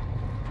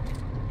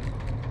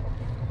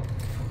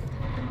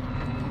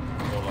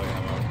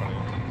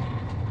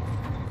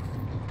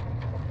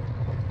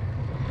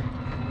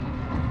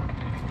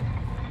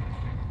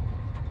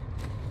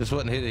 This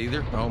wasn't hit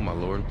either. Oh my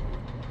lord.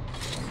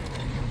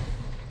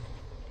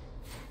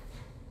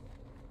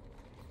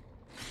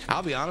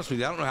 I'll be honest with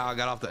you. I don't know how I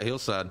got off that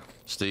hillside,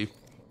 Steve.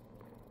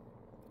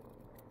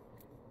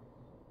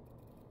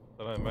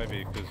 I don't know,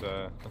 maybe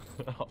because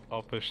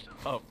I pushed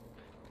up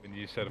when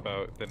you said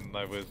about didn't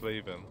know we was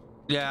leaving.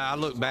 Yeah, I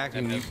looked back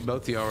and you,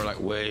 both of y'all were like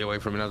way away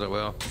from me. And I was like,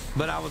 well,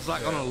 but I was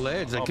like on a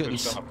ledge. They couldn't.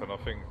 Pushed up, and I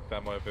think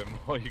that might have been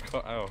why you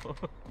got out.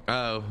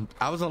 Oh,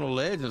 I was on a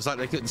ledge. And it's like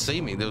they couldn't see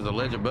me. There was a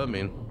ledge above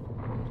me.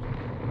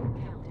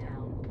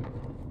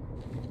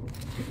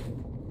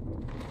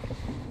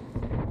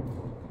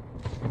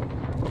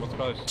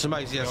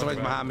 Somebody's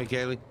behind me,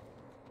 Kaylee.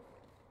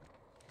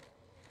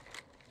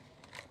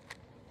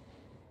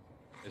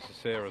 It's a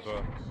seer as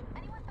well.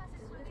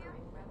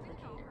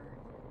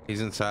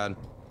 He's inside.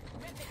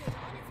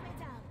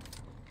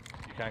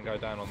 You can go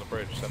down on the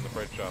bridge, send the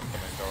bridge up, and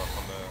then go up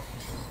on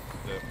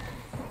the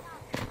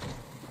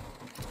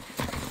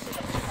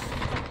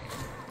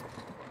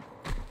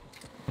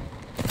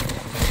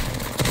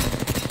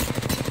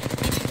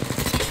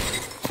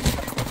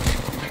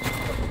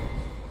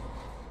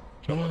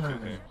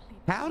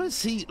How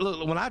does he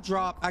look? When I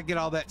drop, I get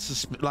all that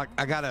like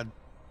I gotta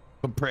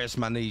compress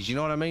my knees. You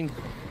know what I mean?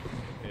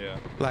 Yeah.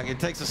 Like it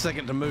takes a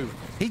second to move.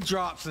 He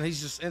drops and he's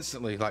just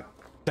instantly like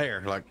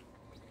there. Like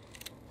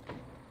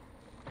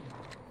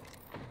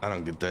I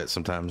don't get that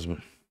sometimes. But...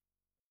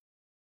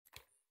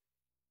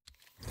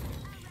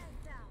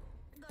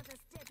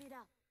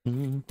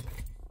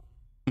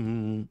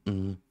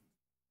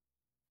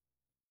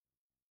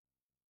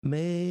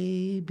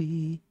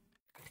 Maybe.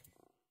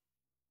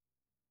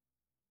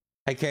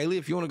 Hey, Kaylee,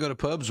 if you want to go to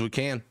pubs, we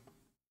can.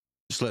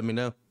 Just let me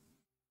know.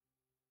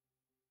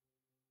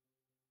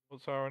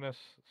 What's RNS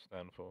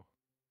stand for?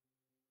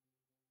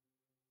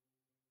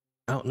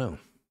 I don't know.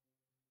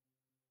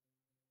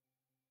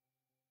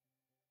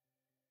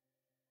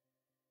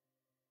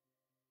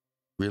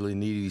 Really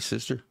needy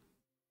sister?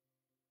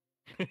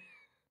 I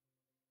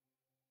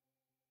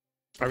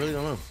really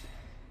don't know.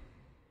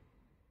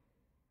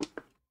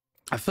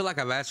 I feel like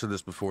I've asked her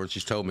this before and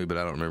she's told me, but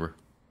I don't remember.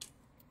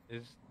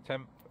 Is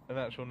temp an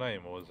actual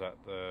name, or is that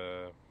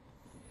the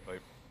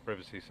like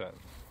privacy settings?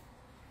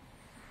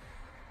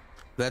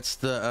 That's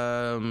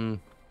the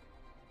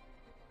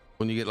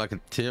when you get like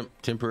a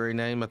temporary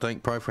name, I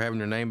think, probably for having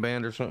your name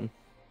banned or something.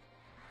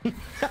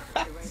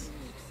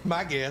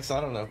 My guess,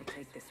 I don't know.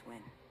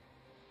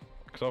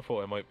 Because I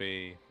thought it might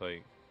be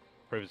like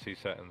privacy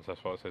settings.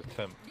 That's why it says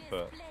temp,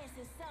 but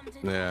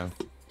yeah,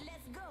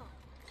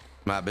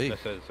 might be.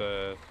 That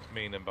says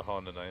meaning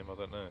behind the name. I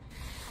don't know.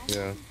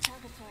 Yeah.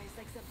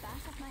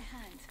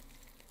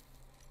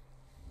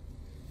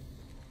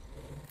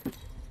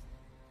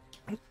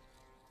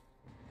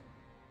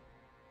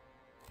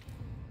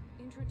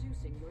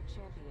 Introducing your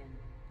champion.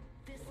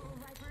 This little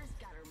viper's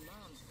got her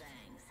mom's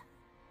fangs.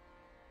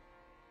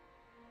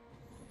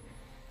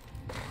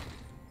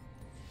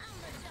 I'm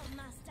the jump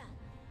master.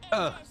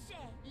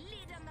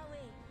 Lead on the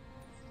way.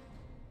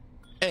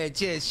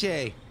 Hey,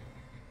 Shay.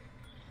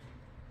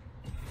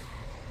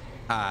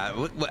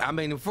 I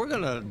mean, if we're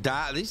gonna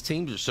die, these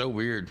teams are so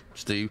weird,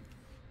 Steve.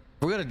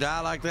 If we're gonna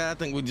die like that, I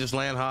think we just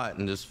land hot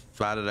and just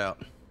fight it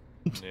out.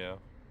 Yeah.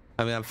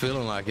 I mean, I'm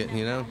feeling like it,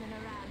 you know.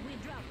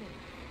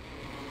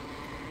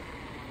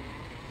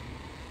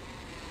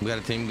 We got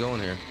a team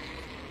going here.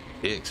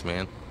 X,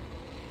 man.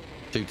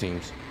 2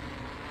 teams.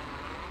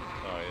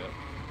 Oh yeah.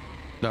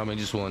 No, I mean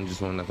just one,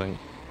 I think.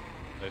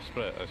 They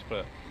split.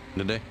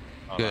 Did they?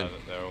 Oh, good. No,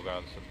 they're all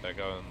going. They're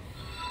going.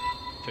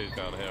 2's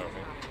going here, I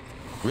think.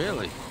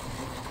 Really?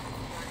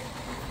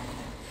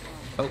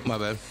 Oh, my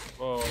bad.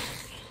 Whoa,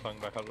 hung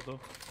back out the door.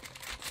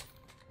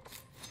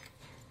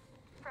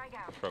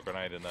 Throw a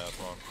grenade in there as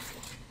well.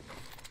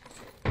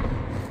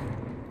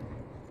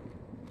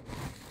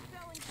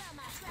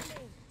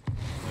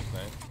 Nice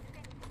name.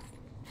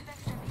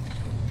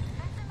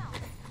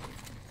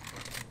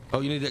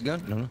 Oh, you need that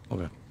gun? No.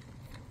 Okay.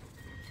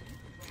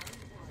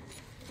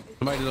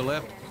 Somebody to the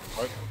left.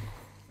 Right.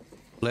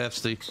 Left,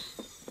 Steve.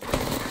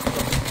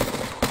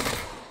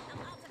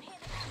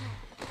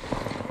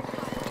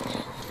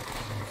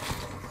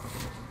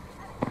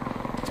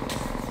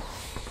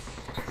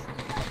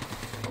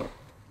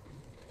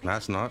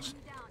 Nice knots.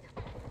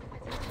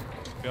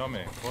 Behind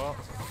me. What?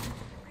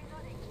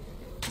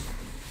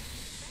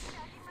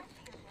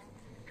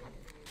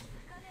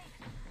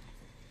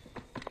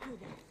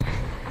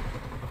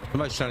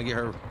 Somebody's trying to get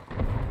her.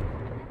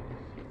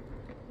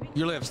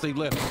 Your left, Steve,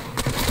 left.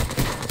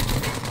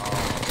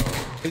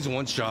 He's a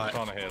one shot.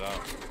 Trying to hit that.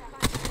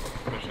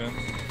 Pushing.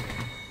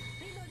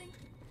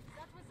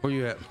 Where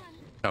you at?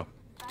 Oh.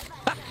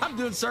 I'm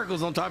doing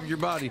circles on top of your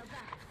body.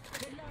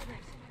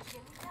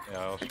 Yeah,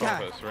 I was trying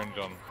to put a syringe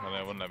on and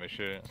it wouldn't let me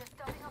shoot.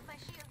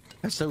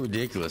 That's so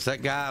ridiculous.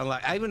 That guy,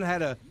 like, I even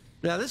had a.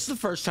 Now, this is the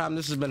first time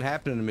this has been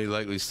happening to me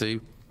lately,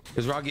 Steve.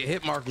 Is where I get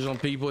hit markers on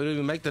people. It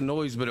even make the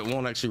noise, but it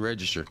won't actually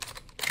register.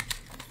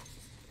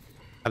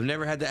 I've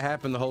never had that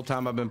happen the whole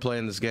time I've been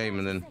playing this game,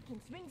 and then.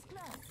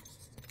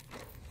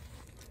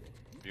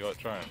 You got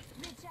trying?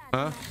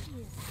 Huh?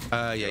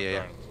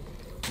 Yeah.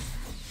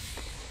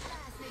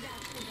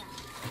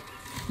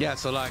 Yeah,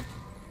 so like,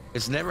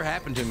 it's never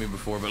happened to me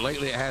before, but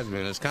lately it has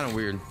been. It's kind of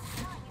weird.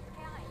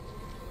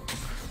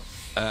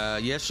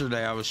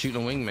 Yesterday I was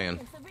shooting a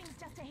wingman,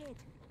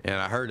 and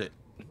I heard it.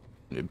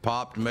 It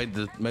popped, made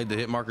the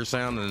hit marker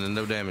sound, and then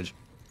no damage.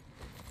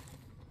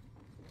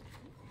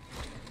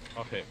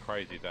 I've hit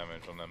crazy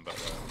damage on them, but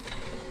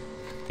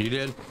You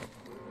did?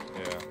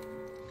 yeah.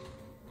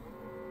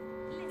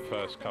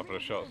 First couple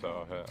of shots that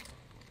I hit.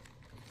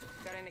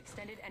 Got an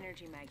extended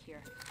energy mag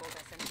here. Full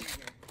SMG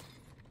here.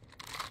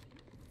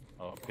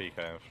 Oh, PK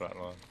and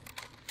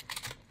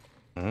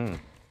flatline.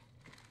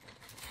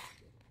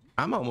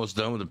 I'm almost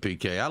done with the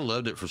PK. I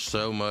loved it for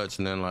so much,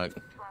 and then like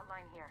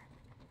Flatline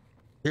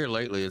here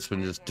lately, it's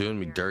been just doing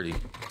me dirty.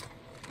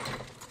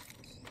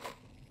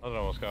 I don't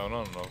know what's going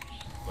on. I'm just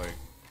like,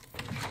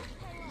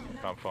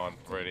 can't find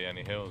really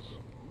any hills.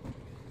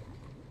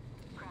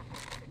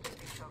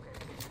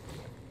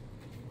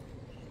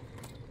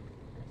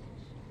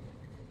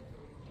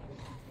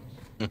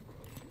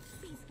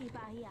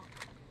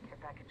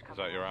 Is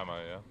that your ammo,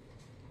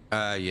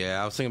 yeah?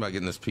 Yeah, I was thinking about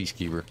getting this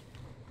Peacekeeper.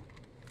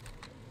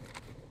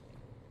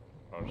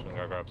 I'm just gonna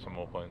go grab some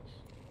more points.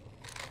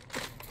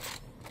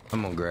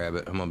 I'm gonna grab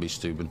it. I'm gonna be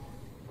stupid.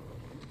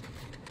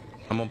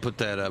 I'm gonna put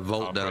that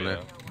Volt down there.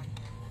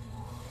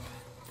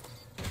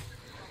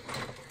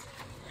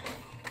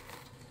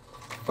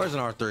 Where's an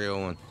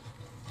R301?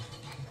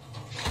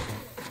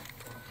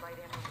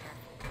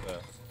 There.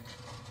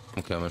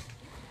 I'm coming.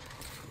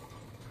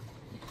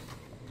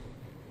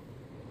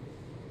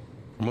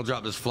 I'm gonna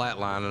drop this flat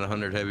line and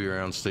 100 heavy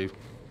rounds, Steve.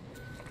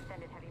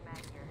 Extended heavy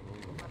mag here.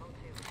 Level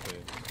 2.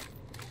 Dude.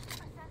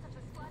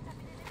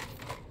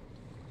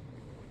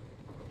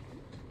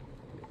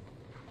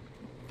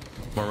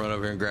 I'm gonna run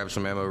over here and grab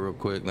some ammo real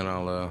quick, then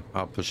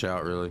I'll push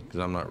out really, because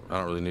I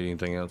don't really need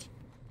anything else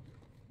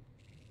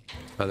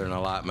other than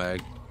a light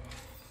mag.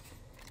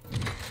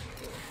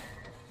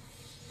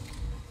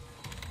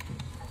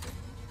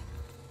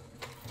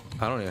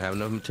 I don't even have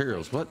enough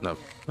materials. What the?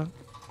 Huh?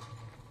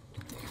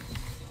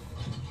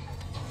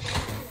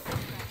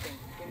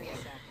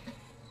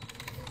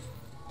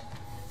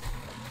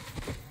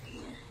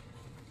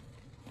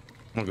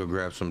 I'm gonna go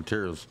grab some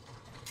materials.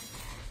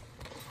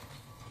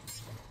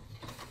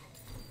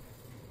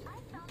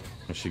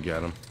 She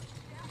got him.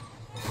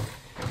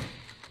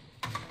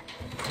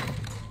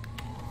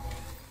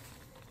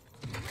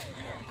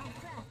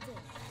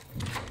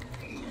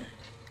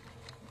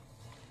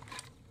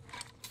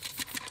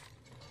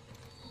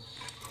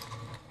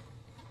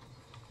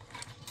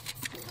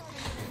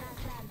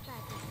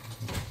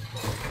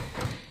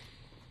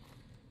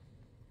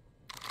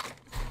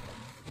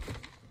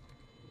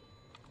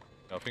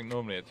 I think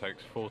normally it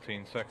takes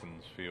 14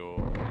 seconds for your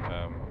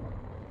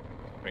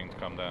thing to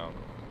come down.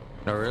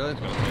 Oh really? It's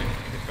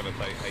gonna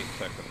take 8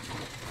 seconds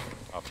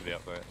after the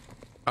update.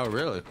 Oh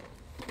really?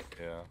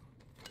 Yeah.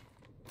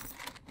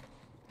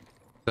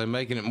 They're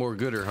making it more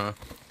gooder, huh?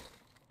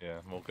 Yeah,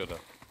 more gooder.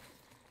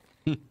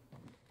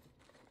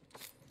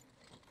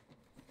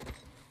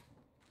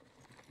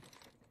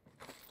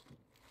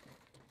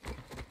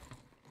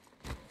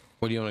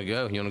 Where do you want to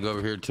go? You want to go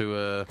over here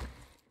to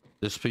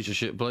this piece of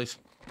shit place?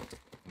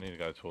 I need to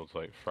go towards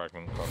like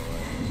fragment kind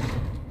of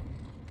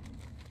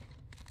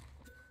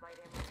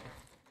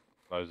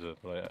Loads of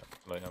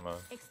light ammo.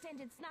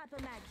 Extended sniper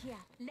mag here.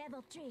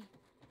 Level 3.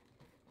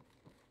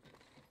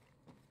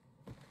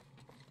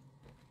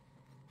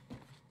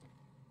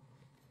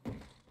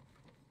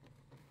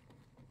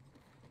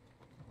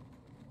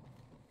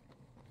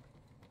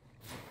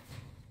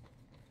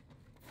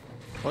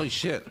 Holy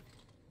shit.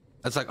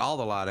 That's like all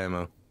the light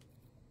ammo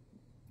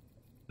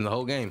in the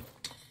whole game.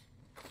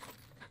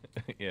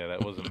 Yeah,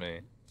 that wasn't me.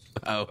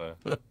 Oh.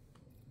 So.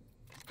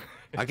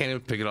 I can't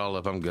even pick it all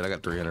up. I'm good. I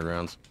got 300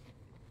 rounds.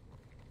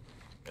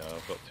 Yeah,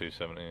 I've got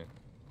 270.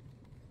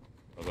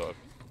 I've got a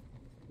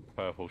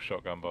purple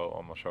shotgun bolt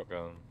on my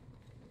shotgun,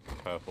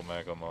 purple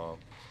mag on my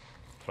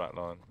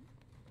flatline.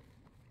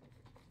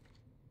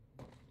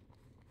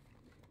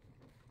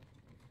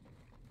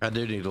 I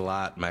do need a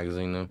light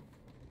magazine though.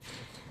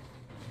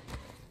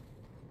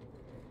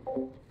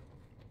 R99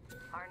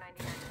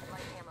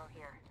 light ammo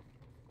here.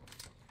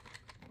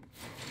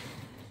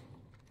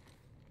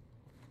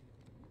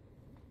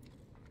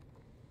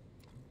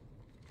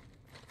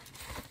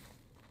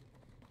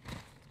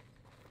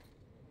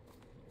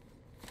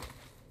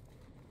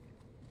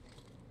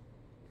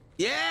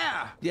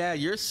 Yeah,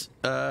 you're.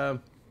 I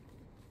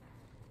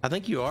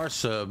think you are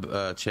sub,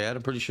 Chad.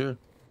 I'm pretty sure.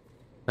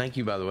 Thank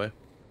you, by the way.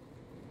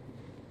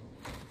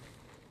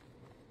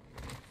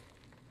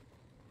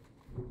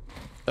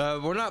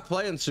 We're not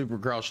playing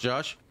Supercross,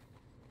 Josh.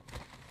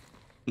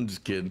 I'm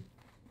just kidding.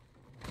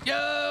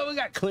 Yo, we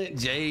got Clint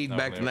Jade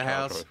back in the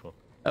house. Rifle.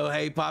 Oh,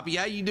 hey, Poppy.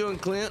 How you doing,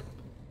 Clint?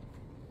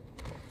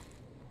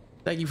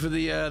 Thank you for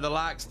the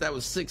likes. That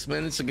was 6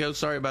 minutes ago.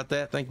 Sorry about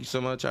that. Thank you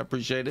so much. I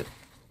appreciate it.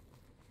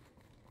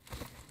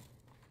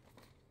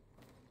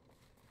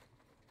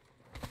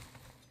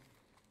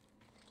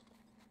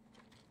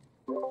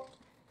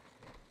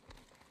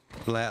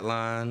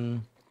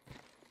 Flatline.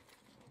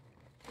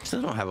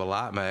 Still don't have a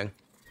lot, man.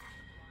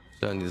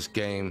 Telling you, this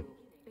game,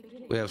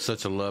 we have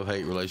such a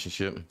love-hate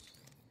relationship.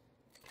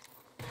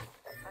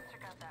 Let's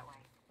check out that way.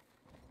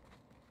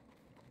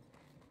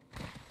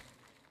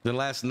 Then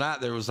last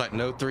night there was like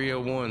no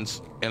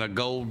 301s and a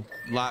gold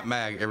light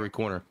mag every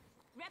corner.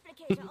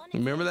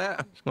 Remember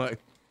that? Like,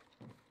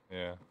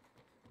 Yeah.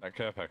 That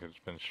care package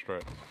has been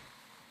stripped.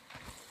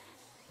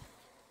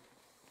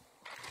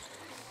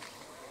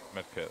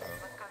 Medkit though. Let's go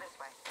this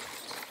way.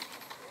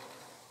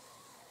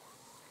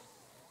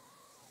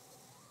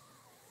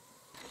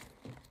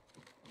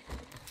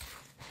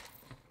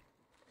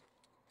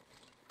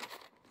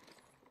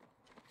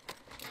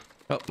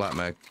 oh, light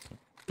mag.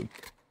 Med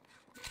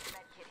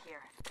kit here.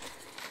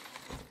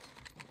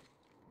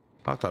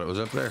 I thought it was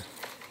up there.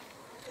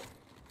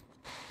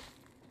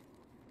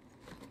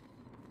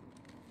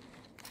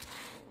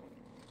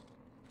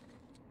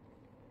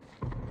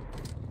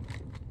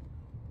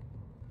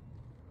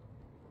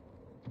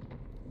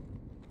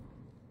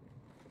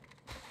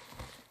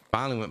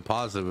 Finally went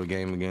positive a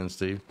game again,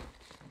 Steve.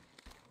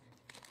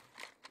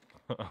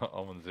 I'm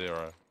on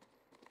 0.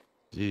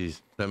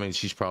 Jeez, that means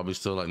she's probably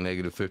still like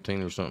negative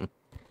 15 or something.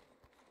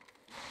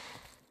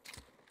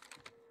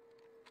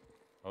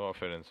 I got a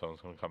feeling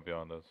someone's gonna come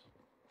behind us.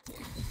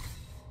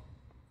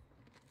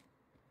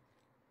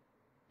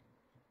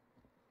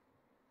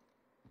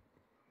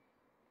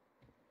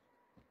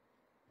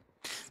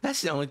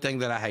 That's the only thing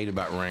that I hate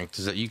about ranked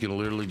is that you can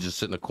literally just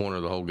sit in the corner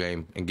of the whole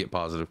game and get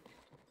positive.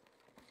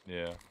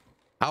 Yeah.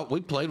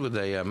 We played with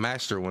a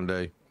master one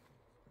day,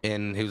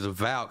 and he was a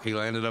Valk. He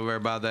landed over there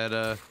by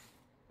that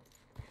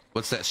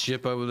what's that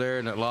ship over there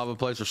in that lava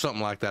place or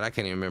something like that. I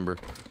can't even remember.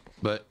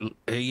 But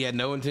he had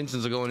no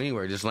intentions of going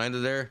anywhere. He just landed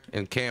there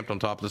and camped on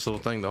top of this little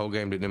thing. The whole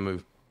game didn't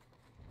move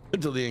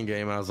until the end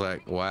game. I was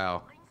like,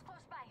 wow,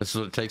 this is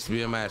what it takes to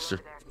be a master.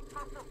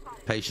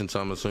 Patience,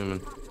 I'm assuming.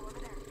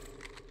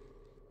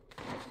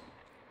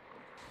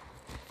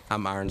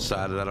 I'm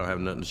iron-sided. I don't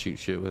have nothing to shoot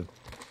shit with.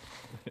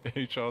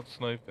 Who tried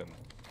sniping?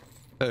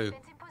 Who? Fence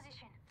in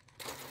position.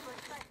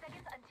 25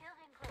 seconds until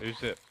ring close.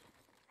 Who's it?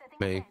 Setting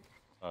Me. fence.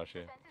 Oh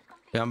shit. Fence is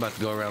complete. Yeah, I'm about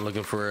to go around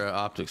looking for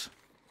optics.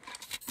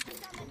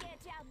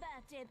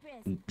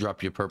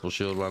 Drop your purple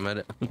shield while I'm at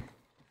it. I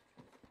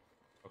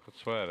could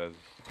swear there's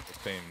a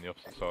team on the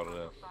opposite side of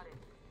this.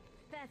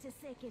 30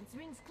 seconds,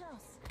 rings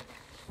close.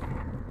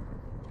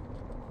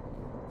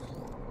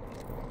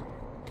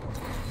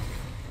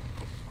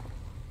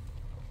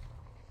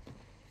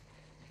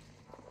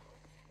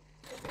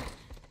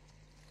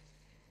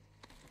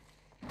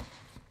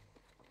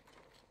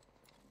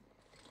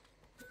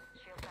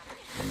 Shield battery.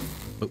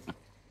 Oh,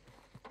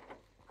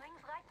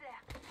 Rings right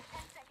there.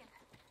 10 seconds.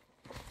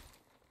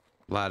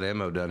 a lot of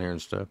ammo down here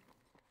and stuff.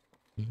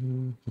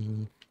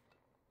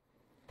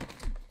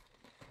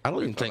 I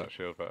don't even think, That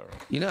shield battery.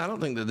 you know, I don't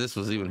think that this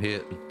was even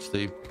hit,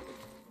 Steve.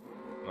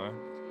 No?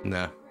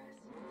 Nah.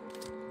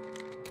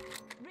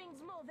 Rings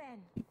moving.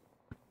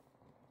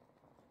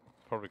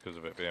 Probably because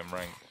of it being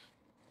ranked.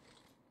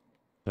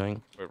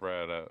 Thing. A bit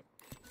rare that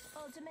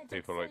Ultimate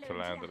people like to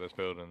land at accelerator. this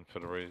building for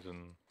the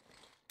reason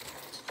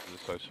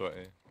it's so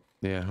sweaty.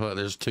 Yeah, well,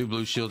 there's two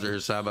blue shields here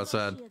side by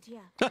side. Shield here.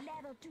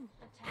 Level 2. Looks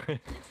like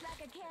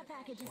a care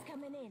package is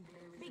coming in.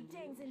 Big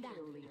things in that.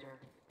 There's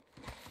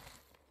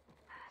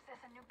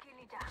a new kill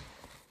leader.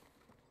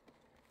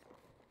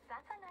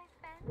 That's a nice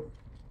fence.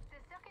 The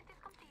circuit is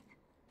complete.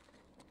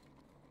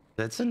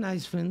 That's a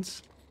nice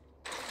fence.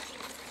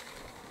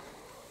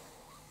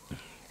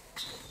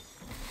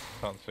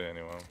 Can't see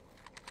anyone.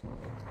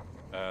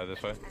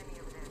 This way. Enemy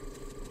over there.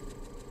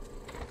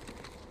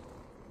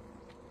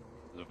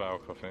 There's a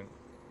Valk, I think.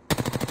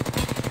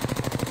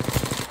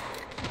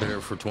 There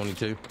for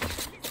 22.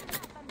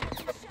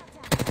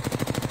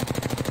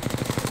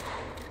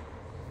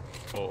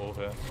 Portal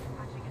here.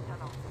 Punching a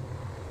tunnel.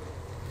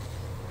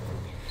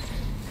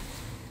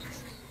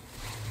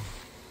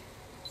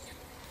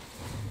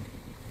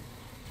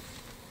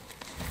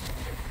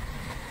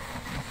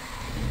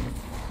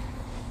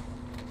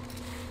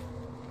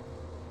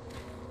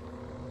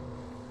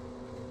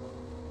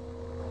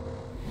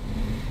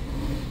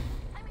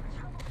 I'm in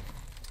trouble.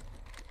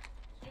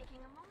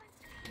 Taking a moment.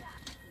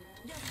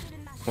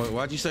 Wait,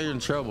 why'd you say you're in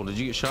trouble? Did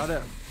you get shot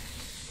at?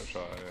 A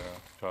shot, yeah.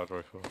 Charge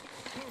rifle.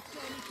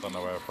 Don't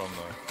know where from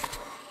though.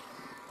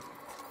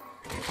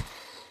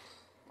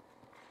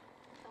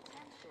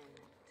 Attention,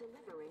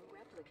 delivering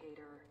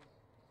replicator.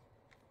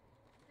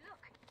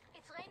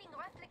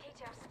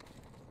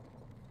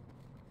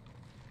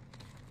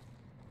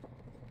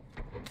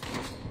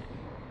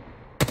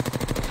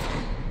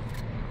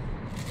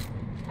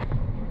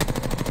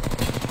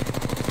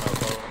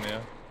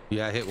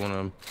 Yeah, I hit one of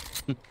them.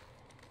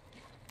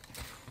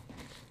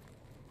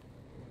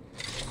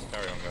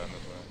 Carry on going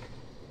this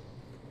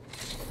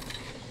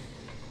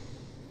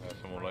way.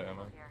 Some more later,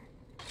 man.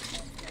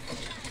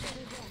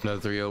 Another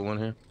 301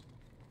 here.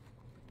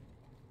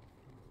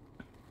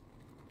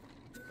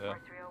 Yeah.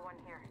 301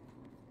 here.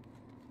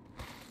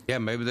 Yeah,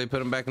 maybe they put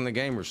them back in the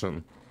game or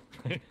something.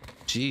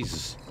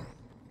 Jesus.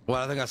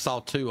 Well, I think I saw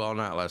 2 all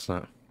night last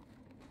night.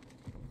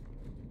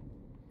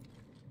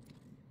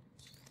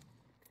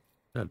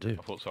 I do.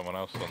 I thought someone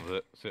else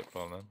on zip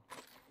on then.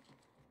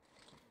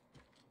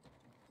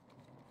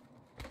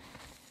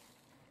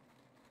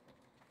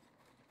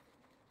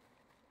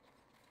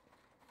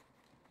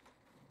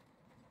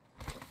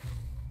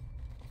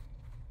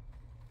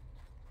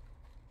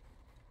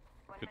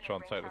 Could try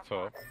and take the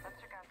top. Let's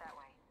check out that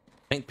way.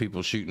 I think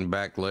people shooting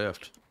back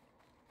left.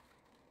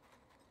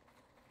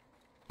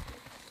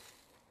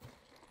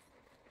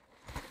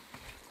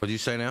 What'd you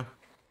say now?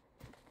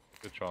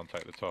 Could try and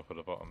take the top of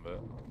the bottom bit.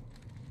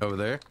 Over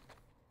there?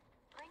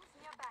 Rings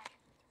nearby.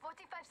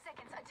 45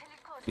 seconds until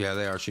it closes. Yeah,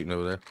 they are shooting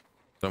over there.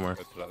 Somewhere.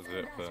 Go to that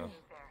zip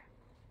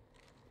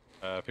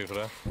there. People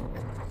there.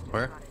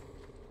 Where?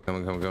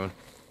 Coming.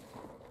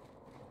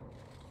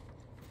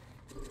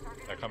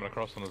 They're coming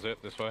across on the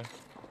zip this way.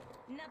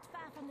 Not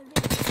far from the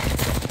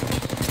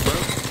Bro,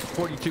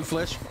 42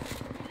 flesh.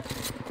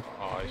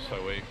 Oh, he's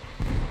so weak.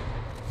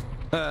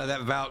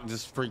 That Valk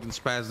just freaking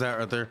spazzed out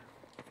right there.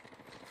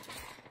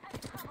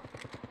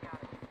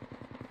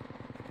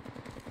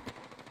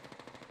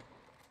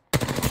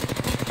 I'll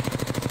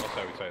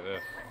say we take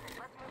this.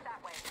 Let's move that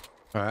way.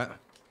 All right,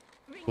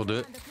 we'll do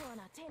it. around the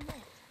corner. 10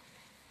 left.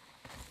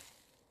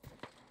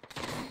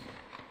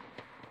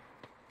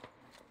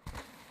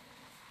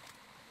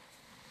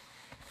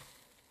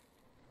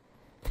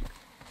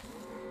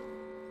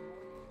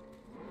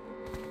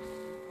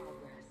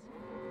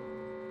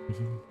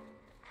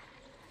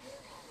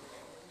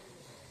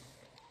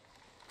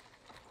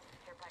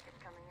 Care package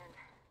coming in.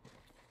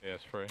 Yeah,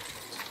 it's free.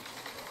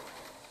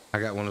 I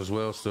got one as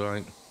well, still I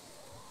ain't.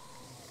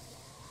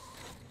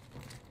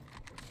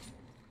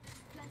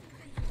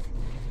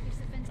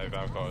 Hey,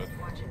 Val got it.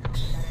 Watch it. That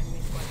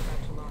enemy squad's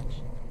about to launch.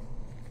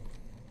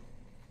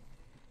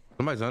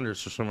 Somebody's under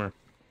us or somewhere.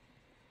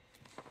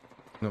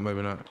 No,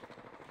 maybe not.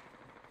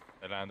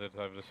 They landed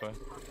over this way.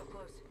 Hostile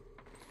close.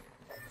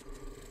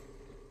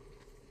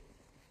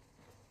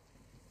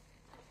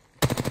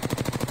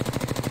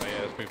 Oh, yeah,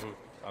 there's people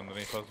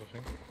underneath us, I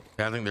think.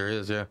 Yeah, I think there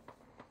is. Yeah.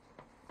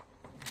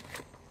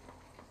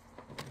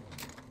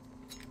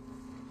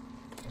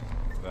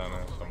 Down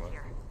there somewhere.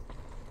 Here.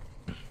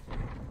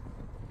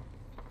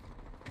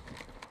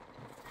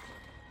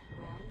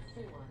 Round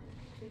 4.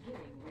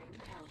 Beginning ring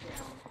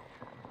countdown.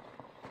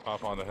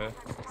 Pathfinder here.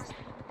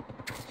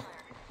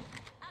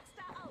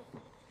 Axta out.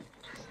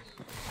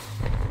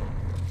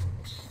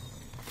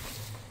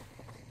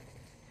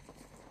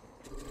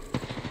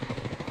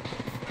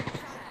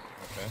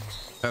 Okay.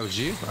 That was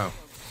you? Oh.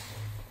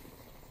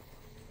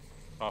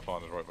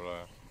 Pathfinder's right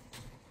below.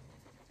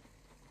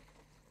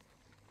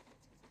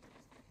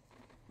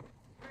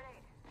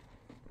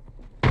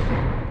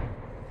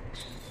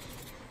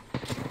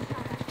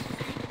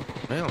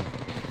 Damn.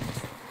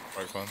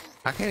 Right fun.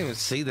 I can't even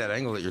see that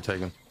angle that you're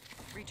taking.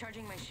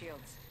 Recharging my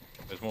shields.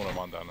 There's more than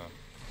one down there.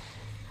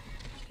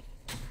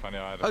 Funny,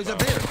 I had a Oh, he's up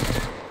plan.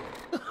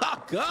 there.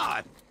 Oh,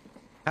 God.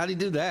 How'd he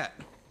do that?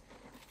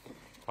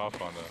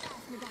 Pathfinder.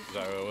 Is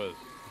that who it was?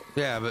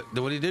 Yeah, but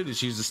what did he do?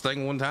 Just use this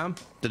thing one time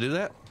to do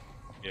that?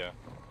 Yeah.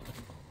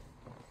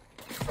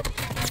 Squad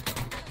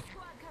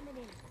coming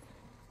in.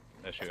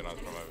 They're shooting us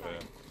from over here.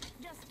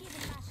 Just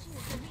giving my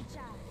shield to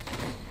recharge.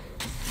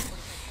 45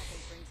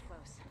 seconds rings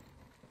close.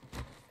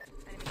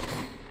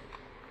 Enemy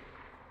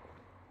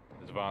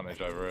There's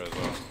advantage over here as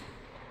well.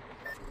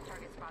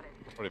 Target spotted.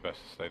 Probably best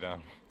to stay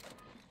down.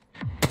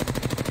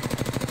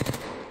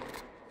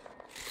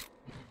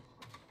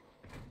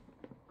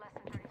 Less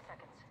than 30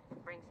 seconds.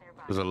 Rings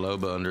nearby. There's a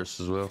Loba under us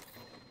as well.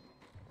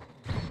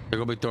 They're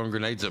gonna be throwing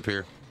grenades up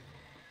here.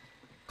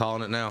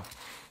 Calling it now.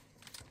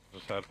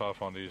 Just had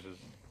Pathfinder use his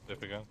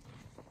dip again.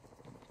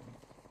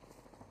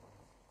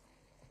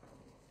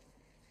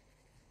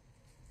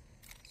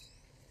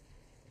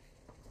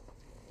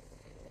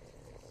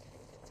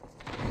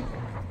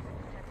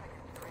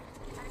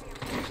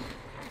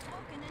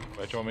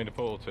 Where do you want me to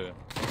pull to?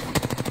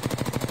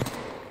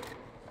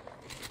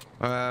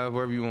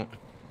 Wherever you want.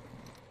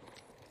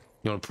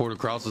 You want to port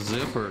across the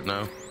zip or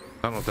no? I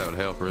don't know if that would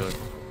help really.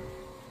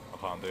 I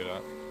can't do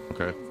that.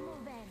 Okay.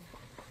 Move in.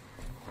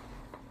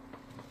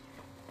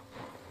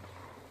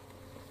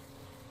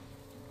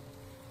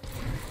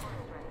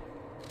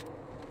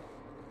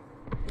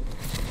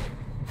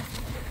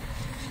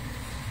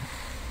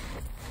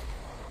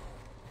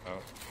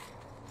 Oh.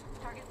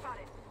 Target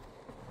spotted.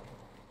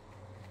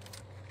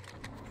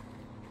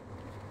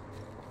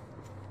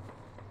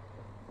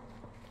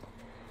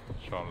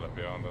 Just trying to look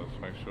behind us,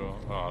 make sure.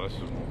 Oh, this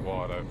is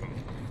wide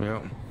open.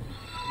 Yeah.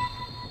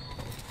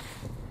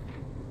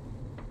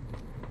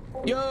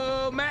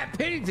 Yo, Matt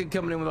Pennington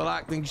coming in with a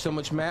like. Thank you so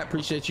much, Matt.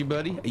 Appreciate you,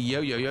 buddy.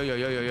 Yo, yo, yo, yo,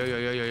 yo, yo, yo, yo,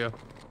 yo, yo, yo.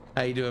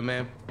 How you doing,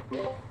 man?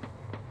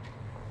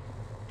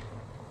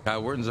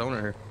 We're in zone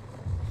here.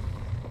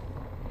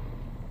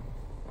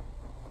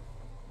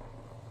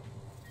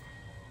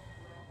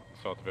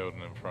 Start the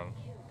building in front.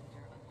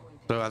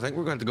 So I think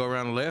we're going to go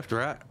around the left,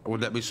 right? Or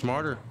would that be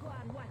smarter?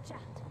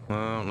 I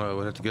don't know.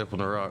 We'd have to get up on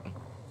the rock.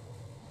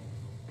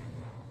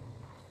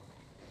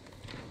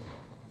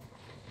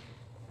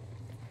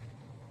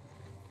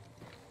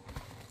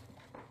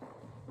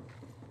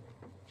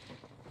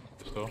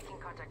 Still?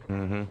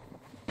 Mm-hmm.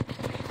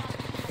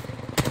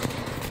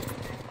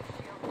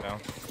 Down.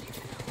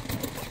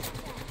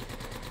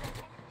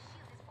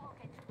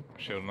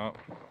 Shielding up.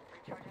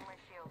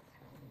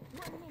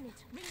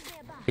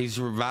 He's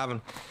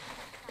reviving.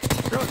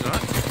 No, he's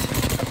not.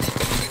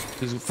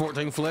 He's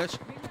 14 flesh.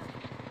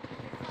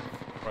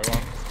 Right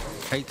one.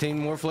 18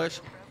 more flesh.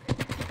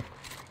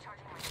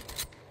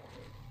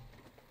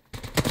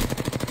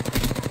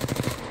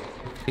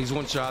 He's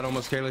one shot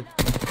almost, Kaylee.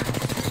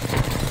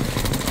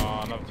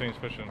 Another team's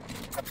pushing.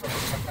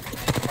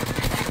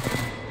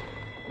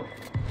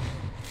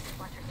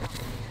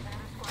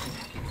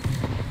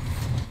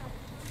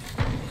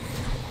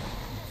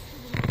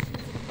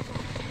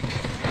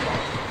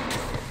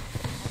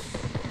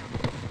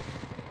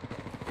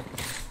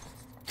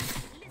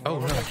 Oh,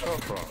 no.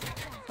 Shot from?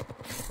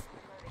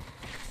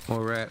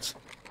 More rats.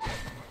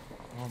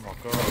 Oh my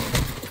god.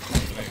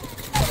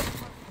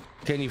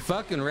 Can you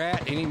fucking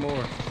rat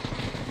anymore?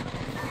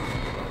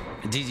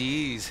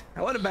 GG's.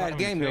 What a bad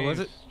game though, was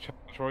it?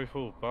 Charge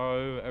rifle,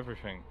 bow,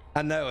 everything.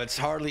 I know, it's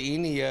hardly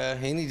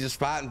any just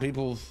fighting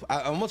people. It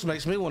almost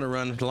makes me want to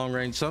run long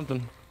range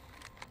something.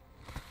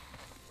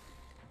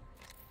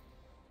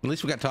 At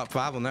least we got top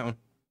 5 on that one.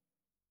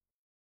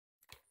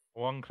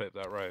 One clip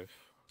that Wraith.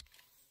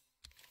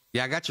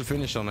 Yeah, I got your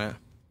finish on that.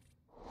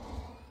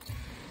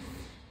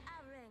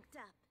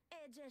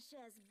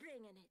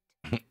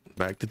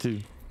 Back to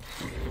 2.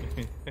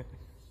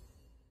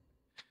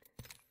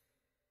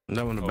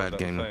 That wasn't a bad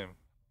game. Same.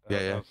 Yeah,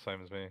 That yeah. was the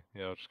same as me.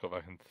 Yeah, I just got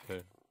back into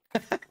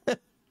 2.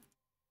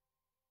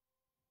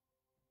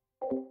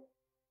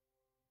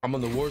 I'm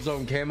on the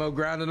Warzone camo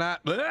grind tonight.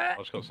 I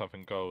just got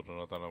something gold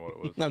and I don't know what it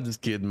was. I'm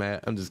just kidding,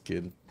 Matt. I'm just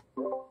kidding.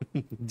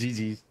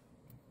 GG's.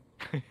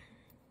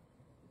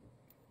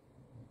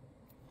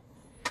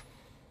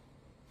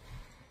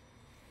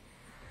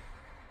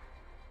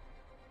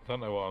 I don't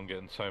know why I'm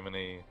getting so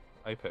many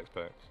Apex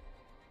packs.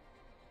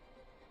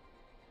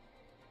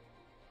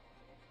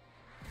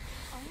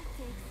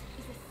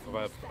 I've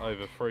had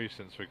over 3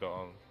 since we got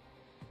on.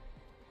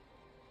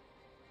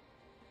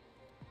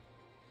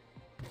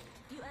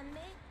 You and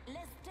me,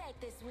 let's take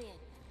this win.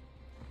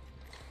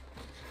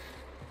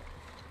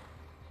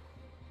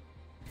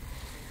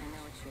 I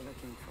know what you're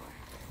looking for.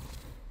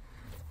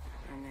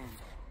 I'm in.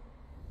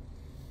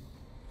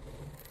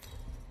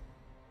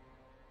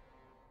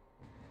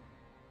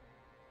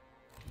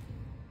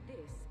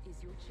 This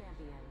is your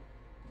champion.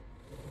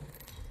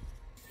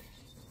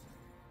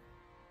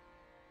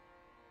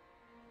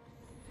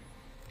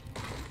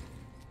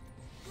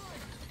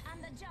 Good, I'm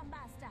the jump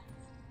master.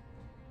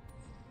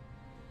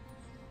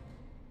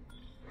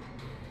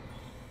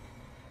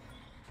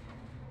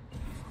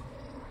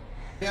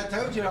 Yeah, I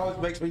told you it always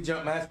makes me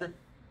jump master.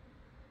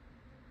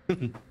 Yeah,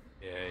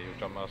 you're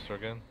jump master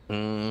again.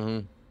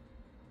 Mm-hmm.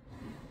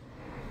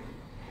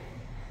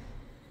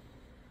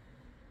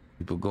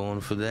 People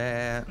going for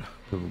that.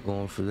 People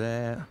going for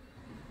that.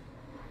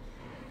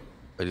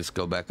 I just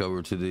go back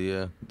over to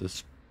the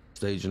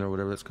staging or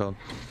whatever that's called.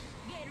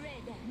 Get ready,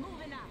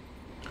 moving up.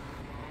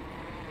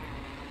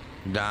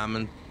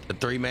 Diamond, the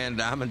 3-man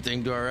diamond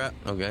thing to our right.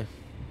 Okay.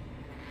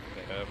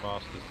 Yeah,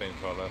 master's team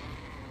to our left.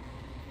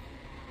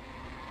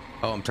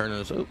 Oh, I'm turning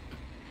this up.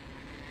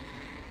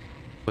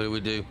 What do we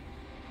do?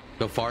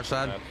 Go far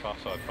side? Far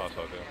side,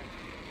 yeah.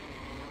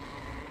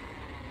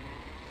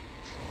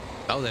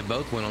 Oh, they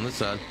both went on this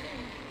side.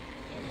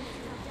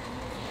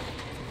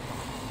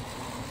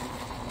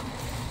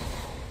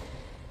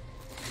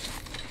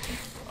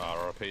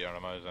 RP on a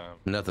Mozam.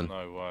 Nothing.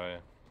 No way.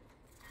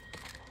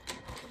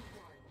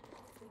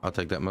 I'll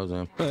take that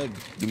Mozam.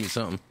 Give me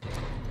something.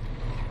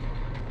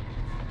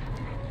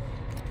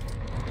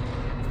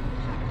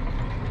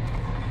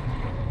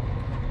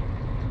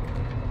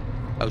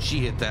 Oh, she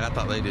hit that. I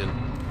thought they did. Same.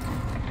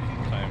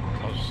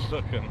 I was just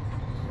looking.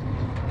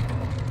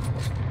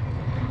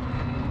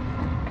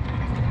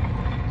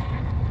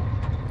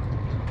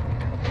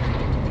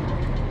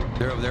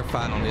 They're over there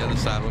fighting on the other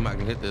side. We might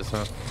can hit this,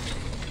 huh?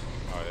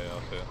 Oh yeah,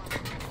 I'll see it.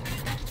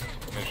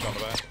 Finish on the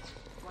back.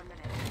 1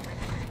 minute.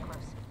 Very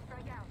close.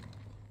 Strike out.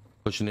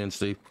 Pushing in,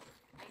 Steve.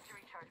 Need to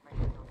recharge my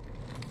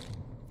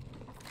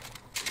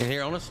pistols. In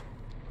here on us?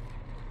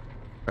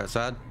 Right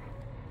side.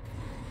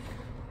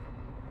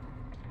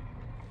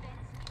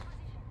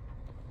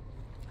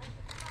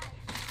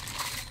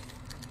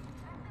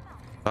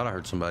 Thought I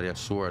heard somebody. I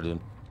swore I did.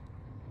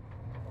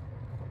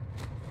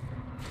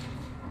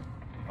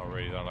 I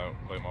really don't know.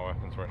 Look at my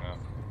weapons right now.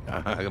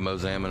 I got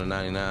Mozam and a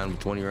 99 with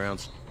 20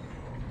 rounds.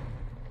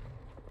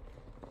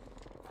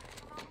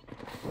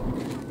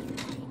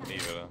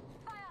 Either.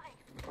 Firing.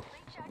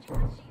 Recharging my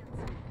shields.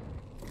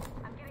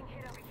 I'm getting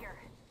hit over here.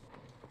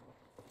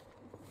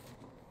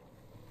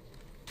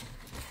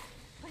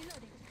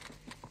 Reloading.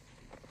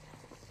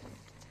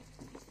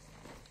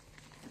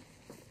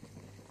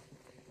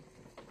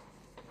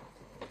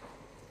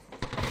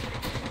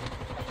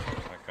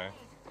 Okay.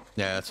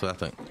 Yeah, that's what I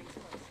think.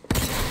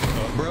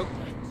 Broke.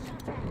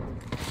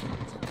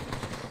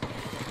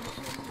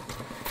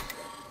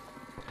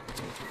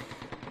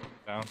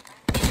 Down.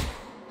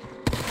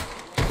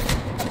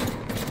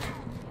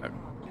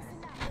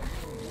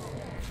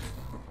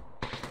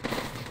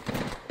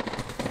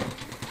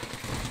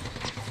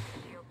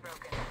 Shield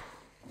broken.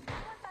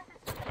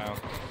 Down.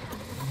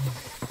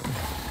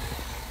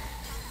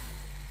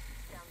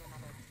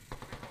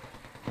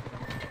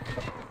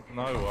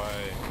 No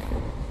way.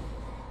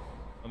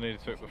 I nearly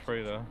took the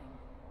free there.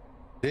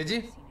 Did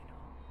you?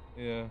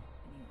 Yeah.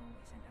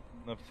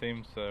 Enough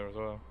teams there as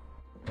well.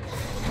 I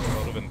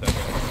would have been dead.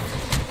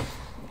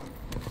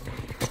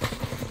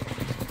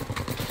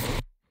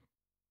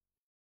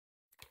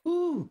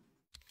 Ooh.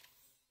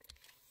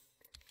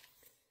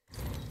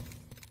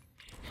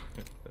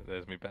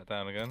 There's me back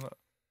down again.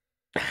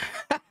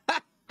 I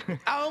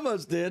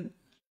almost did.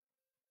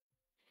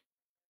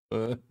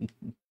 I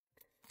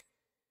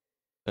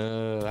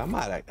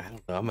might. I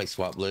don't know. I may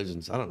swap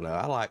legends. I don't know.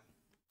 I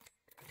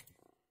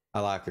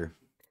like her.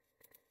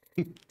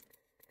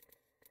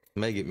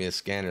 May get me a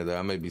scanner though.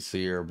 I may be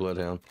Sierra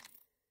Bloodhound.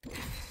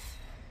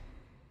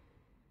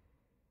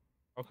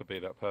 I could be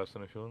that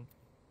person if you want.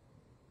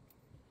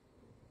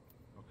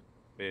 I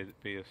could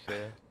be a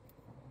seer.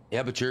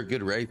 Yeah, but you're a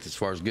good wraith as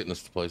far as getting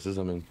us to places.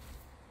 I mean,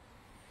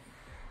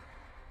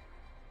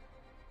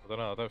 I don't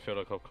know. I don't feel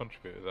like I've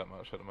contributed that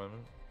much at the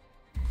moment.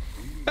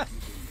 what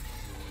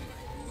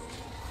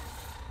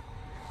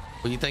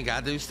do you think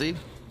I do, Steve?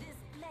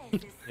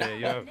 Yeah,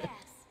 you have. Let's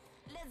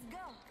go.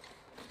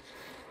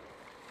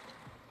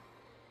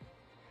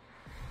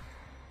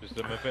 Just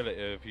the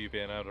mobility of you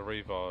being able to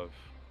revive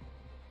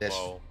Yes.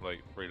 while like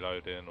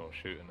reloading or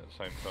shooting at the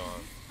same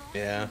time.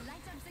 Yeah. Light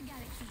up the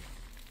galaxy.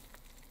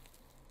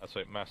 That's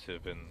like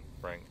massive in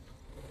ranked.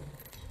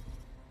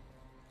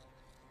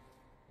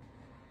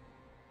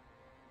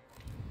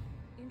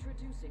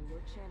 Introducing your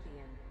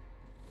champion.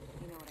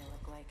 You know what I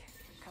look like.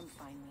 Come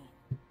find me.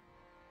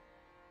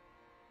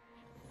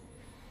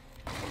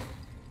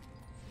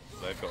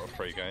 They've got a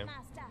free game.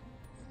 Master.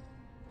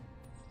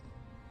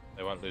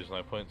 They won't lose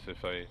no points if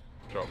they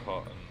drop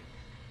hot and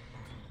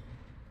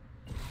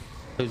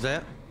Who's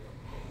that?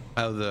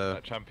 Oh, the.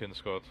 that champion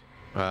squad.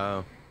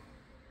 Oh.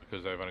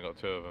 Because they've only got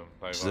 2 of them.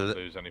 They So won't that-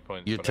 lose any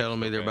points. You're for telling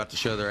next me they're game. about to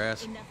show their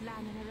ass? Enough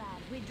lying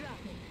around. We're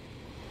dropping.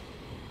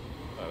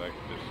 No, they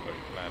can just like,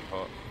 land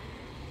hot.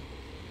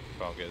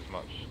 Can't get as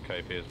much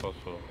KP as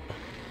possible.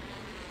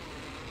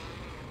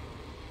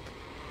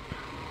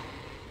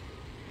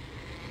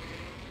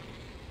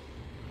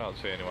 Can't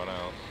see anyone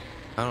else.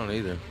 I don't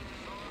either.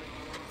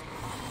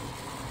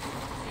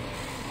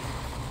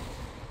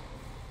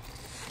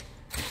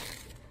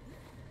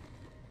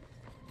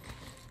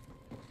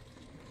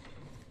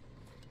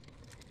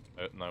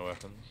 No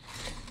weapons.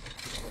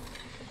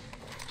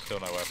 Still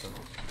no weapons.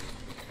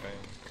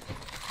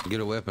 Okay. Get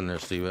a weapon there,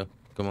 Steve.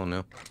 Come on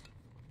now.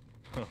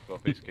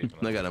 Got Peacekeeper.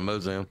 They got a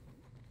Mozam.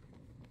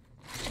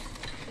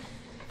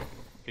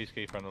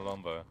 Peacekeeper and a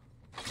longbow.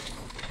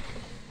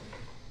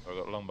 I've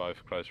got longbow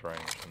for close range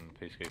and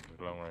Peacekeeper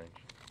for long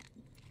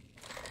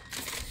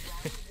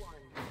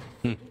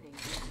range.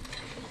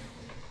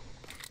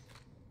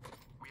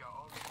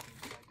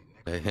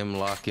 A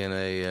hemlock and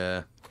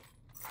a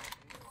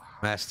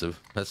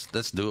mastiff. That's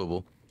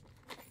doable.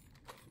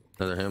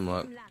 Another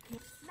hemlock.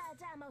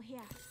 Light ammo here.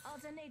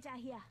 Alternator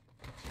here.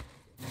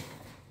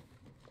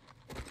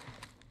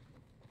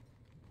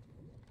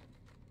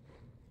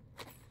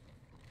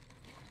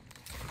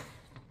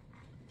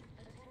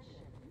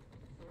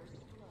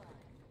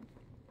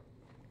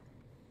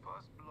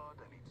 First blood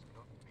and it's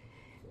not me.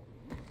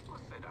 Who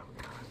said I'm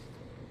cursed?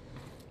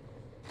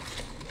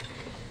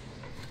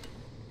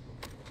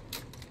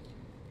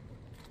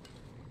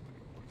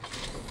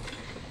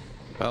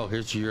 Oh,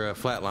 here's your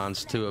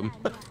flatlines, 2 of them.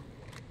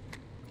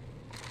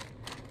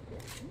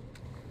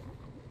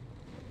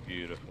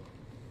 Beautiful.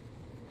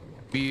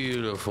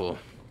 Beautiful.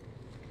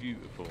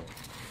 Beautiful.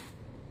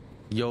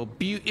 You're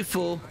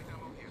beautiful.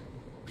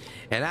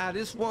 And I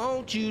just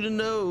want you to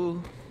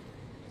know.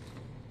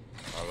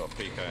 I've got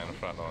PK and a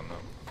flatline now.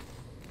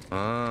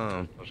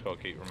 I just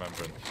gotta keep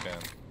remembering to scan.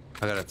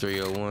 I got a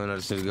 301. I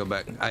just need to go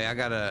back. Hey, I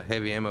got a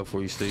heavy ammo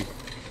for you, Steve.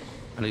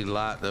 I need a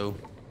lot though.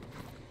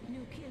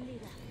 New kill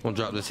leader. I'm gonna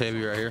drop this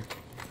heavy right here.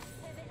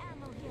 Heavy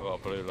ammo I've here. got a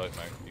blue light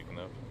mag you can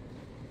have.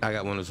 I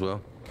got one as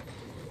well.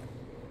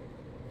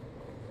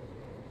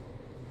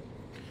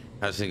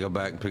 I just need to go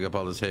back and pick up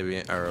all this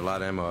heavy or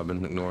light ammo I've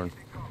been ignoring.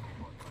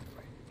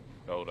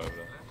 Gold over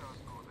there.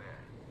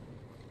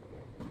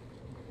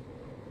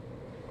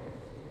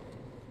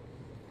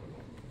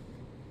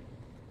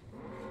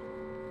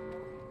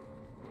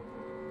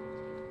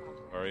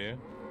 Where are you?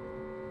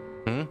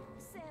 Hmm?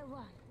 Say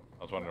one.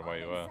 I was wondering where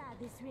you were.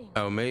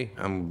 Oh, me?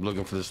 I'm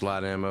looking for this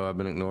light ammo I've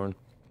been ignoring.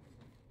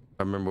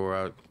 I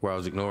remember where I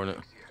was ignoring it.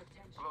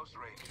 Close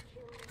range.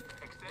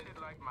 Extended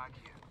light mag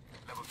here.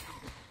 Level 2.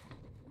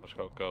 I just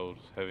got gold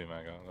heavy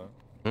mag out of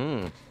that.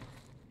 Hmm.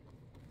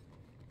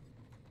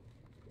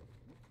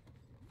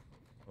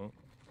 Oh.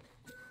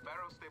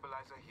 Barrel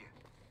stabilizer here.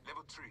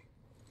 Level 3.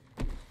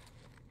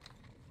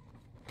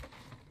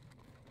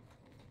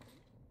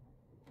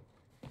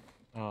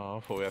 Oh, I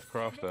thought we had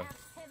craft there.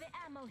 Heavy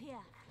ammo here.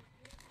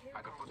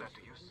 I can put that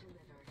to use.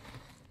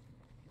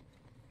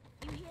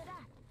 You hear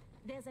that?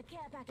 There's a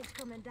care package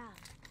coming down.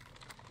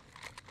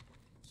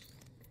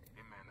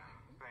 Amen.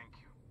 Thank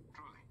you.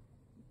 Truly.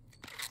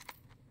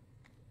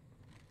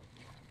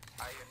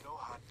 I hear no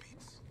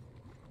heartbeats.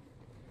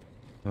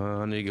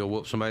 I need to go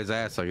whoop somebody's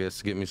ass, I guess,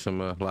 to get me some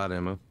light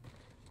ammo.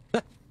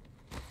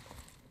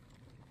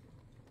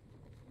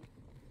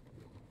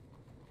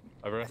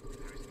 Over here.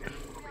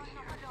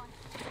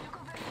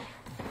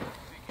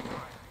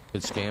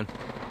 Good scan.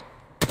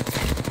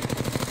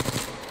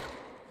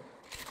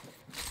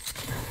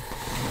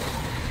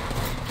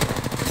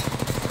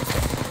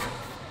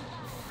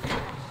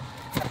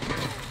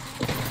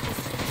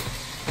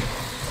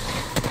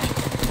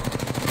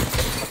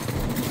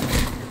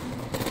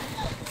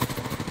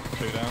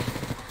 Two down.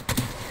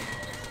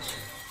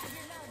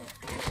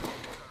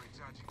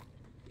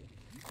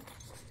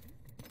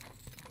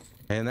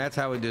 And that's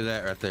how we do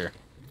that right there.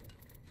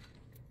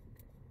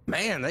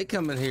 Man, they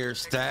come in here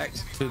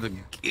stacked to the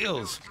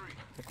gills.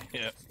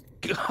 Yeah.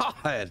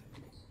 God.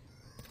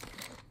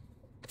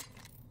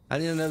 I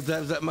didn't know there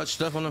was that much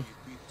stuff on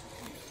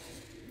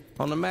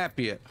the map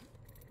yet.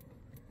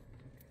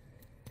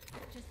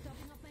 Just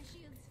topping up my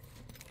shields.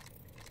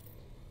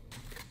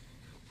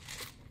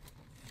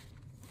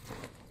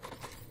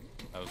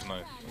 That was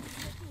nice.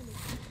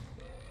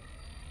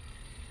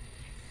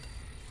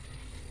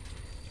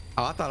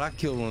 Oh, I thought I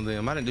killed one of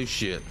them. I didn't do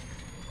shit.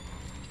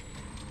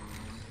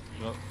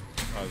 Not,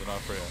 oh, they're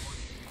not free yet.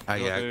 I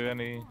Did I do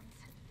any?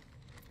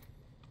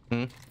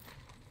 Hmm?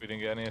 We didn't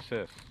get any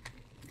assists.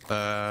 Hold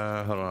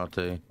on, I'll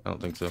tell you. I don't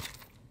think so.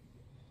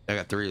 I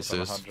got 3 I've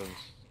done assists.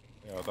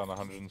 Yeah, I've done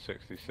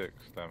 166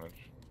 damage.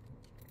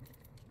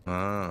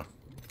 Ah.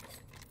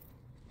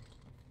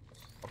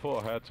 I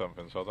thought I heard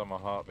something, so I done my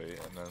heartbeat,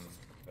 and then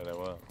there they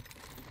were.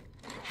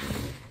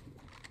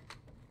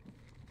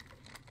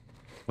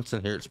 What's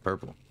in here? It's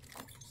purple.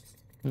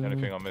 The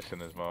only thing I'm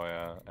missing is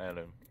my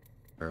heirloom.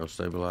 Barrel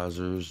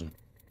stabilizers.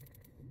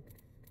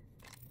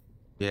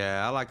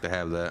 Yeah, I like to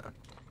have that.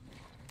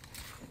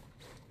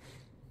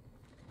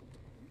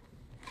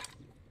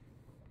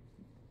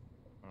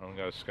 I'm gonna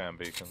go scan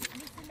beacons.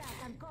 Listen up,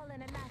 I'm calling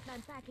a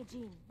lifeline package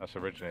in. That's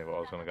originally what I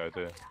was gonna go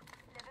do.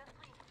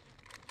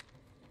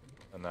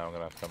 And now I'm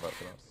gonna have to come back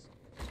to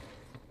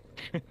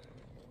that.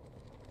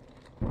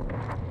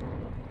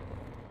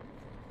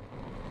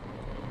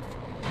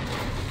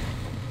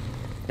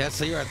 Yeah,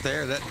 see right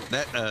there,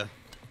 that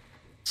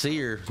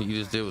seer you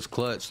just did was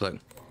clutch. Like,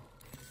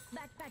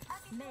 Backpack,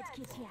 med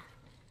kit here.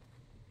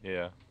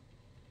 Yeah.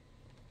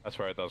 That's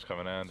where it does come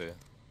in handy.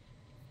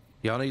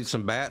 y'all need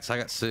some bats? I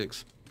got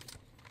 6.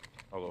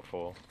 I've got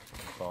 4. I'm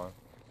fine.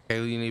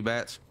 Kaylee, you need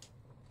bats?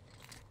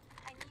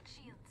 I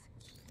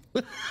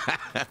need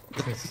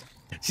shields.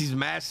 She's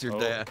mastered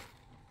that.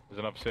 There's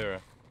an up-seer.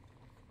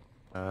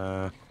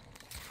 Down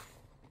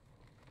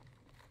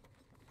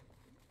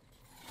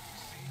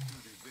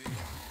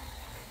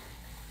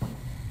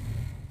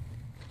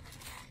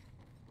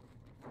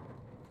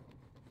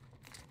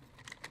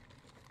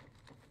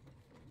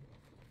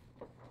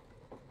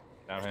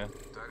here.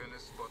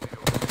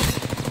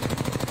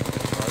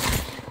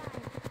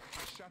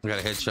 I got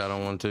a headshot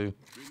on one too.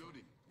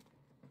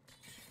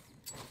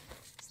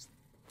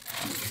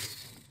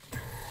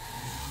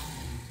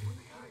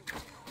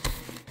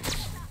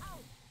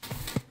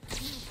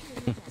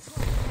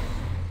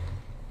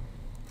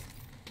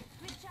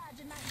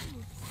 Recharging my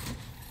shields.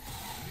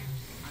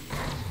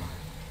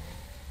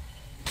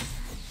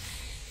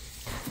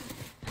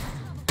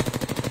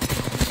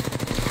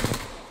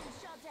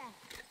 Shot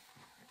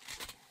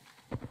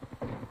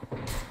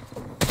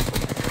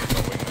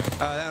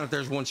at.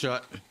 There's one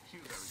shot.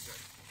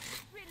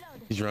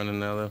 Reloading. He's running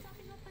now though.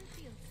 Topping up my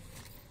shields.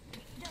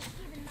 Just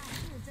giving my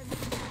shields a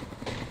reload.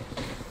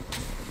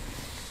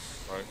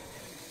 Right.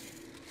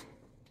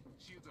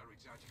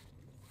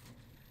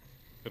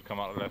 Could come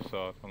out the left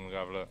side. I'm gonna go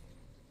have a look.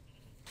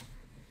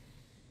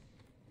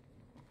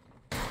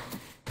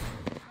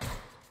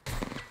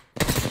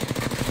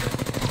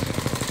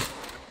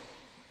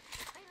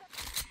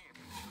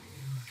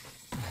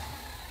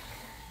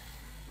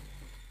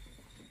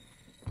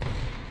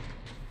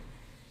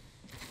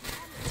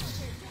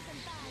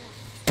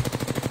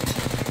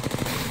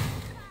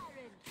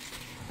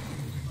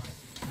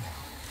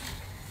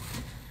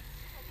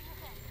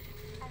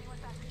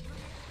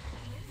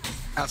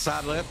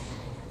 Outside left.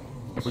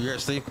 Where you at,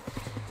 Steve?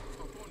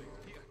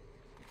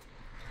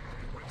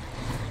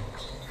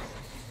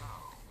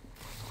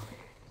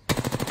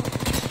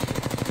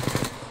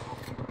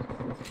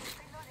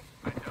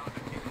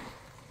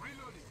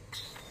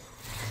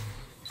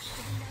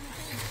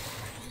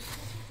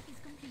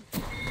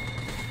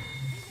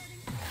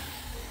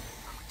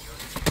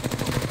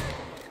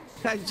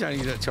 How you trying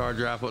to use that charge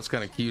rifle? It's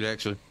kind of cute,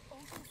 actually.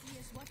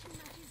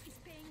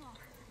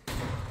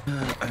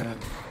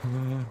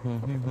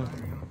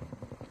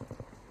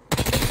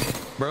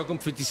 Broke him.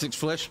 56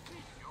 flesh.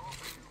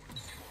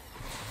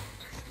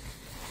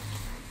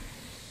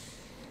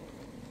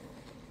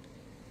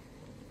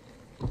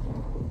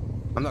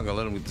 I'm not gonna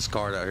let him get this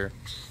card out here.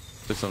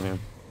 It's on him.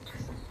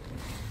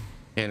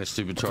 And a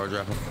stupid charge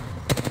rifle.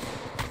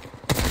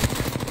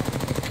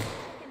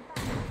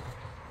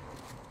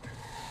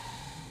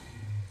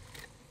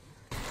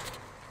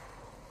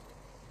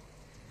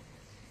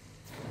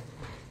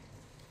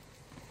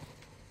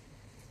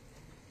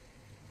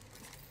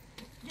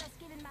 Just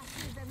giving my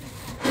shoes a reset.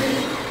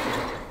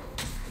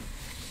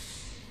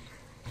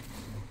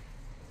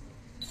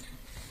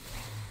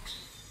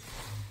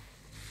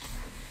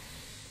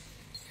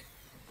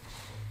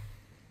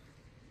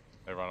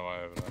 They run away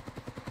over there.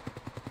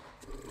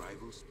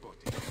 Rival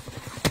spotted.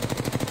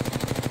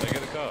 They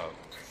get a car.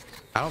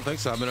 I don't think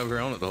so. I've been over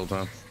here on it the whole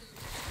time.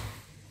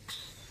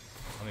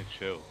 I need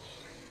shields.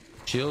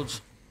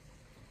 Shields?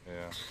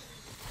 Yeah.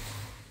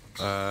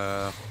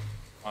 Uh.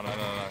 Oh no,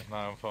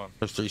 I'm fine.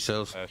 There's 3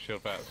 cells.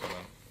 Shield bats, I mean.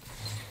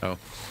 Oh.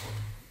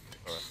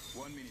 Sorry.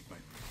 1 minute, my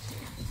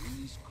friend.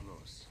 Rings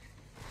close.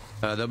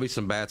 There'll be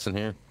some bats in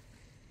here.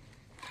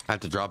 I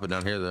have to drop it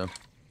down here though.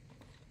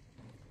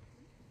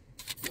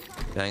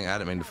 Dang, I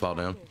didn't mean to fall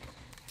down.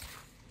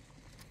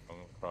 I'm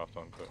gonna craft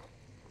on quick.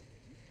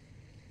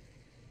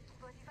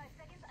 45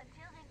 seconds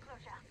until ring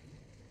closure.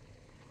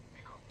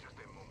 Nico, just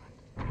a moment.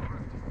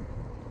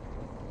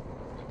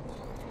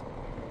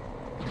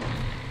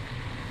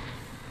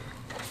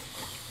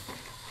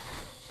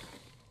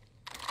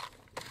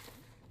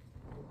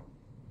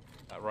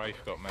 That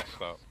Wraith got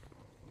messed up.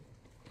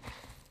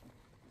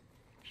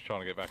 Just trying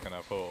to get back in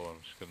that portal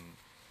and just couldn't.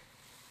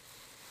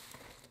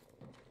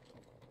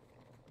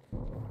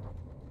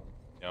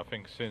 Yeah, I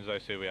think as soon as they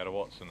see we had a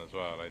Watson as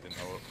well, they didn't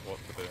know what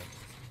to do.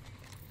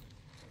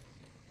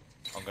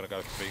 I'm gonna go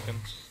for beacon.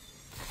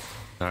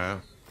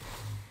 Alright.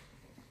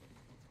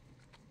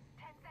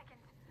 10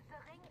 seconds. The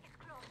ring is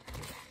closed.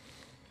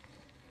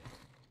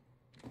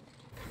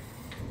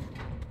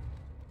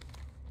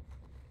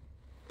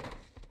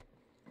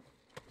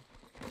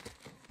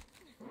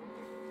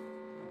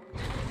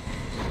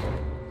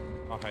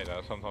 I hate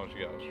that. Sometimes you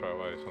get up straight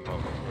away,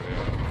 sometimes it's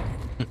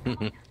really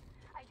hard.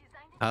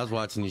 I was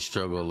watching you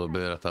struggle a little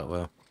bit. I thought,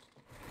 well.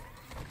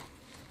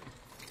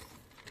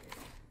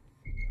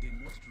 The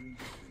next ring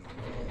has been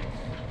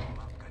opened.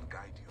 Map can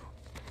guide you.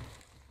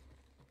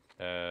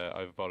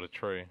 Over by the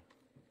tree.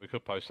 We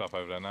could post up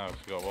over there now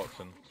because we got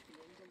Watson.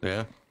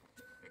 Yeah.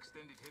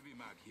 Extended heavy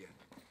mag here.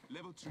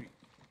 Level 3.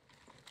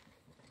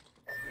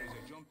 There is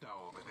a jump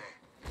tower over there.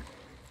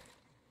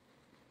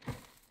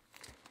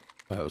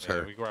 That was Yeah,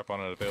 her. we grab one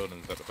of the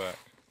buildings at the back.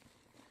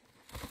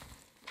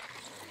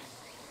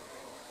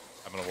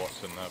 Having a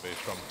Watson, that'd be a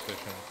strong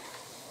position.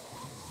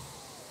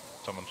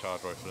 Someone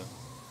charge rifle in.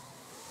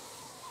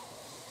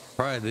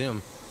 Probably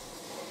them.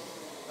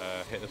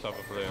 Hit this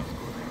other balloon.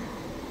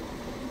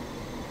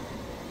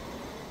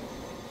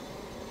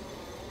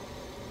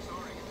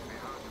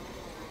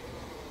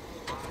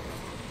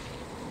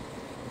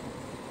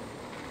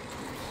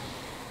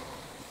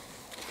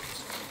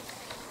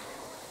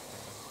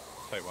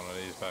 Take one of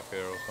these back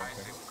here or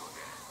something.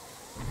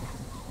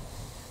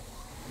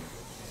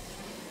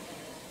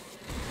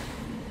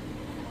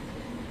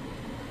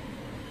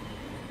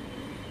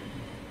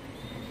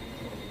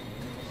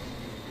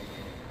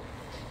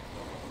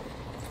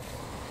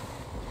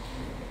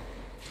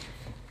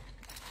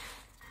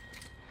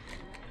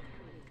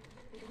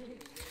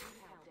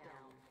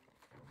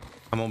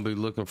 I'm gonna be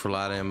looking for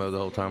light ammo the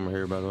whole time we're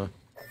here, by the way.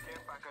 Care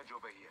package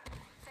over here.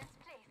 Sense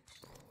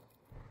placed.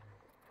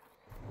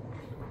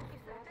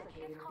 If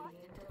the gets caught,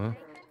 Huh? take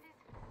senses.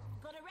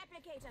 Got a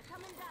replicator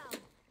coming down.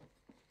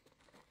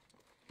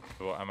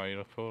 So what ammo you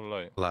look for?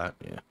 Light. Light,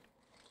 yeah.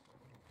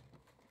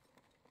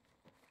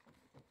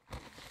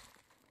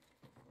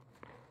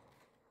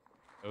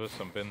 There was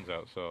some bins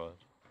outside.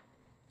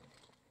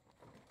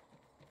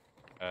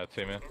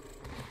 Team in.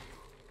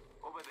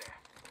 Over there.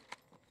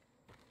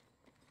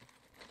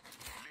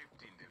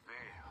 Lifting the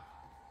veil.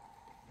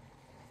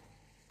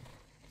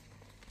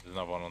 There's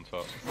another one on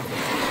top.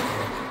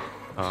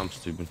 Oh, I'm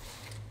stupid.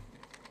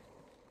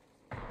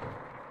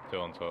 2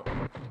 on top.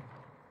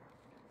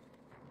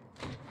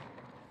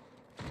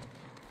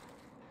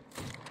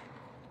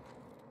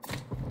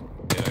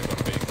 Yeah, they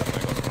got beacon,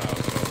 they got power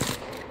as well.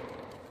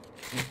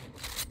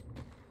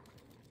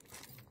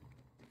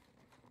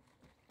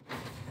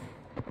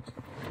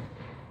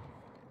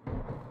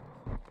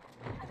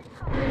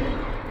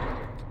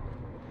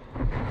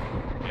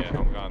 Yeah,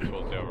 I'm going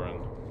towards the other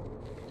end.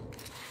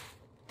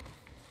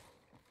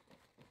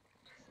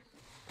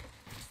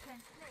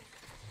 Sense placed.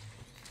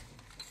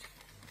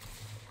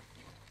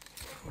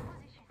 Take your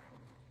position.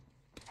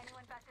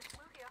 Anyone passes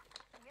through here,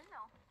 you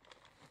know.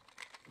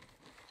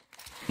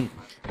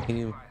 Can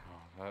you?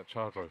 Oh, that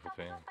charge rifle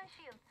Topping team. off my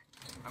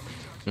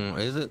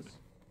shields. Is it?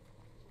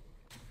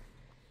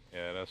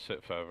 Yeah, that's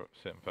sitting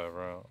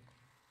further out.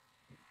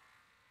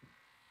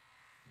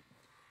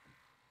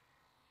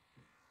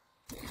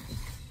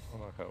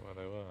 work out where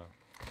they were.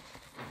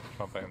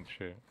 Try and bait them to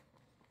shoot.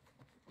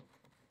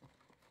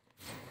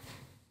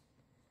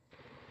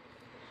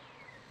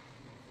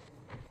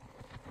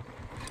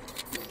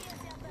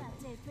 Here's your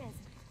birthday present.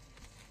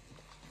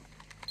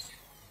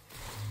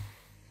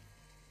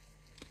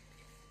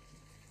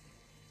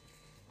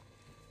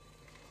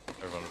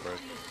 Over on the bridge.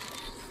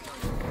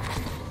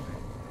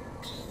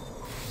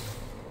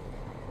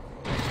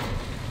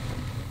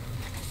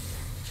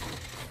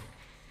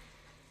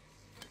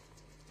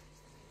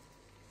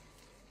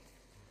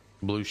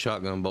 Blue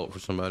shotgun bolt for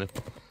somebody.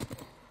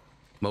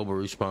 Mobile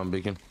respawn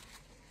beacon.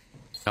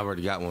 I've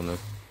already got one though.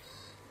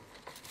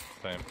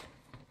 Same.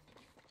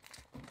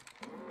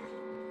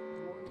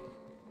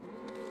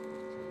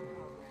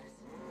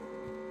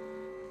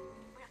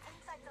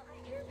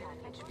 Care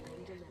package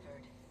being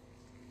delivered.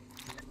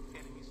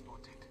 Enemy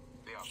spotted.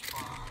 They are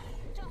far.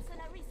 Just in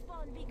a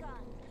respawn beacon.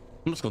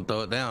 I'm just gonna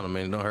throw it down. I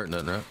mean, it don't hurt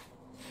nothing, right?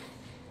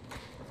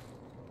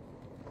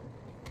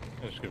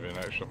 Just give you an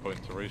extra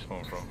point to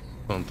respawn from.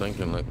 That's what I'm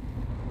thinking, like.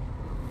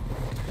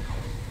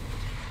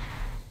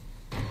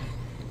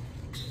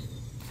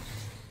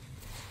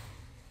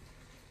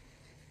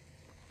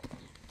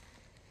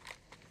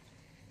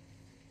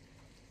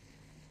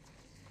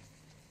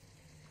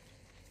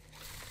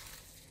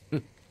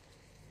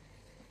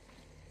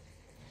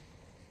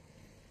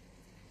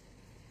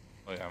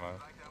 Oh yeah, man.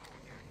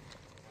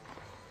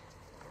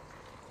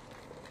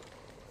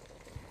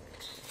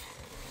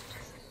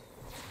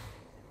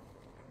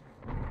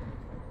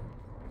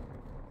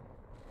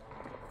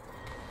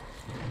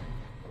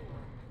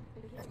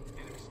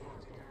 Enemy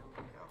spotted.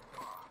 They are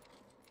far.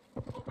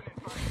 Opening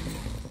fire.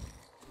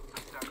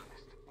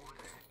 Antagonist over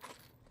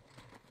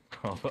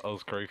there. I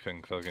was griefing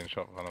because I was getting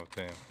shot by another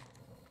team.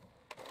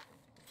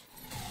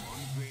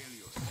 Unveil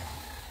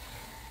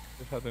yourself.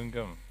 If I didn't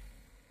gun.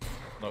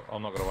 No,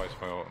 I'm not gonna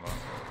waste my ult now.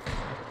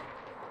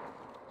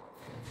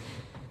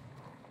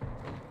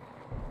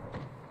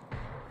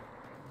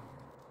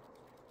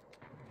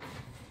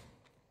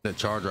 That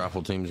charge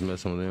rifle team's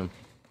messing with them.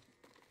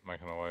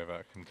 Making our way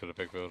back into the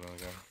big building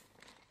again.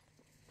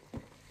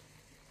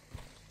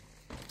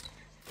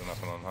 There's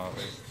nothing on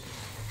heartbeat.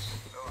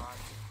 No hard,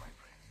 my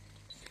friend.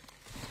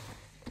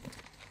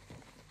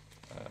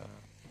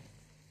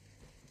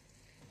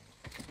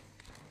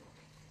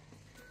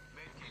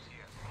 Medkit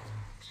here.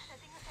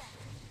 Setting a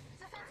fence.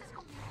 The fence is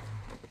complete.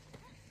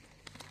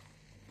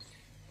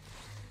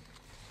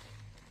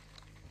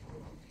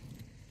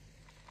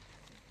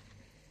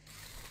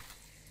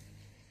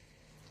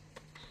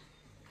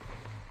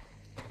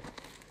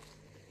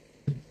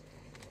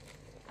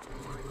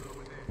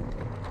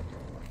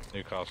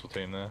 Newcastle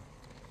team there.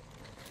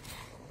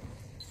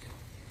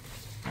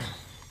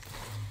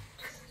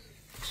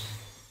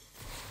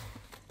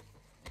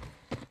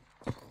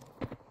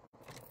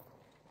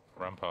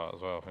 Rampart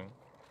as well, I think.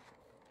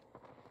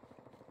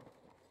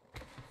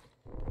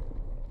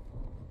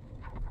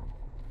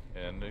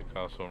 Yeah,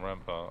 Newcastle and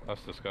Rampart.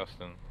 That's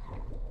disgusting.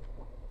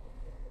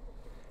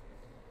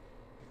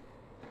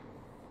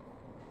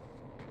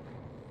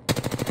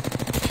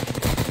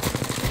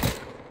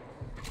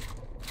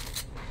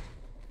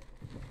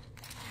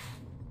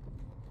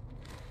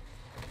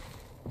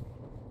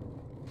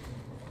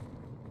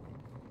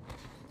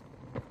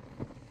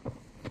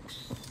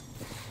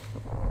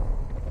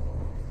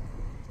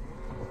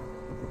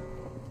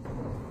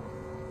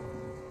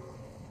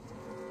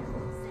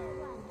 Say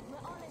one, we're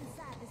all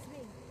inside this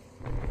ring.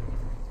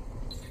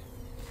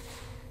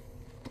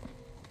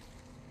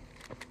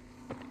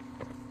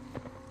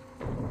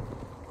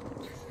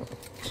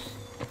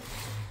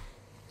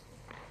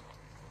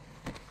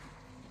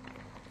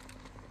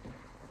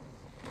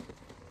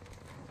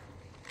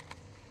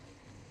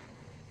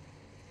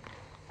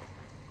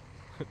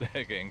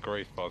 They're getting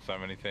griefed by so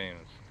many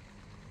teams.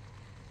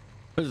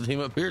 There's a team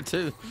up here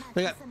too.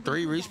 They got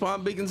 3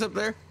 respawn beacons up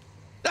there.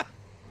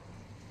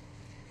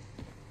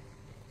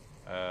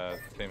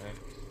 Team here.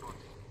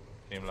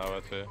 Team lower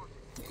too.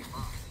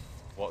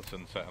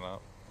 Watson setting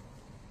up.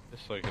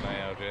 Just like an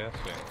ALGS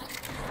thing.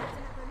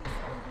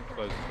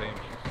 Loads of teams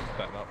just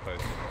setting up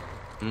places.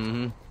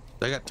 Mm-hmm.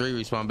 They got 3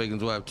 respawn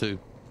beacons. We'll have 2.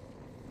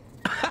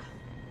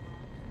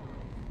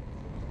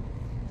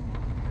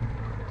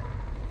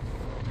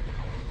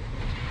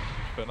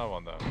 Put another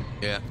one down.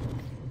 Yeah.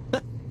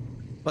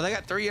 Well, they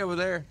got 3 over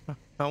there.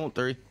 I want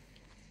 3.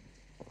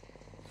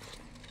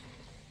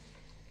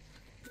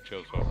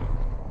 Shields weapon.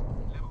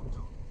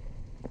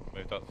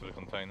 Moved up to the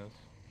containers.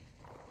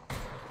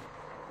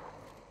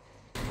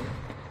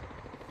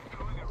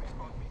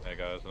 There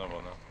goes another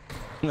one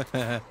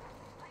now.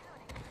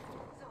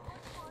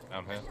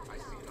 Down here.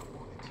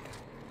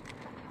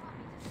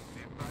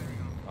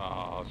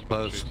 Ah, I was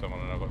supposed to shoot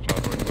someone and I got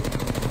charged for it.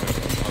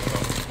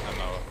 And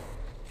lower.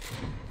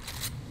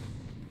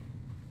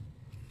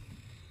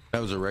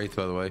 That was a wraith,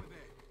 by the way. Be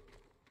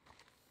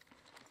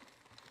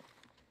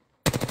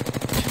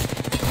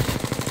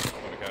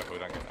careful we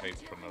don't get 8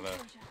 from the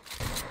left.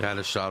 Yeah, I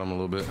just shot them a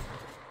little bit.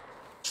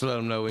 Just let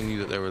them know we knew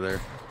that they were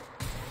there.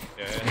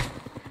 Yeah, yeah.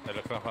 They're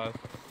looking up at us.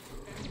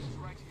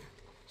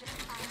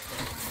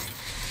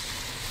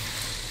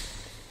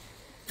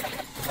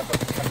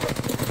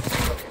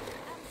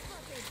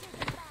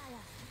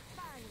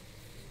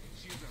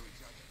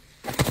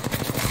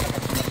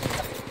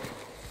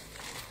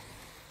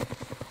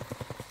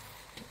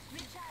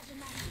 Recharging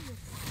my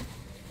shields.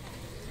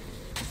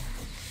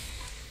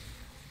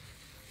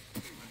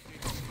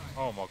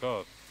 Oh my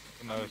god. I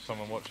didn't know there's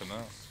someone watching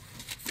that.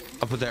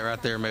 I'll put that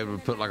right there. Maybe we'll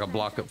put like a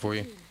block up for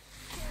you. 10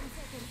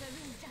 seconds, a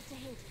ring just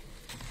ahead.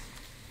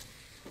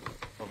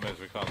 Problem is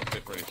we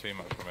can't really see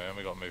much from here and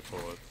we got to move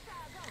forward.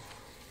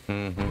 We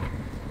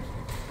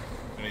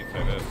need to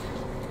take this.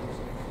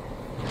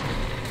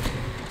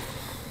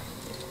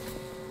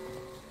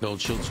 The old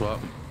shield swap.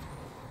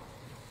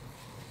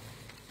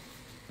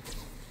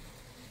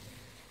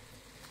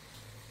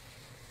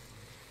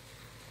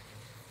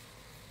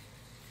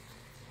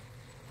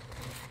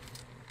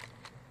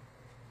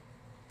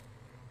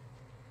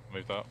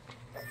 Move that.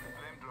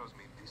 Flamethrowers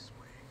me this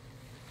way.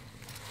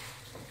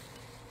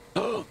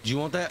 Oh, do you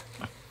want that?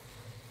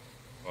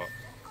 What?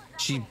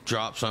 She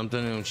dropped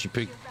something and she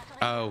picked.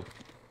 Oh,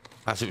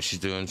 I see what she's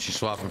doing. She's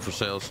swapping for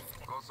sales.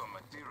 Got some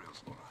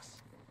materials for us.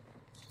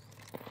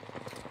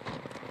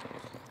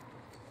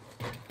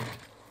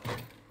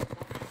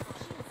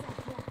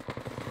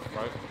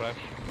 Right, flash.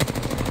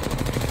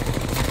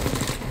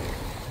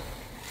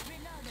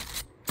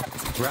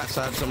 Right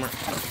side somewhere.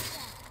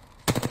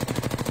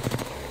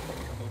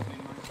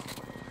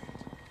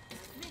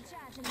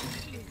 Recharging my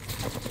shields.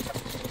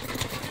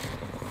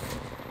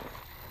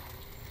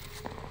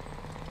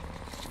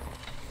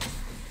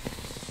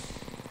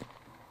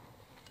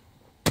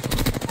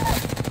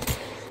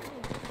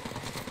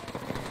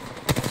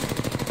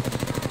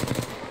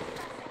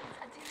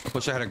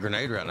 Wish I had a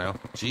grenade right now.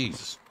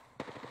 Jesus.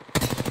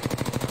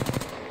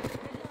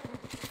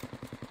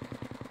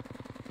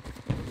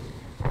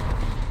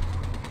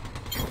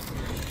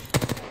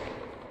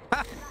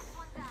 Ha!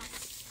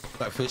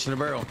 Like fish in a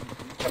barrel.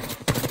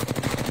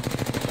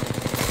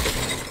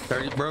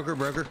 30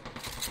 broker.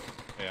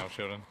 Yeah, I'm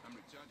shielding. I'm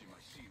recharging my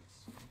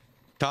shields.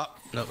 Top.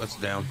 No, that's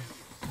down.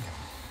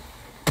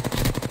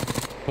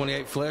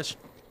 28 flesh.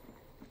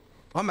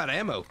 Oh, I'm out of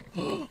ammo.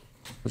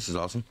 This is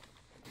awesome.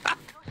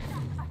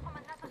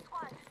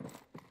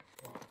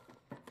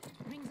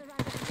 Rings around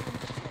the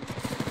corner.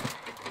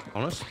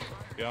 On us.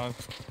 Behind.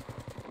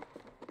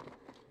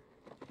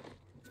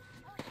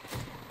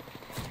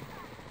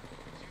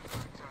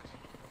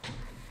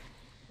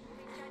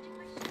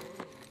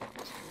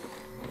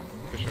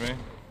 Pushing me.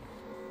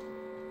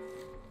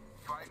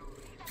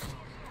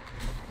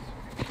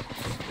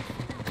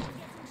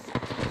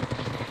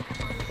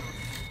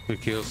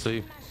 Good kill,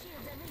 Steve.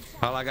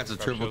 All I got is a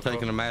triple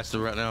taking a master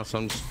right now, so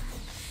I'm just.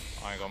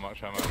 I ain't got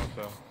much ammo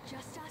myself.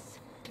 Just us.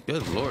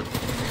 Good lord.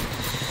 Yeah.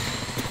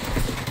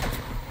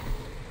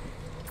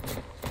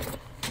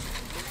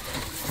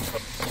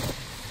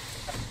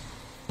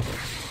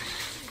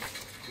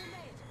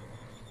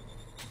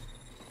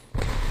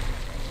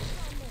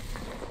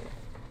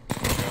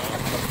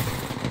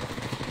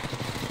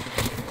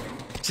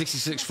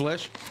 66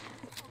 flesh.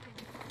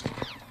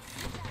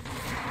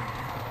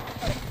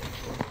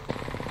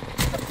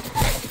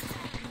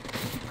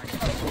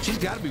 She's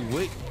got to be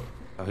weak.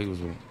 Oh, he was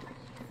weak.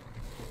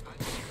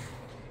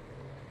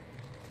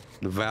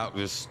 The Valk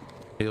just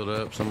healed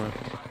up somewhere.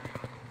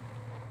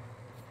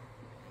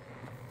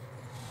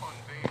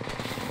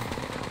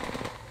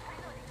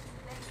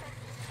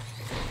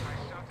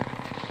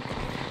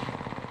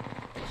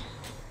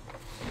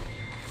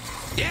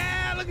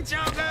 Yeah, look at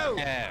y'all go.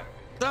 Yeah.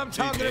 That's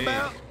what I'm talking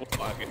about.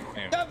 What a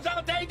game. Jumps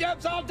all day,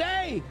 jumps all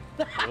day.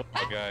 What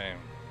a game.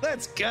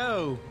 Let's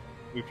go.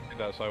 We played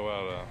that so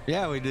well though.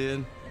 Yeah, we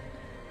did.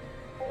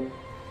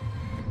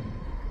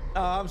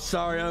 Oh, I'm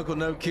sorry, Uncle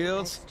No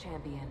Kills.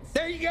 Champions.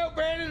 There you go,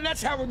 Brandon.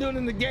 That's how we're doing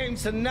in the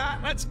games tonight.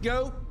 Let's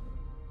go.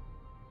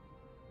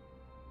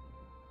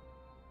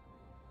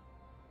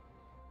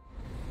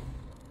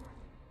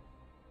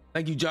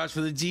 Thank you, Josh,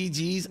 for the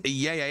GGs.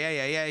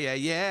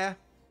 Yeah.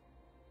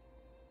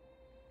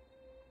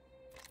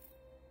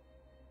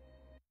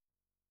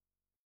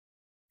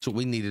 That's what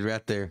we needed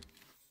right there.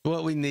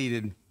 What we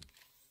needed.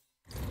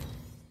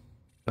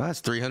 Well,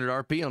 that's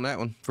 300 RP on that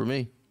one for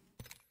me.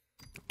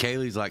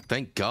 Kaylee's like,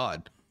 thank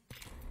God.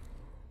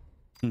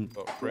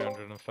 Got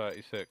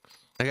 336.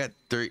 I got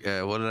three.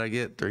 What did I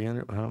get?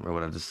 300? I don't remember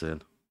what I just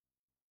said.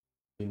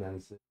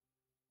 296.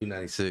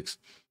 296.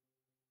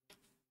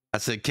 I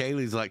said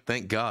Kaylee's like,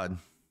 thank God.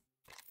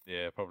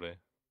 Yeah, probably.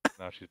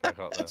 Now she's back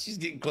up there. She's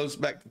getting close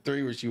back to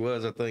 3 where she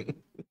was, I think.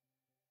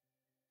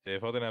 Yeah,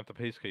 if I didn't have the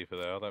Peacekeeper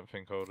there, I don't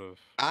think I would have.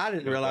 I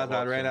didn't realize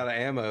I ran out of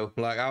ammo.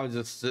 Like, I was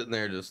just sitting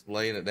there, just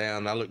laying it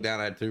down. I looked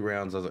down, I had 2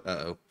 rounds. I was like,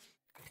 uh-oh.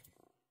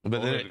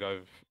 But I then wanted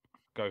to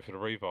go for the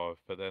revive,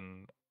 but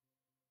then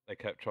they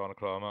kept trying to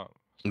climb up.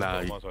 So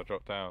Nah, once I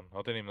dropped down,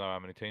 I didn't even know how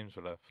many teams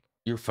were left.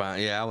 you're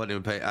fine. Yeah, I wasn't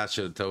even paying. I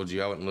should have told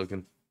you. I wasn't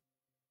looking.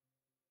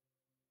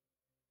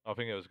 I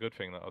think it was a good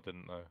thing that I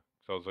didn't know,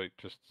 because I was like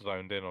just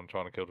zoned in on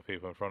trying to kill the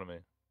people in front of me.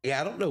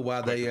 Yeah, I don't know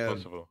why they.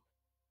 Possible.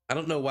 I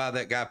don't know why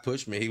that guy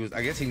pushed me. He was.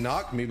 I guess he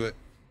knocked me, but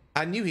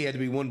I knew he had to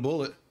be 1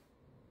 bullet.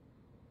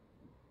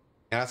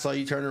 And I saw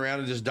you turn around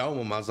and just dome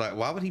him. I was like,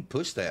 why would he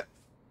push that?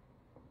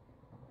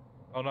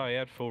 Oh no, he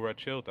had full red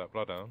shield, that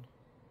Bloodhound.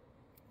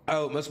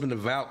 Oh, it must have been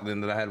the Valk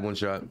then that I had 1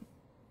 shot.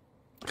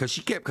 Because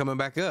she kept coming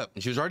back up.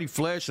 And she was already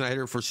flesh, and I hit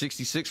her for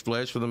 66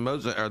 flesh for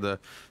the or the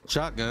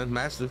shotgun,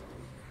 massive.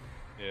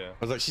 Yeah. I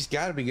was like, she's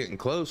got to be getting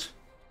close.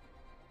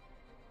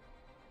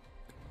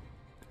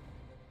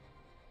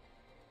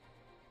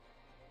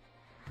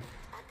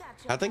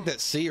 I think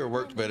that seer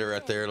worked better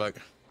right there. Like,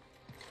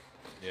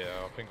 yeah,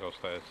 I think I'll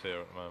stay as seer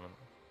at the moment.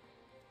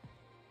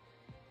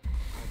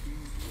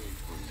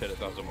 Till it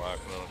doesn't work,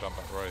 and then I'll jump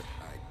back Wraith.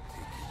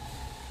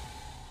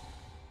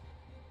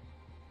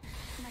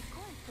 My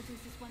coin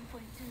produces 1.2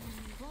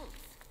 million volts.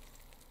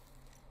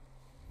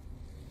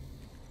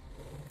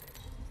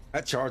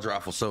 that charge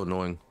rifle's so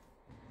annoying.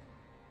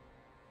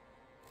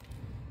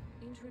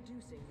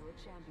 Introducing your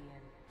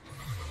champion.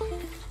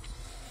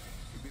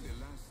 Maybe the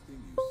last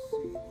thing you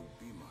see will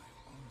be my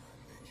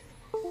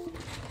honor, legend.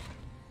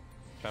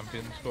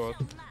 Champion squad.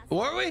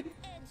 Were we?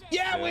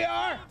 Yeah, we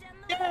are.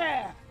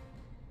 Yeah.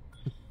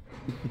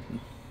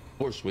 Of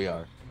course we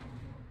are.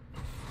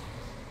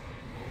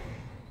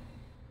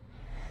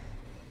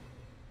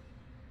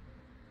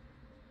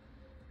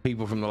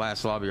 People from the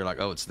last lobby are like,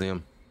 oh, it's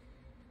them.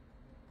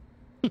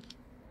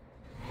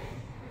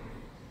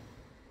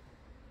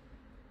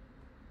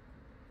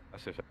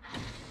 That's if.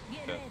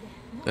 Yeah.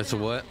 That's a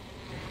what?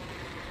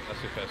 That's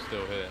if they're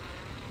still here.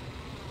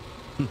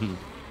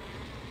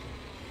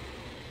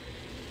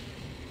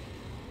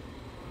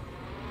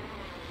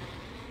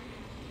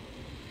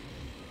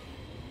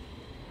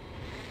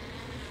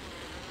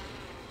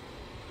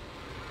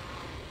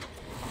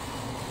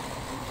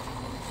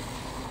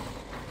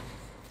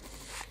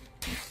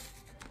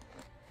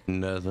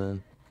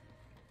 Nothing.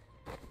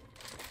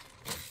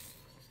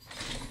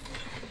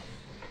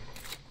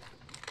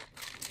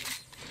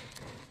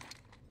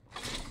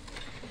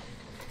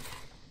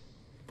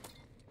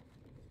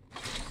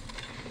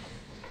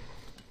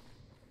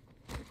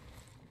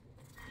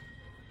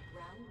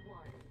 Round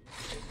one.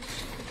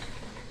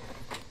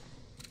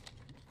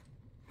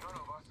 None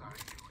of us are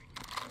doing.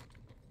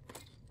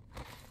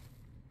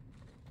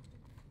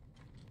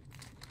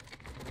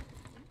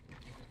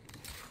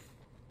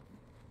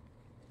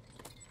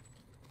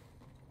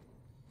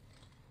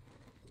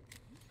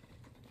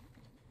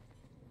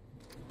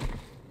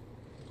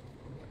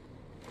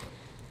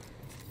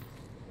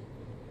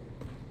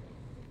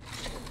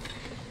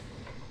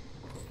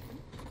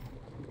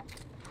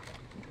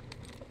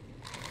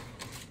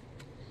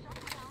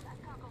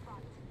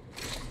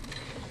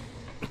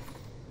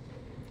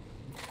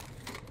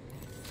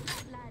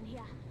 Line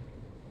here.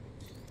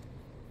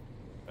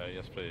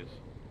 Yes, please.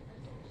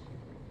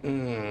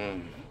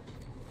 Mm.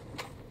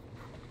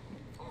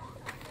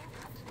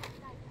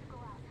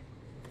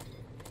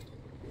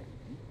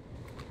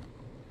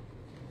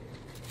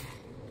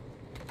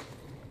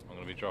 I'm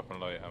gonna be dropping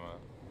light ammo.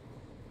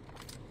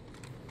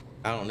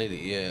 I don't need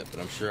it yet,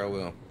 but I'm sure I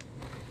will.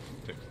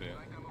 60.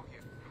 Light ammo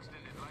here.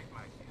 Extended light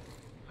mag here.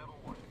 Level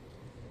 1.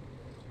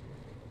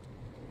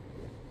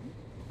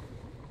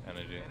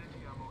 Energy.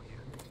 Energy ammo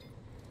here.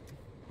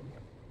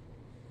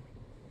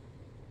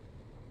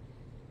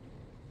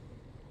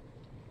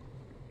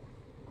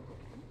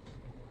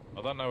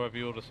 I don't know whether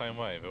you're the same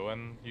way, but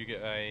when you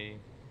get a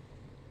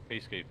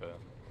Peacekeeper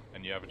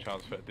and you have a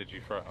chance for a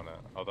digi-threat on it,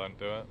 I don't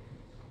do it.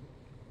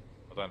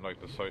 I don't like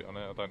the sight on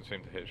it, I don't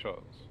seem to hit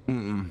shots.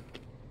 Mm-mm.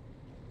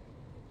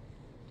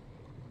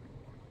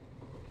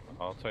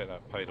 I'll take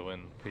that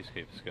pay-to-win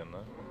Peacekeeper skin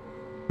though.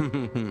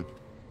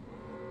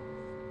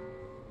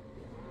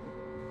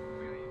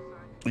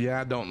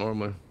 Yeah, I don't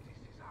normally.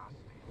 This is our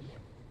stage.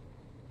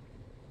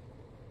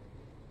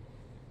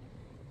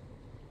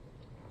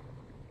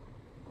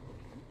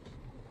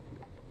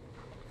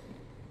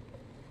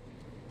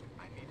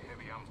 I need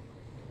heavy ammo.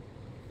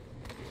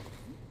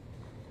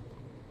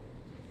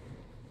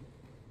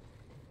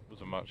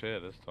 Wasn't much here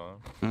this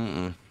time.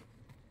 Mm-mm.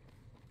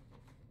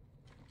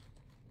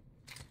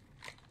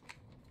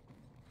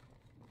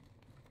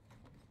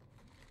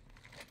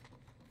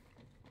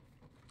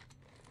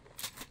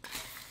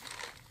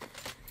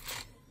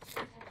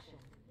 Attention.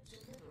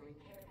 Delivering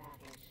care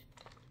package.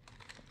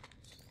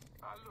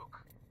 Ah, look.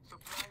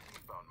 Supplies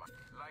inbound.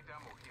 Light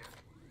ammo here.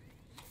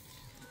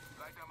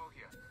 Light ammo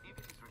here. If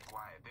it is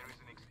required, there is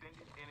an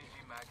extended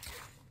energy mag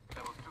here.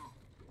 Level 2.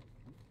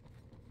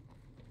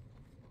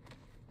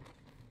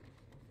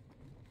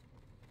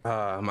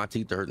 My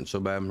teeth are hurting so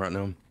bad right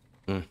now.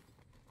 Mm.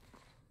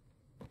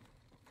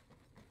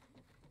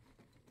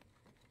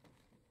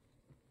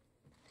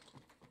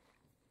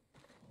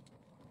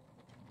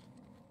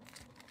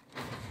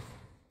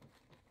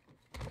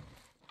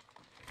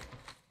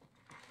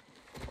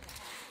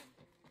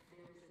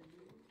 There is a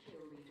new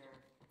kill leader.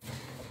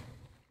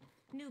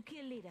 New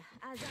kill leader,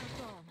 as our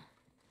form.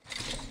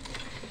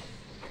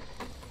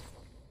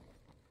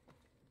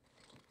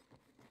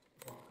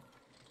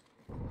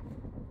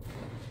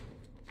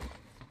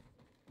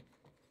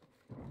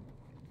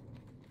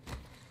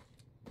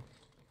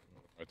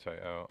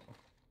 Rotate out.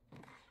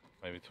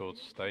 Maybe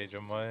towards stage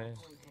on my way.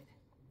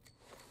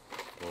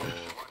 Or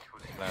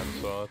land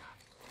side.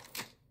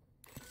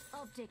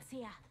 Objects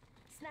here.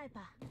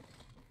 Sniper.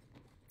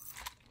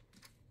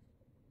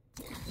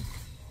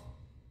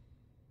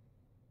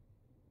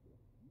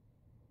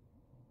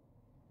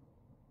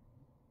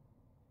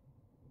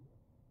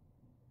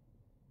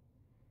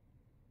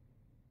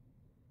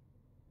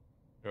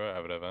 right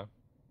over there, man.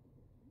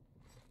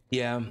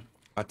 Yeah,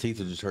 my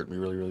teeth are just hurting me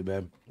really, really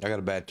bad. I got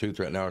a bad tooth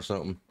right now or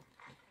something.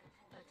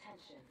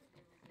 Attention.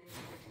 This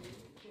is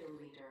new kill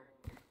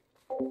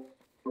leader.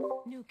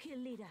 New kill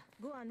leader.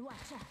 Go on, watch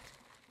out.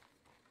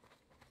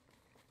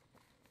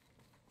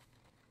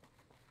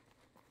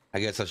 I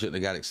guess I shouldn't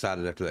have got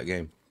excited after that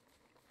game.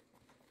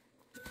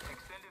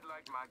 Extended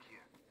light mag here.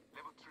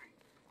 Level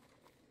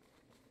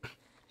 3.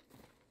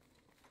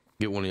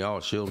 Get one of y'all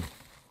a shield.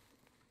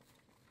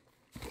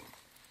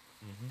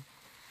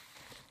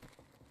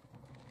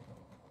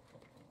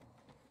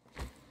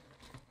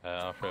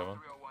 I'll throw one.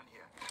 301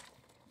 here.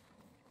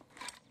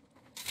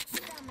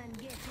 Come and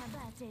get my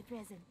birthday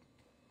present.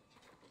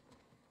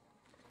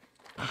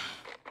 I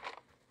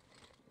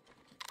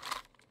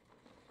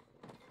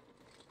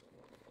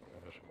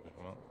should pick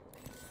them up.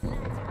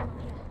 Lights ammo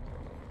here.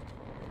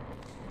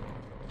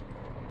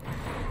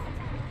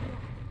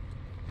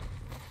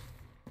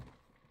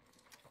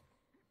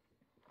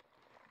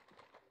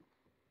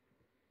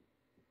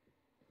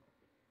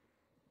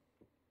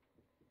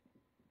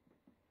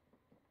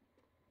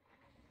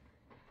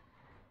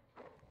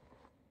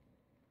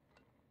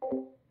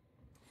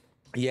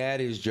 Yeah,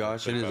 it is,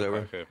 Josh. It is over.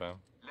 Okay, fam.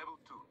 Level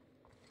 2.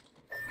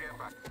 Care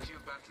pack.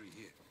 Shield battery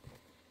here.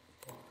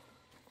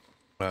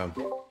 I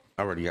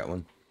already got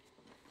one.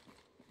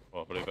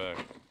 Well, put it back.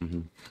 Mm-hmm.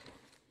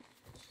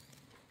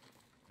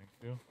 Thank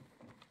you.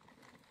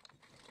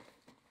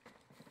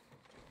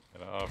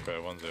 And I'll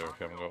throw 1-0 if you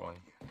haven't got one.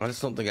 I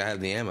just don't think I have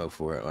the ammo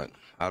for it. Like,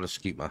 I'll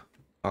keep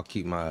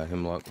my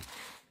hemlock.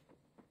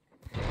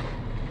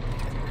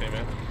 Hey,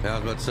 man. Yeah, I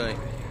was about to say.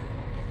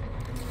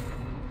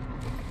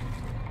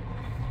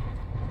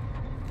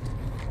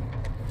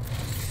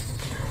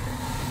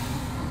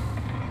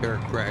 Here,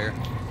 right here.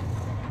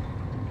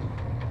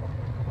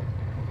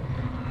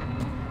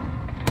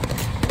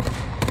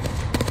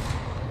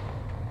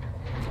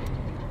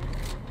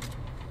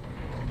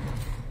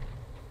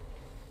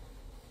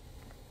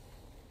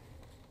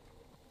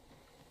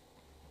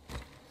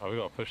 Oh, we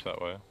gotta push that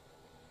way.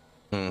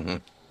 Mm-hmm.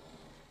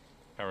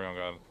 Carry on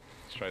going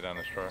straight down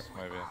this track,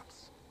 maybe.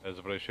 There's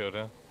a blue shield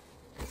here.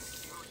 Blue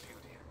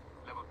shield here.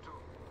 Level 2.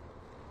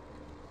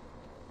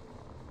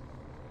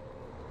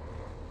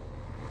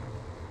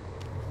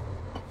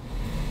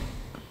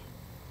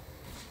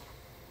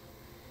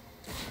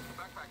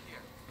 Backpack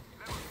here.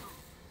 Level 2.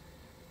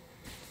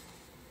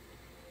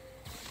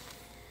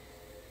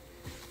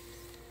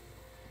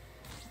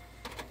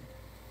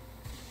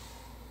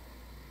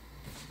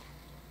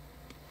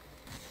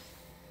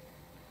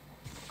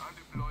 I'm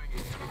deploying it.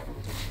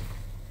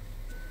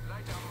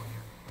 Light ammo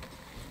here.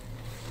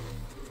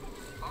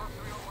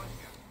 R301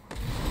 here.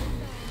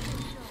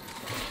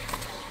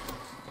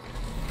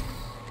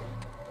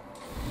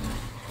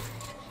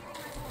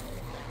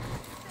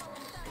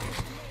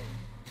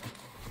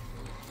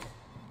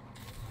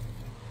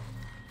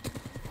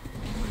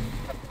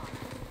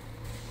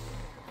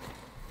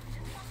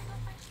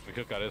 We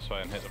could go this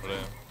way and hit the blue.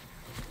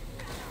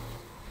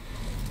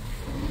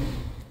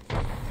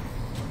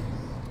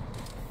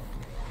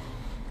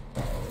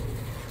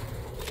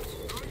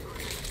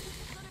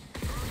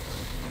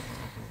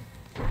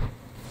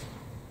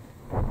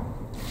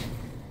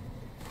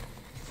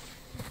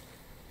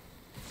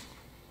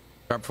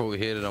 Right before we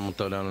hit it, I'm gonna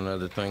throw down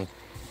another thing.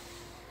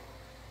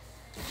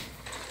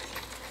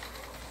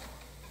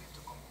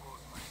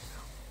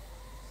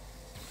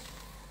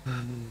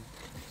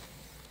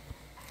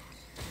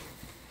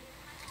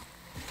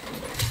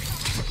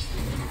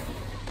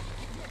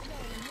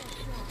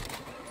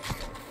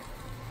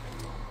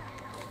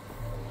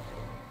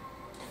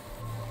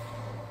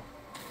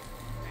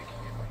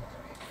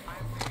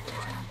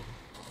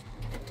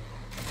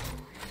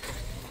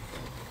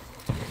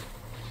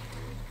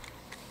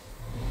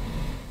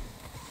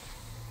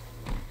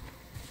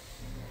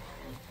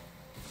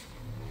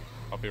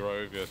 I'll be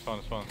right with you. It's fine,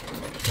 it's fine.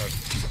 Let's go.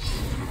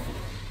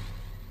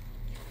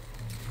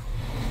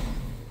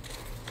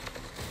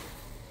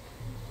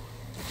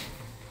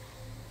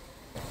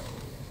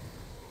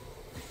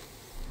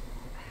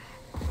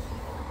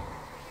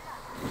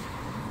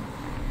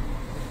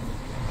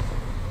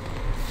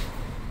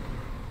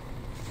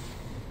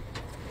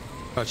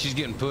 Oh, she's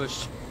getting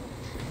pushed.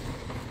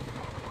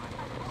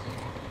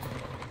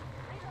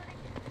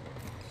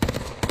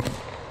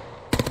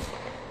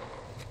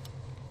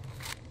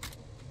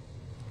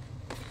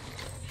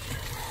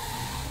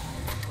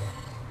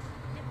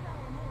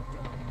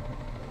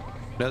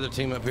 Another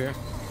team up here.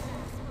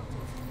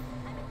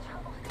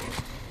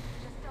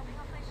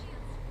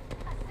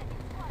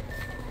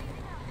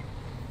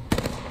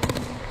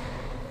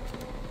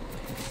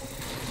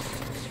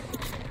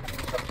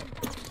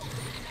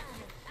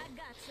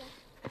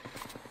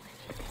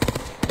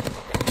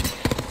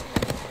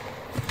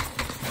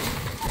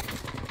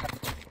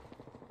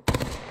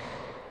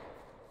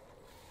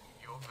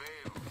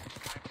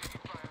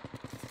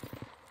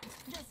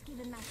 Just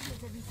giving my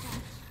kids a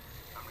recharge.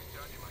 I'm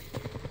recharging my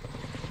shield.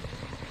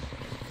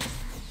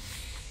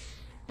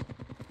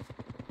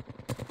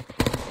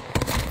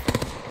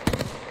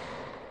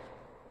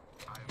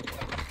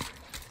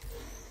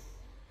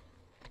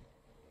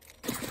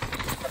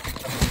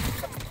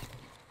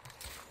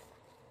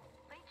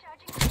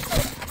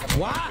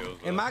 Why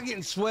am I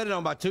getting sweated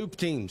on by two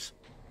teams?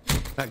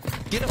 Like,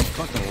 get a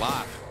fucking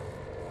life.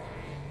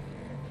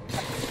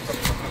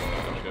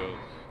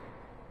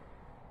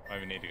 I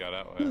even need to go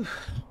that way.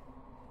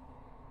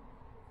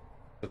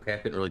 Okay, I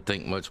couldn't really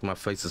think much. My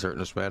face is hurting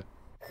this bad.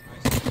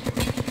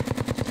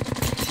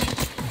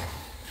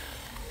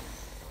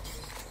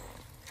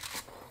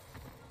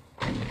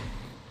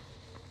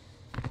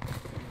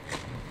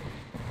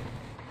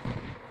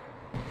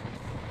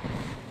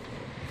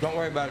 Don't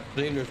worry about it,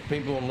 Steve. There's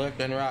people on left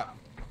and right.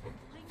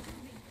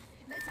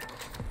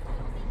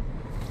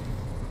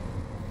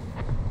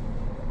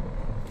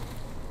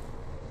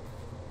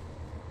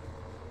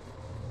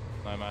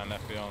 No man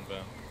left beyond,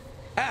 Ben.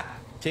 Ah!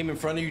 Team in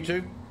front of you,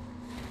 too.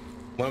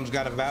 One of them's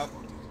got a valve.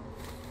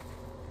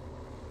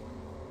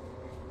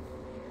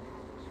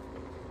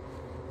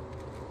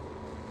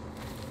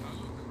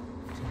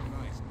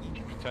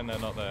 Pretend they're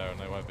not there and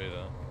they won't be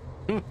there.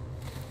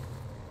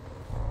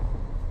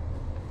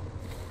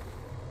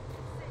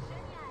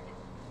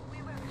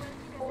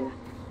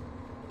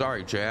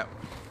 Sorry, chap.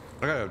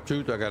 I got a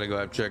tooth I gotta go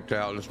have checked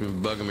out, and it's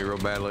been bugging me real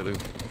bad lately.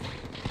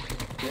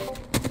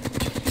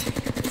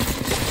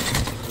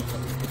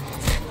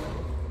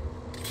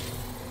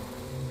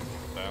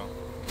 Down.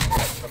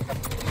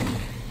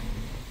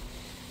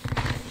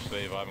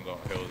 Steve, I haven't got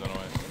heals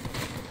anyway.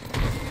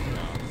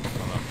 No,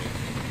 I'm lucky.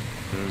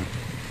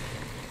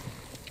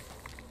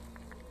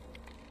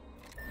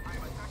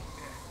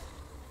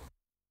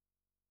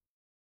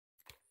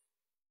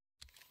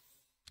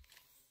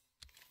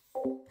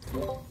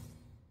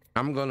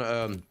 I'm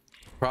gonna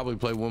probably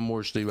play one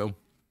more, Steve-O.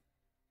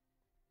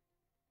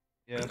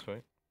 Yeah, that's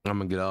right. I'm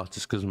gonna get off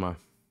just because my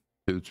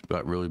tooth's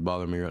about really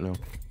bothering me right now.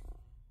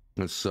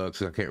 It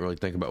sucks. I can't really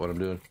think about what I'm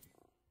doing.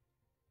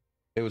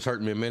 It was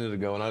hurting me a minute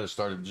ago, and I just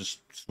started just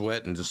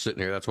sweating, just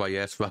sitting here. That's why you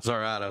asked if I was all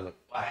right. I was like,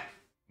 what?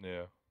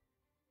 Yeah.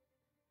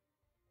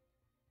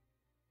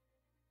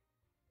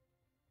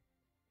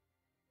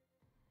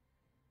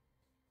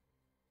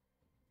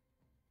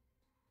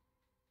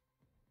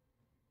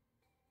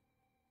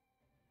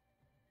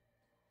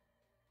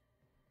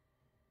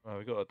 Well,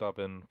 we got a dub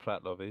in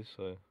plat lobbies,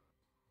 so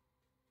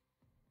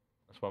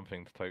that's one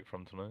thing to take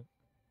from tonight.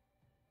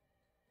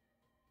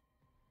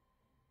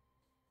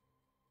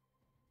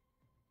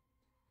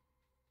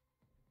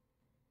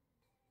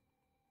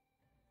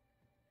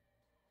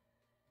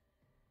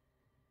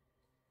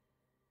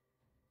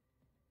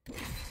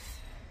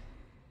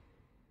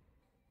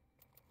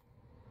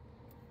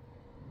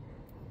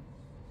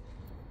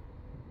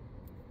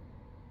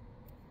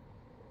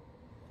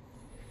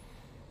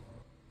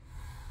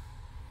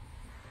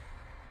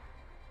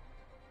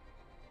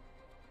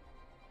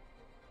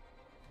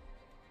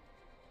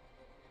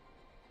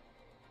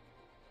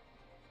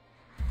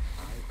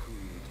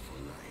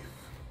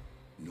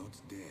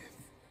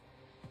 Death.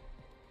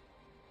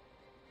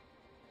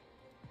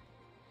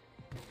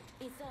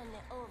 It's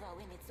only over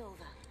when it's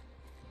over.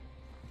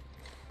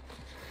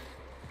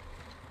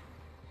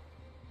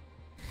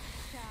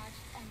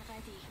 Charged and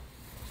ready.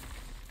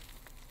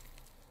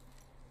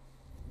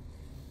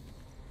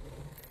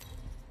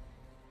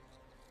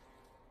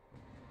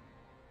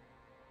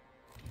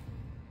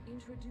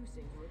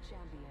 Introducing your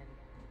champion.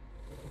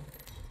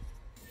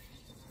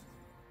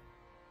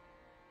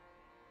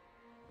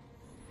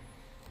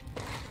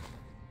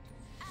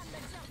 I'm the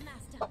jump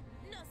master.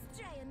 No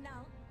straying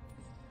now.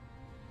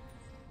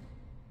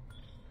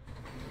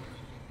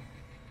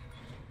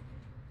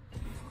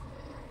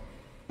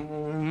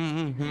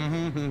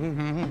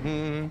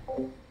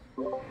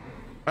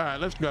 All right,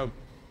 let's go.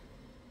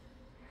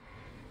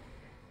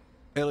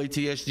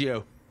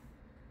 LETSGO.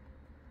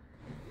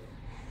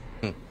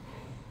 Get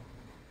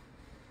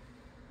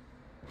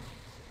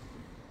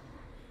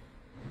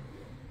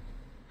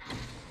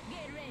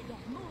ready.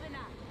 Moving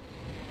up.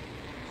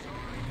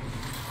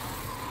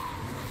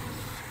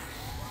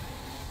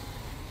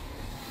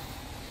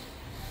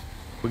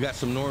 We got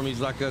some normies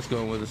like us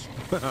going with us.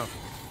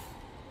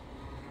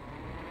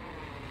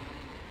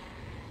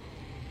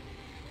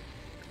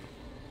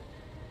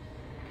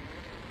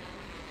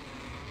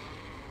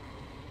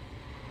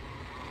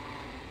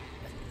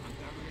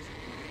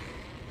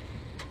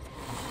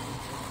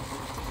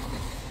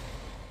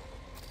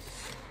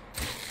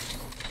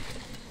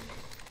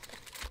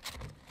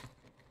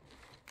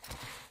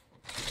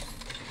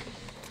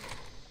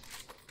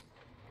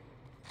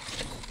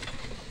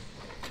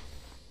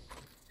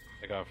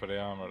 They go for the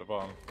armor at the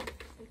bottom.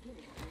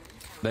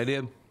 They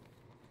did.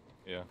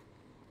 Yeah.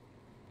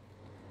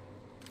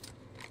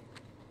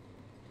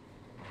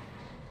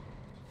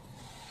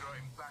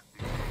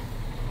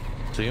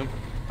 See him?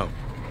 Oh.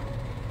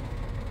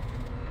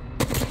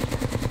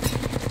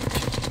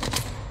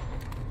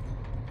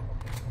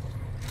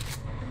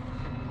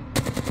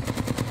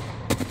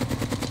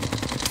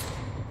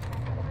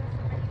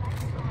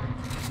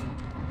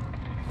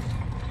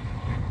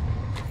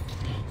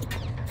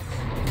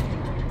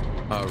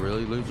 Oh,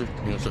 really, loser? You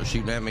gonna start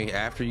shooting at me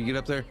after you get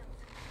up there?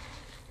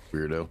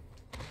 Weirdo.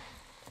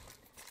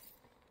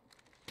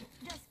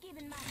 Just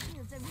giving my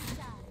shields a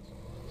recharge.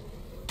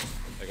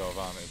 They got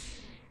advantage.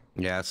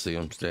 Yeah, I see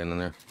him standing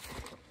there.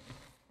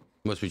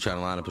 Must be trying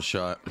to line up a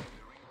shot.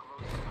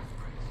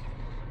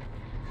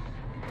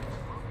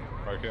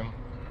 Broke him.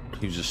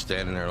 He was just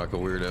standing there like a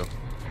weirdo.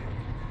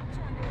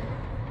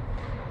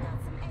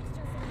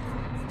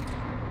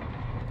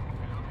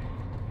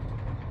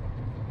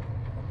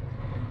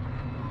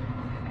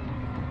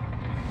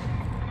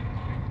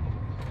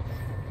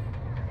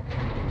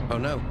 Oh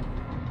no.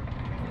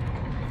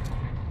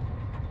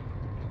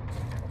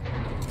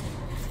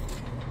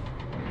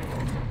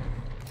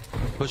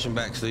 Push him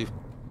back, Steve.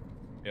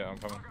 Yeah, I'm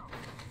coming.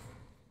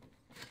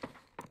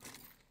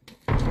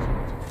 I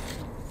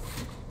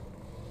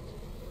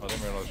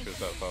didn't realise she was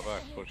that far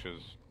back. I thought she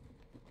was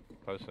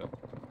closer.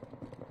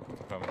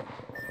 Coming.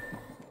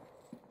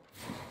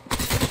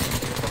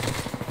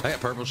 I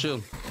got purple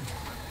shield.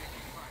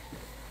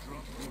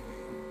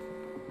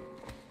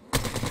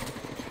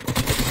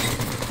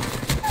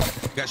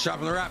 Got shot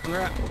from the right,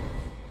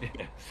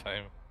 Yeah,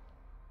 same.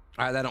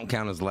 Alright, that don't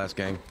count as the last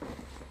game.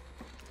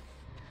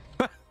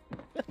 That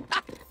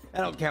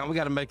don't count. We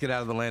got to make it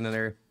out of the landing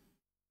area.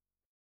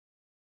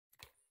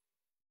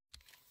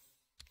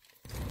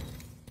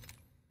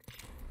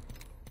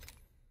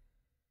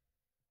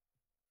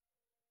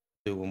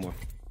 Do one more.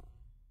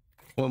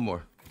 One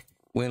more.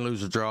 Win,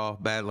 lose, or draw.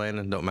 Bad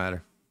landing. Don't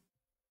matter.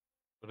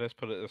 But let's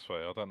put it this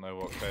way. I don't know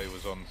what Kay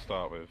was on to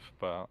start with,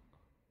 but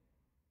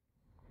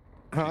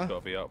she's got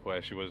to be up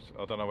where she was.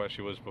 I don't know where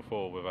she was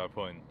before with our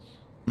points.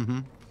 Mm-hmm.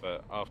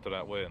 But after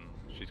that win,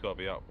 she's got to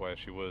be up where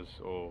she was,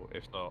 or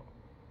if not,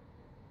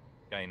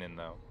 gaining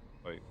now.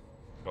 Like,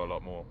 got a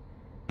lot more.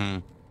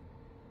 Mm.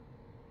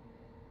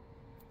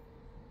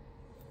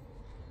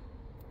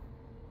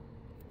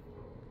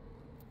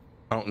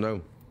 I don't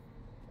know.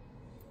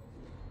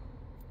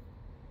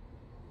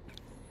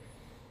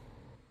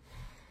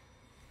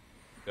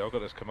 Yeah, I've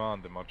got this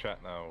command in my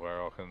chat now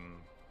where I can.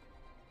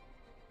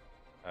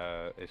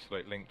 It's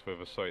like linked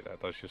with a site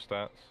that does your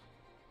stats.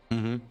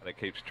 Mm-hmm. And it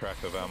keeps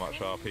track of how much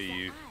RP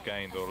you've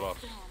gained or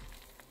lost. So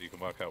you can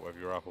work out whether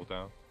you're up or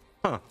down.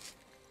 Huh.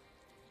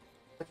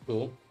 That's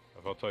cool.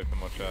 If I type in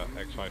my chat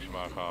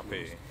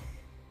 !RP,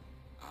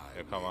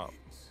 it'll come up.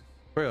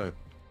 Really?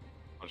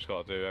 I just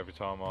got to do every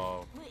time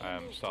I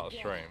start a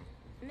stream,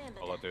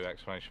 I'll do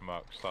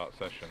 !start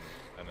session,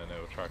 and then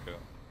it'll track it.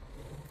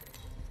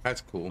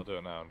 That's cool. I'll do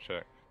it now and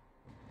check.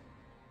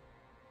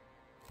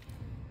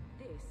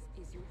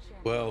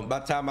 Well, by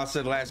the time I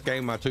said last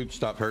game, my tooth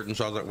stopped hurting,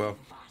 so I was like, well,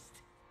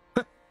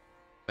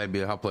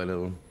 maybe I'll play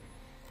another one.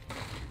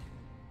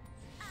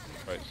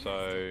 Right,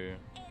 so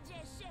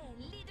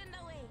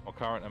my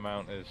current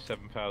amount is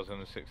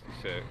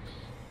 7,066,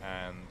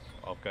 and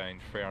I've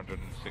gained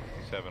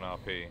 367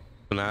 RP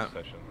in this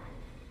session.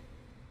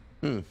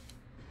 Hmm.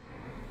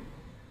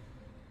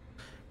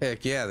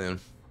 Heck yeah, then.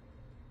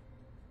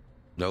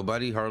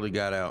 Nobody hardly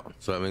got out,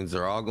 so that means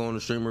they're all going to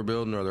streamer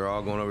building or they're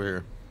all going over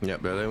here.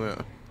 Yep, there they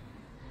went.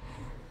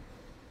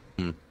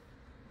 Hmm.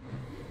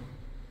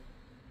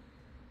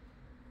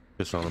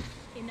 Just on them.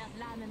 Enough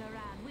lambing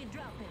around, we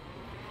drop it.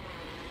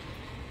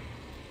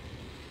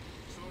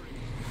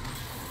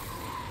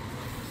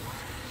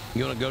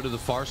 You want to go to the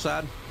far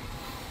side?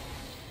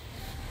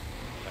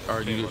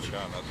 Or you just...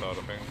 that side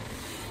of things.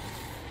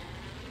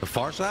 The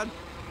far side?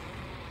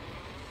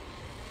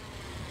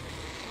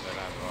 They're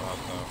landing on us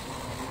now.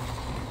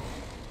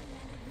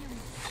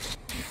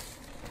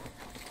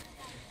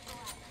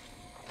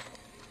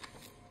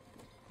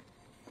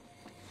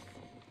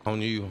 On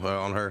you,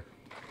 on her.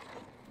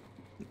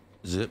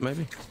 Zip,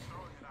 maybe?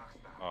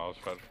 Oh, I was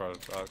about to throw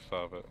the arc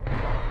star, but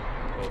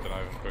holding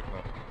over quick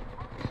enough.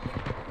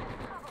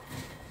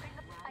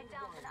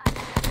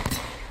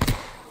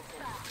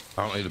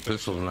 I don't need a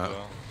pistol tonight.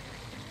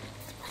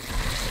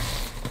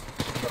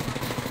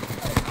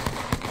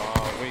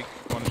 Oh, weak.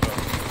 One shot.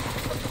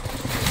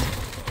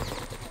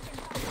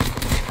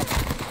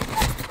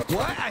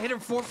 What? I hit him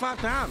 4 or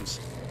 5 times.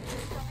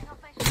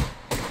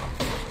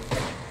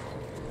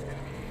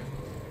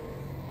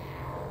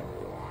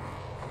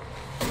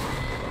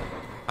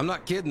 I'm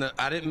not kidding.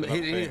 I didn't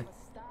hit any.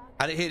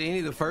 I didn't hit any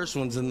of the first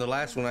ones, and the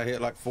last one I hit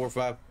like 4 or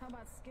 5. How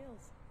about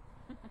skills?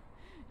 You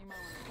might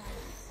want to find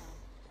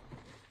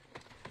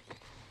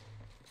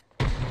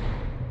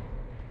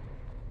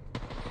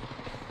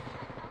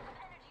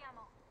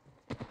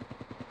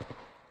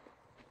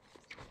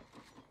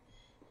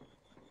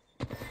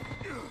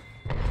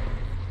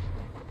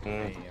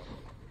some.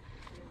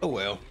 Oh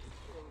well.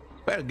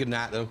 We had a good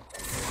night though.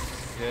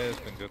 Yeah, it's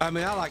been good. I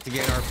mean, I like to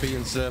gain RP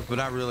and stuff, but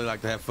I really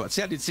like to have fun.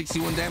 See, I did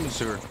 61 damage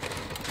to her,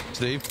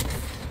 Steve.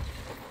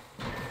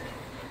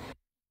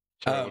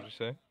 Sorry, what did you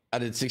say? I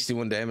did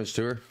 61 damage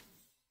to her.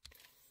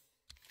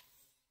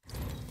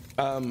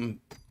 I mean,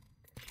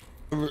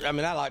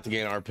 I like to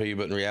gain RP,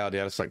 but in reality,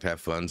 I just like to have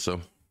fun. So,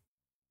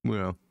 you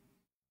know,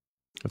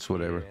 that's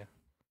whatever. Yeah.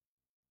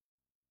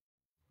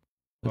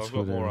 Well, I've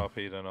got more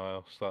RP than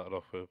I started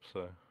off with,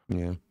 so.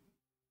 Yeah.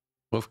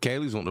 Well, if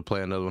Kaylee's wanting to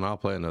play another one, I'll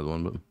play another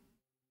one, but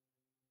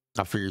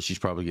I figure she's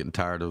probably getting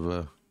tired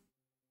of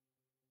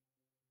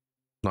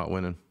not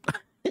winning.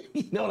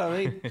 You know what I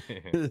mean?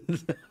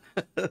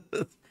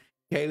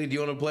 Kaylee, do you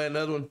want to play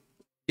another one?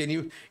 Can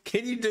you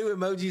do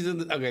emojis in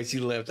the... Okay, she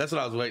left. That's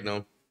what I was waiting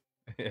on.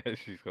 Yeah,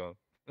 she's gone.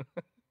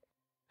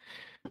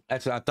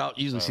 That's what I thought.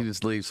 Usually she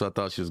just leaves, so I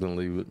thought she was going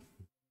to leave it.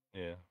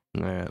 Yeah.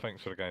 All right.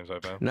 Thanks for the games, though,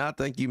 man. No,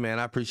 thank you, man.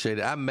 I appreciate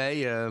it. I may,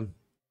 you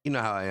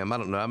know how I am. I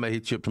don't know. I may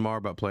hit you up tomorrow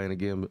about playing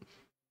again, but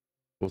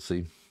we'll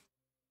see.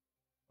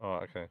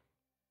 Oh, okay.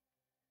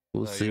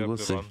 We'll see. We'll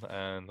see.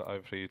 And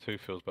hopefully you too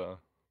feels better.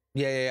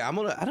 Yeah.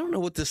 I don't know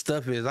what this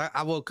stuff is.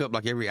 I woke up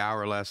like every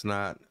hour last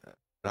night.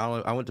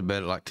 I went to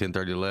bed at like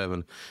 10:30,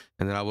 11,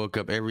 and then I woke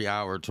up every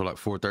hour till like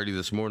 4:30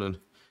 this morning.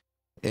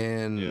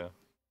 And yeah.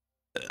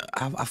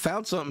 I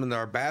found something in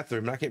our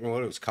bathroom. And I can't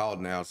remember what it was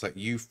called now. It's like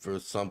youth or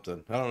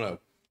something. I don't know.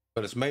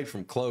 But it's made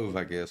from clove,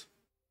 I guess.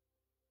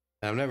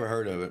 And I've never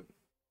heard of it.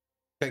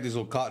 Take these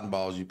little cotton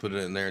balls, you put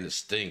it in there, and it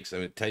stinks. I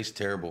mean, it tastes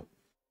terrible.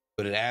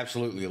 But it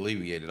absolutely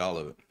alleviated all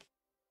of it.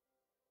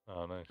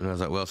 Oh, nice. And I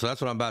was like, well, so that's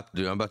what I'm about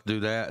to do. I'm about to do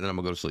that, and then I'm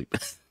going to go to sleep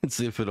and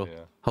see if it'll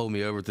hold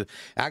me over.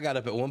 I got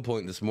up at one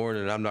point this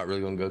morning, and I'm not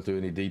really going to go through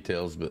any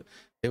details, but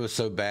it was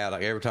so bad.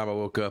 Like, every time I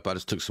woke up, I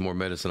just took some more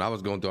medicine. I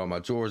was going through all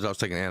my chores. I was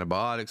taking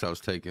antibiotics. I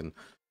was taking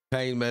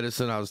pain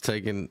medicine. I was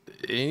taking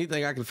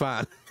anything I could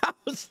find. I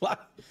was like...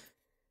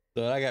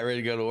 So I got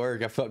ready to go to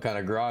work. I felt kind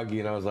of groggy,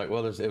 and I was like,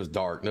 well, it was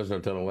dark. There's no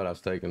telling what I was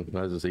taking.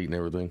 I was just eating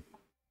everything.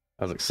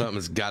 I was like,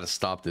 something's got to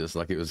stop this.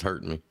 Like, it was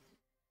hurting me.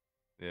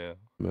 Yeah.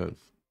 But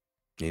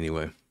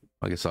anyway,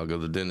 I guess I'll go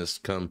to the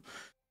dentist,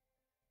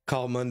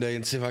 call Monday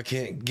and see if I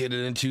can't get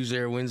it in Tuesday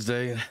or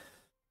Wednesday.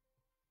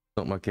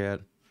 Something like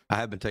that. I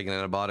have been taking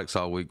antibiotics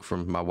all week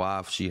from my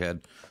wife. She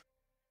had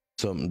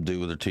something to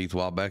do with her teeth a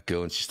while back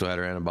ago, and she still had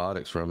her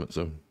antibiotics from it,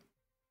 so...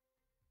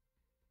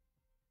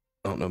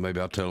 I don't know, maybe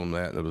I'll tell them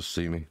that. They'll just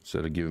see me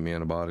instead of giving me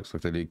antibiotics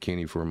like they did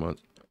Kenny for a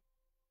month.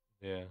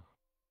 Yeah.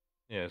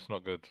 Yeah, it's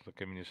not good for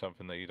giving you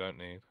something that you don't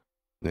need.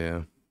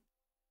 Yeah.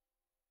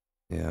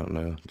 Yeah, I don't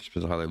know. Just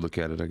depends on how they look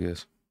at it, I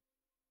guess.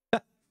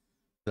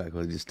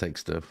 Exactly, just take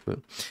stuff. But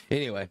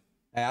anyway,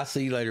 hey, I'll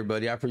see you later,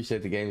 buddy. I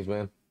appreciate the games,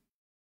 man.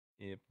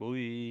 Yeah,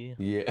 boy.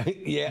 Yeah.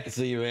 Yeah,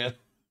 see you, man.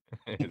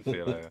 See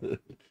you later.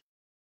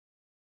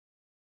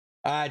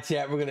 All right,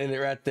 chat, we're going to end it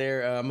right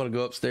there. I'm going to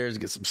go upstairs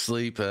and get some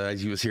sleep.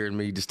 As you was hearing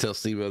me just tell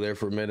Steve over there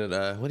for a minute,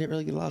 we didn't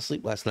really get a lot of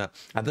sleep last night.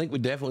 I think we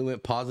definitely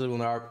went positive on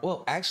our...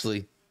 Well,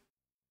 actually,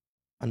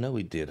 I know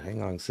we did.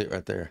 Hang on, sit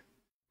right there.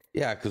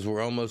 Yeah, because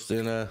we're almost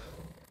in a...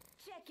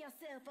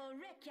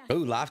 Oh,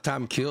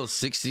 lifetime kills,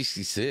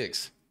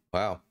 666.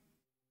 Wow.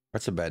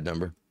 That's a bad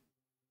number.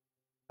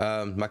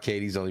 My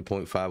Katie's only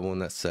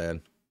 0.51. That's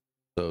sad.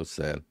 So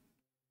sad.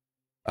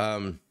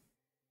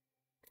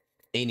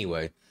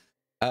 Anyway.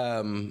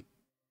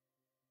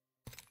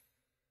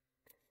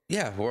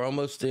 Yeah, we're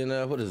almost in,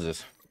 what is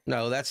this?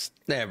 No, that's,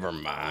 never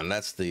mind.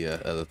 That's the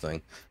other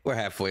thing. We're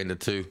halfway into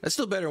 2. That's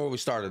still better than where we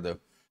started, though.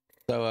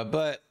 So,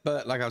 but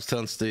like I was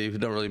telling Steve, it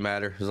don't really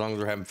matter. As long as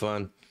we're having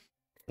fun,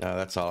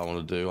 that's all I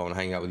want to do. I want to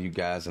hang out with you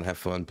guys and have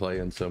fun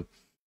playing. So,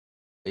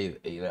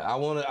 I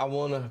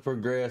want to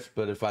progress,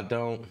 but if I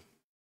don't,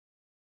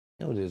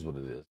 it is what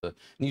it is. The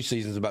new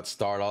season's about to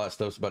start. All that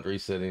stuff's about to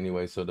reset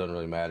anyway, so it doesn't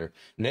really matter.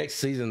 Next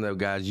season, though,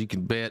 guys, you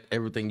can bet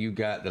everything you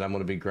got that I'm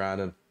going to be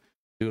grinding,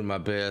 doing my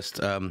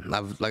best.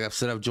 Like I've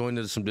said, I've joined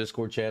into some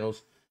Discord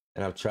channels,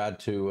 and I've tried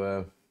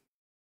to.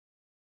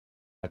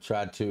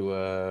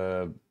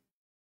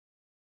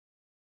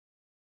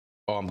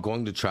 I'm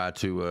going to try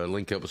to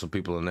link up with some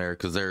people in there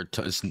because there's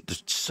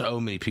so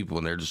many people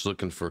in there just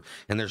looking for,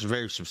 and there's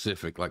very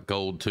specific, like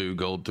gold 2,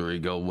 gold 3,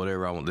 gold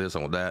whatever. I want this, I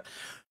want that.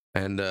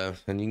 And you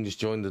can just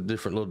join the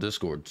different little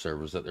Discord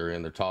servers that they're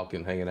in. They're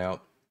talking, hanging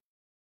out.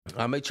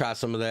 I may try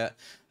some of that.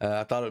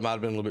 I thought it might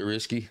have been a little bit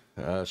risky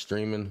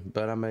streaming,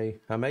 but I may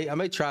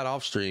try it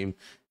off stream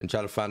and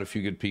try to find a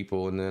few good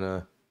people and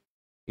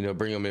then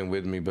bring them in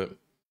with me. But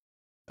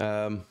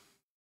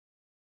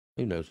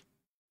who knows?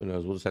 Who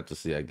knows? We'll just have to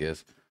see, I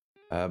guess.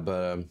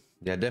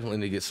 Yeah, definitely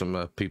need to get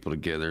some people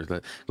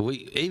together.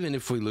 Even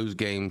if we lose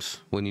games,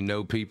 when you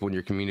know people and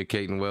you're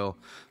communicating well,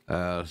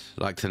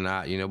 like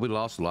tonight, we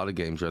lost a lot of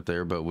games right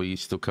there, but we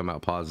still come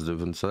out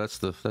positive, and so that's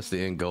the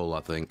end goal, I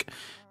think.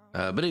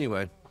 But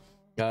anyway,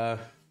 yeah.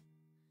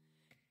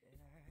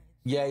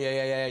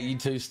 You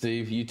too,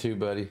 Steve. You too,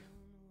 buddy.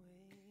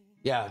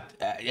 Yeah,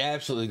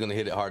 absolutely going to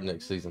hit it hard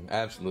next season.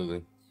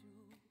 Absolutely.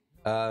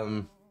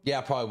 Yeah,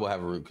 I probably will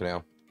have a root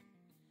canal.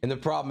 And the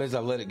problem is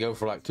I've let it go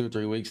for like 2 or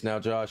 3 weeks now,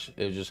 Josh.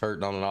 It was just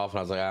hurting on and off, and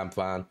I was like, I'm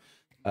fine.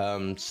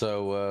 Now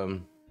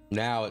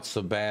it's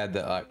so bad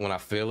that like when I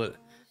feel it,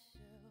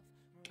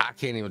 I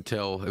can't even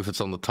tell if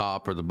it's on the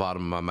top or the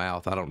bottom of my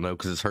mouth. I don't know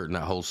because it's hurting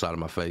that whole side of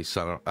my face.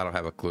 So I don't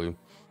have a clue.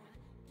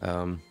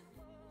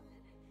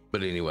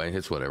 But anyway,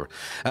 it's whatever.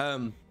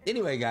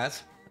 Anyway,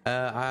 guys,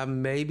 I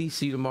maybe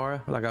see you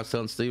tomorrow. Like I was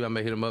telling Steve, I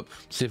may hit him up,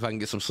 see if I can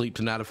get some sleep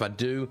tonight. If I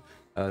do,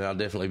 I'll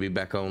definitely be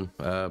back on,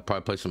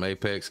 probably play some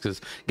Apex, because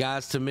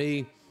guys, to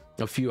me,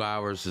 a few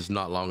hours is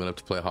not long enough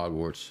to play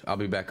Hogwarts. I'll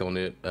be back on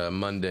it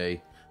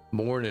Monday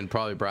morning,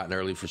 probably bright and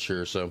early for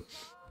sure. So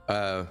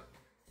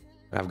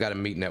I've got a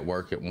meeting at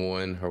work at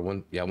 1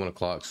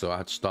 o'clock, so I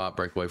have to stop,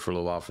 break away for a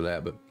little while for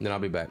that, but then I'll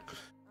be back.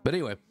 But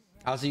anyway,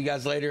 I'll see you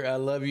guys later. I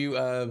love you.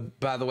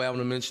 By the way, I want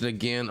to mention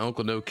again,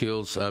 Uncle No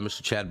Kills,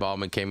 Mr. Chad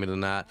Ballman came in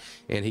tonight,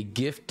 and he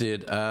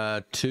gifted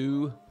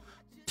 2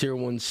 tier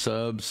 1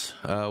 subs,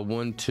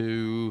 one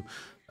to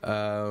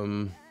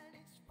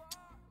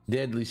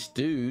Deadly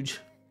Stooge,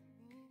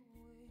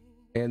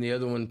 and the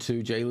other one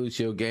to J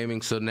Lucio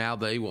Gaming. So now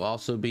they will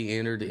also be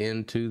entered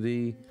into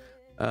the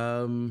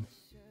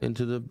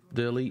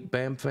Elite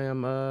Bam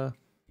Fam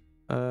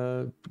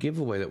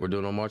giveaway that we're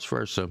doing on March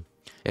 1st. So,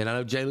 and I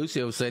know Jay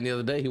Lucio was saying the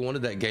other day he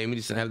wanted that game, he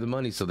just didn't have the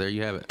money. So there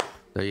you have it.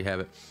 There you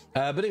have it.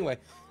 But anyway,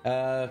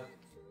 yeah,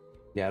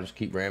 I'll just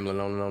keep rambling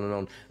on and on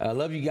and on.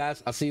 Love you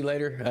guys. I'll see you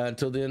later.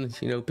 Until then,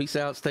 you know, peace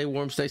out, stay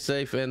warm, stay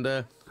safe, and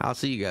I'll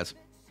see you guys.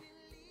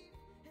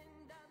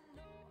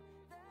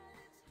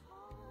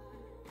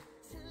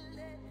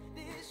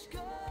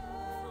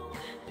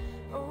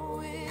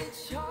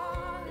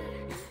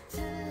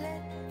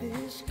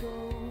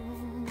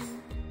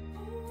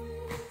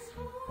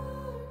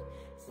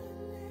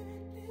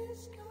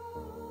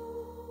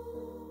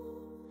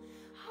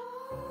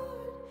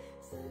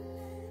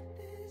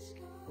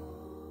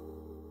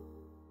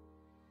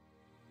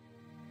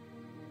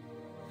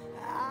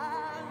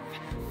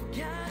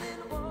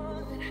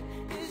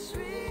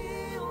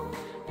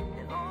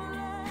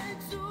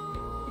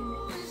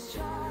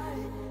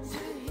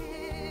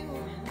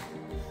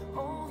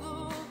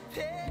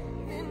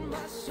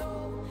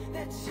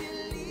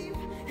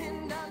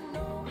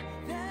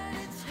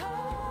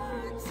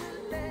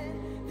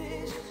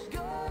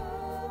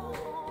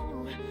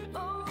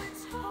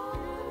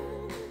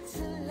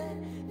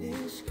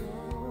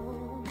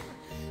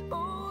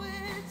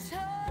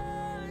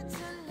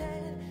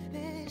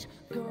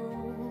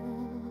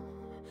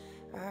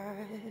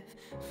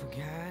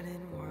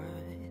 Forgotten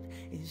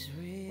what is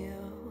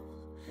real,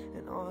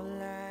 and all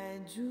I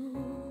do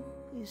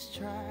is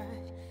try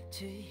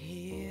to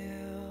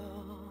heal.